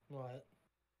 What?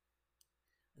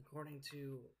 According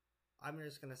to... I'm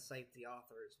just going to cite the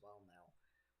author as well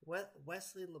now.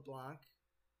 Wesley LeBlanc.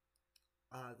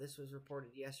 This was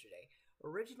reported yesterday.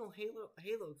 Original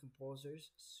Halo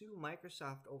composers sue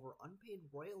Microsoft over unpaid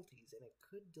royalties, and it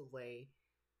could delay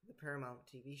the Paramount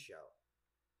TV show.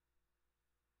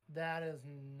 That is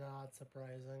not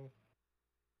surprising.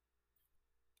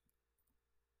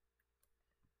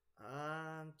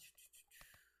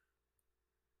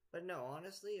 But no,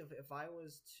 honestly, if I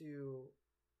was to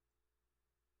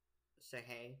say,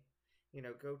 hey,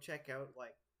 go check out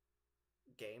like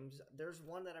games, there's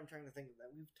one that I'm trying to think of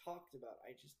that we've talked about.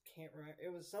 I just can't remember.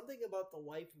 It was something about the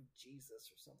life of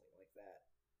Jesus or something like that.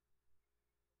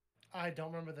 I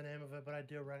don't remember the name of it, but I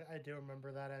do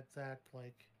remember that exact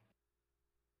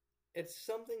It's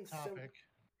something topic.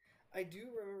 I do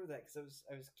remember that because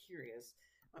I was curious.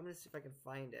 I'm gonna see if I can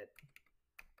find it.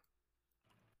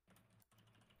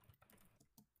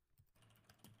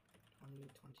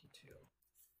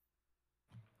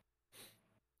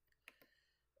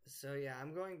 So yeah,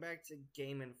 I'm going back to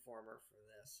Game Informer for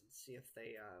this and see if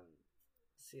they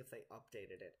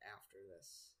updated it after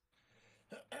this.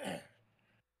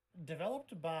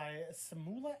 Developed by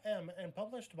Samula M and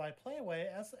published by Playway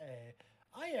SA,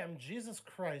 I Am Jesus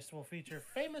Christ will feature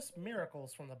famous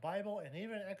miracles from the Bible and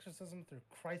even exorcism through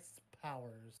Christ's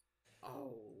powers.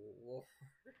 Oh, Lord.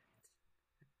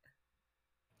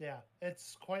 Yeah,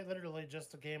 it's quite literally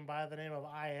just a game by the name of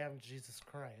I Am Jesus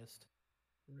Christ.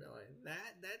 Really?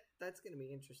 That's going to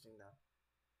be interesting,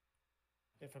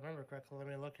 though. If I remember correctly, let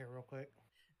me look here real quick.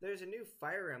 There's a new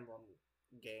Fire Emblem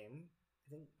game.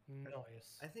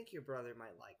 Nice. I think your brother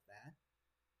might like that.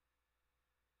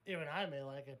 Even I may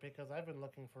like it because I've been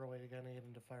looking for a way to get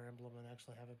into Fire Emblem and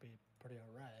actually have it be pretty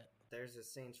alright. There's a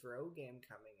Saints Row game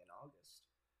coming in August.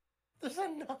 There's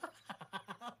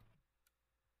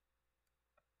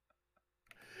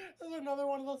another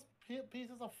one of those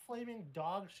pieces of flaming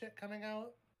dog shit coming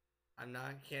out. I'm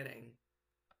not kidding.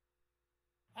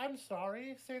 I'm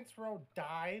sorry, Saints Row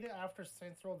died after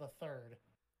Saints Row the Third.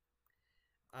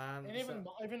 And even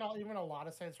a lot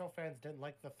of Saints Row fans didn't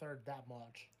like the third that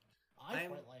much. I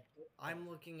quite liked it. I'm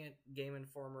looking at Game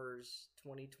Informer's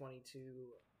 2022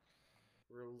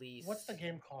 release. What's the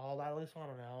game called? I at least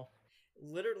want to know.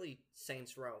 Literally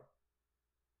Saints Row.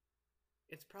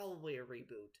 It's probably a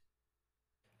reboot.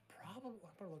 Probably.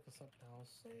 I'm gonna look this up now.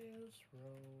 Saints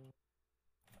Row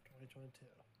 2022.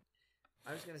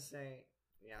 I was gonna say,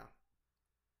 yeah.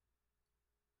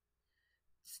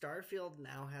 Starfield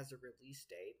now has a release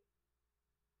date.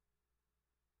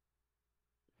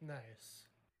 Nice.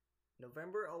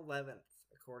 November 11th,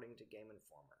 according to Game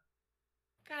Informer.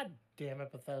 God damn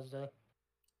it, Bethesda.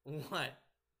 What?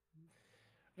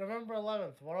 November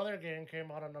 11th. What other game came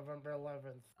out on November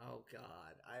 11th? Oh,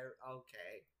 God.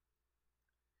 Okay.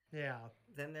 Yeah.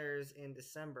 Then there's, in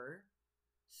December,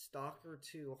 Stalker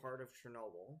 2 Heart of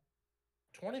Chernobyl.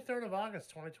 23rd of August,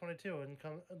 2022.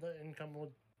 The income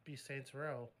would be Saints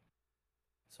Row.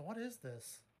 So what is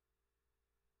this?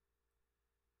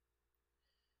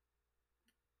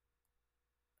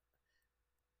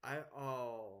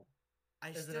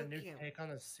 Is it a new take on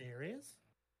the series?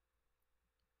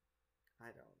 I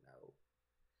don't know.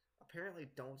 Apparently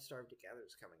Don't Starve Together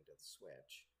is coming to the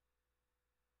Switch.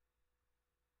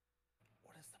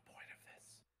 What is the point of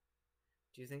this?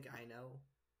 Do you think I know?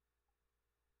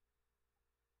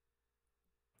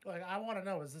 Like, I want to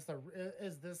know, is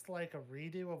this like a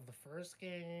redo of the first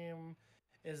game?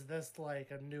 Is this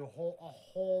like a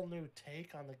whole new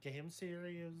take on the game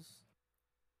series?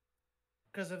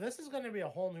 Because if this is going to be a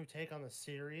whole new take on the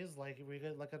series, like we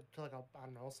could look at I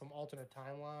don't know, some alternate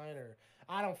timeline, or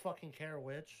I don't fucking care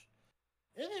which.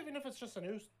 Even if it's just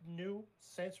a new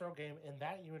Saints Row game in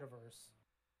that universe,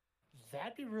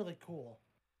 that'd be really cool.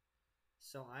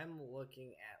 So I'm looking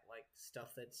at like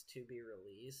stuff that's to be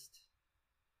released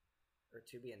or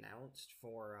to be announced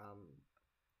for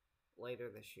later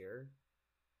this year.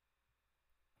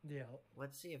 Yeah.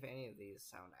 Let's see if any of these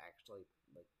sound actually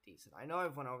like decent. I know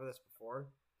I've went over this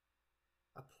before.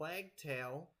 A Plague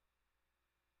Tale.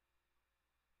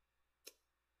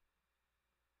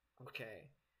 Okay.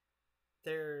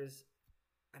 There's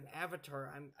an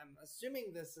Avatar. I'm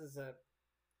assuming this is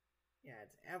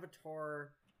it's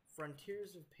Avatar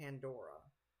Frontiers of Pandora.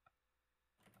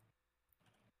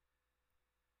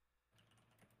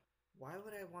 Why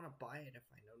would I want to buy it if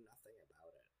I know nothing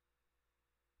about it?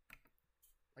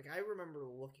 Like, I remember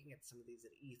looking at some of these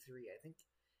at E3. I think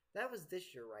that was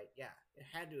this year, right? Yeah, it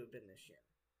had to have been this year.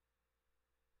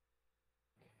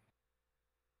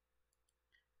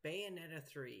 Bayonetta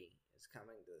 3 is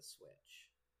coming to the Switch.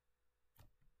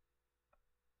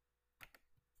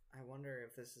 I wonder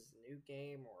if this is a new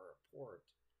game or a port.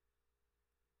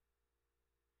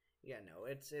 Yeah, no,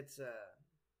 it's a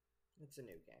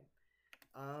new game.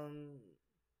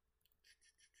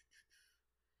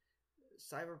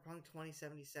 Cyberpunk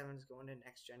 2077 is going to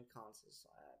next gen consoles.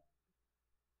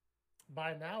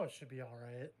 By now, it should be all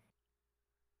right.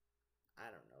 I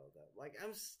don't know though. Like,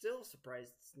 I'm still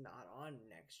surprised it's not on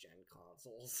next gen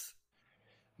consoles.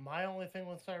 My only thing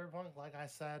with Cyberpunk, like I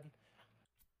said,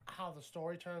 how the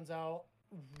story turns out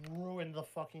ruined the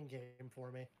fucking game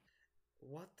for me.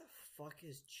 What the fuck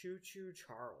is Choo Choo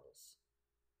Charles?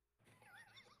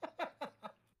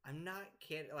 I'm not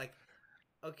kidding. Like,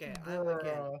 okay, I'm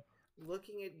again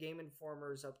looking at Game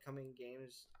Informer's upcoming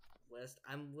games list.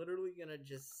 I'm literally gonna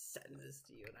just send this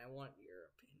to you, and I want your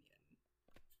opinion.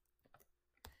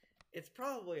 It's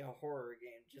probably a horror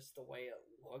game, just the way it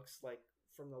looks like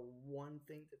from the one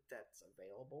thing that's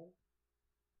available.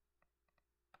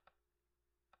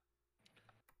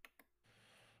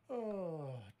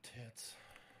 Oh, tits.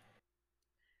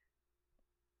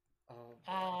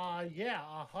 Yeah,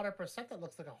 100% that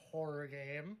looks like a horror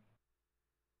game.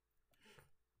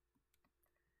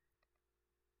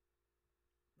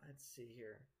 Let's see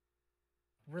here.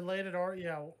 Related art,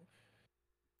 yeah.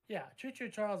 Choo Choo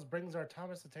Charles brings our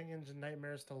Thomas the Tank Engine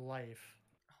nightmares to life.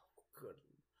 Oh, good.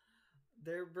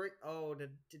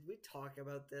 Did we talk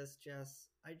about this, Jess?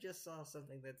 I just saw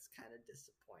something that's kind of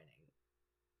disappointing.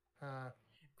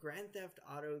 Grand Theft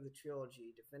Auto: The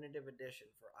Trilogy Definitive Edition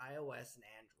for iOS and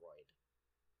Android.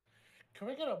 Can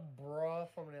we get a bruh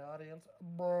from the audience?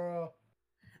 Bruh.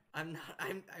 I'm not.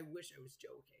 I wish I was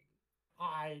joking.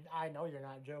 I know you're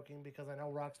not joking because I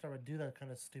know Rockstar would do that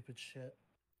kind of stupid shit.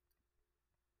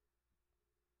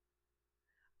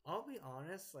 I'll be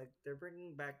honest. Like, they're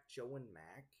bringing back Joe and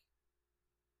Mac.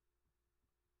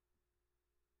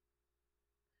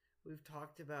 We've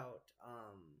talked about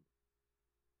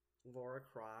Lara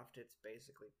Croft. It's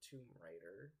basically Tomb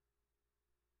Raider.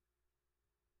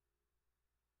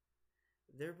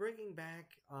 They're bringing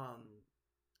back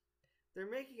they're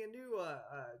making a new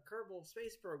Kerbal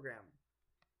Space Program.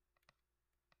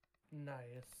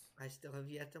 Nice. I still have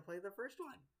yet to play the first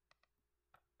one.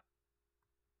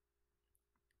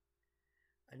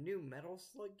 A new Metal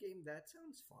Slug game? That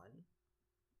sounds fun.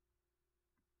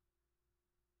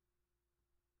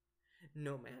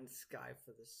 No Man's Sky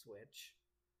for the Switch.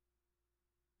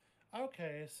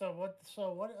 Okay, so what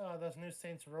this new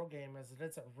Saints Row game is,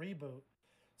 it's a reboot.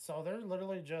 So they're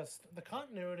literally just the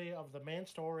continuity of the main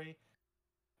story.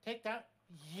 Take that,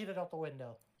 yeet it out the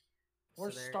window.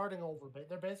 We're starting over.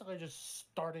 They're basically just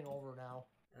starting over now.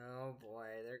 Oh boy,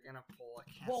 they're gonna pull a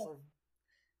Castle. Well,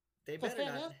 they better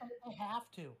not. They have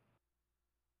to.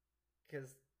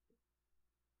 Because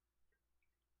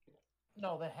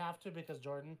no, they have to because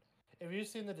Jordan. If you had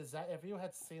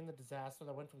seen the disaster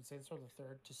that went from Saints Row the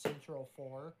Third to Saints Row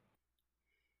 4,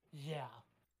 yeah.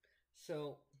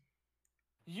 So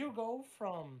you go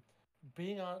from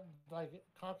being on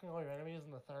conquering all your enemies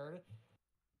in the third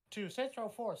to Saints Row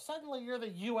 4. Suddenly, you're the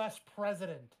U.S.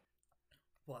 president.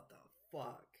 What the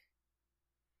fuck?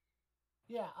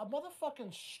 Yeah, a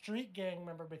motherfucking street gang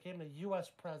member became the U.S.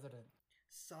 president.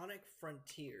 Sonic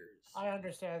Frontiers. I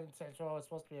understand Saints Row is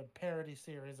supposed to be a parody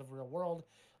series of real world,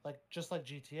 just like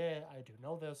GTA. I do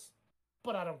know this,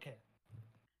 but I don't care.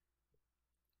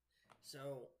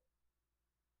 So,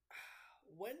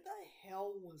 when the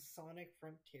hell was Sonic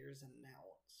Frontiers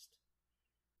announced?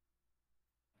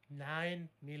 9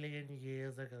 million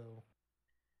years ago.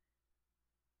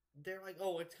 They're like,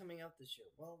 oh, it's coming out this year.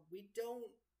 Well, we don't.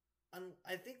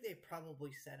 I think they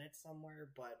probably said it somewhere,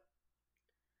 but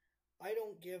I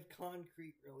don't give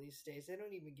concrete release dates. I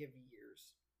don't even give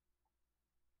years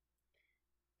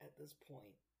at this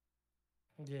point.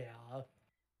 Yeah.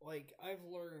 Like, I've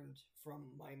learned from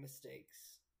my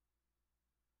mistakes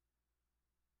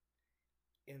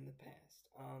in the past.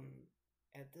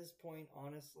 At this point,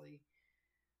 honestly,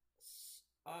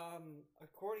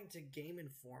 according to Game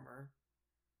Informer,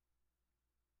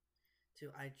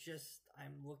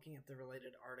 I'm looking at the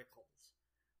related articles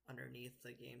underneath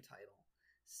the game title.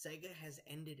 Sega has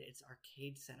ended its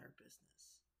arcade center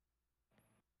business.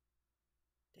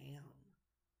 Damn.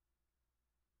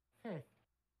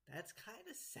 That's kind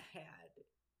of sad.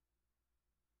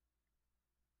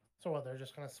 So what, they're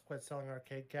just going to quit selling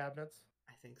arcade cabinets?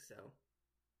 I think so.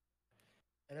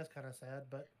 It is kind of sad,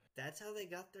 but... That's how they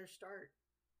got their start.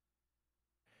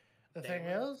 The thing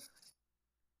is,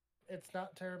 it's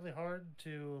not terribly hard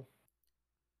to...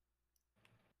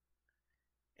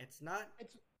 It's not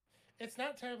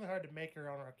terribly hard to make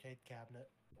your own arcade cabinet.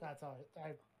 That's all.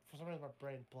 For some reason, my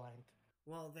brain blanked.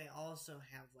 Well, they also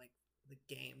have, the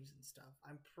games and stuff.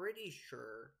 I'm pretty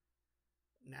sure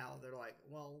now they're like,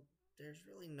 well, there's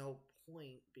really no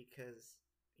point because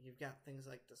you've got things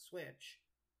like the Switch.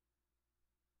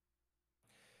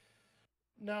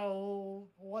 No,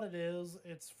 what it is,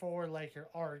 it's for like your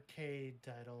arcade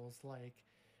titles. Like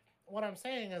what I'm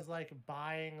saying is like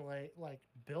buying like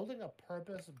building a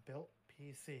purpose built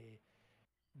PC,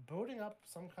 booting up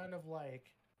some kind of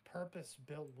like purpose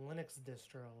built Linux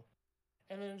distro,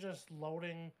 and then just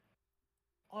loading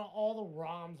all the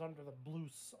ROMs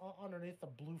underneath the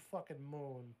blue fucking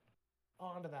moon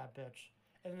onto that bitch,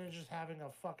 and then just having a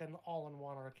fucking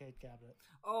all-in-one arcade cabinet.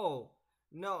 Oh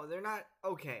no, they're not.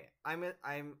 Okay, I'm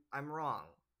wrong.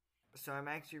 So I'm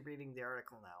actually reading the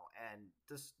article now, and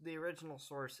the original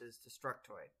source is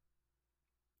Destructoid.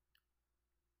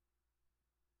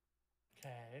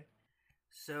 Okay.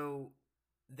 So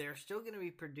they're still going to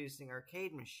be producing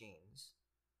arcade machines,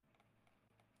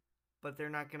 but they're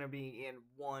not going to be in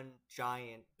one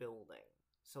giant building.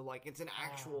 So like it's an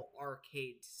actual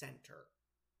arcade center.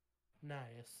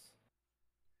 Nice.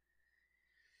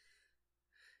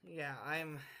 Yeah,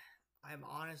 I'm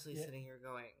honestly sitting here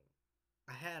going,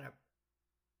 I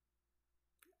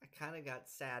kind of got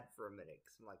sad for a minute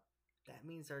because I'm like, that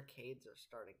means arcades are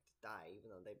starting to die, even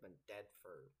though they've been dead for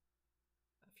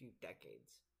a few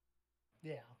decades.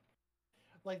 Yeah.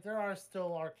 Like, there are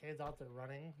still arcades out there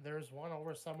running. There's one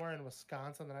over somewhere in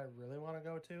Wisconsin that I really want to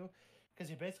go to because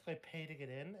you basically pay to get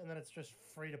in, and then it's just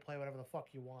free to play whatever the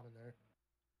fuck you want in there.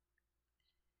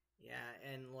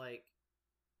 Yeah, and like,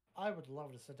 I would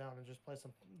love to sit down and just play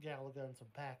some Galaga and some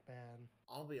Pac-Man.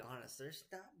 I'll be honest, there's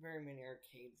not very many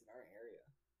arcades in our area.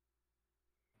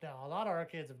 No, a lot of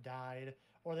arcades have died,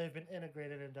 or they've been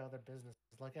integrated into other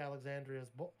businesses. Like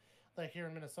like here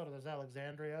in Minnesota, there's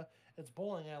Alexandria. Its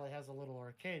bowling alley has a little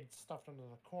arcade stuffed into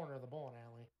the corner of the bowling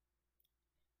alley.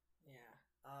 Yeah.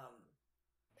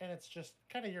 And it's just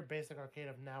kind of your basic arcade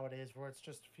of nowadays, where it's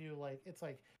just a few it's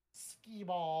like skee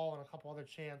ball and a couple other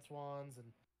chance ones, and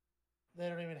they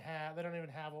don't even have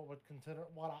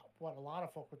what a lot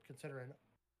of folk would consider an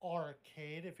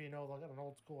arcade, if you know like an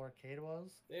old school arcade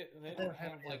was. They don't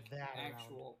have like that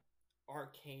actual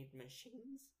arcade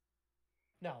machines.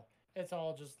 No, it's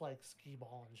all just like skee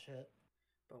ball and shit.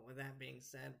 But with that being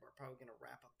said, we're probably going to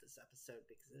wrap up this episode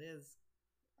because it is.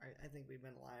 I think we've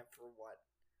been live for what,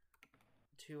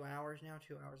 2 hours now,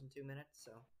 2 hours and 2 minutes.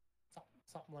 So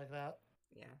something like that.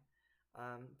 Yeah.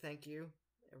 Thank you,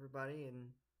 everybody, and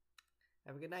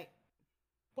have a good night.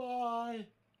 Bye.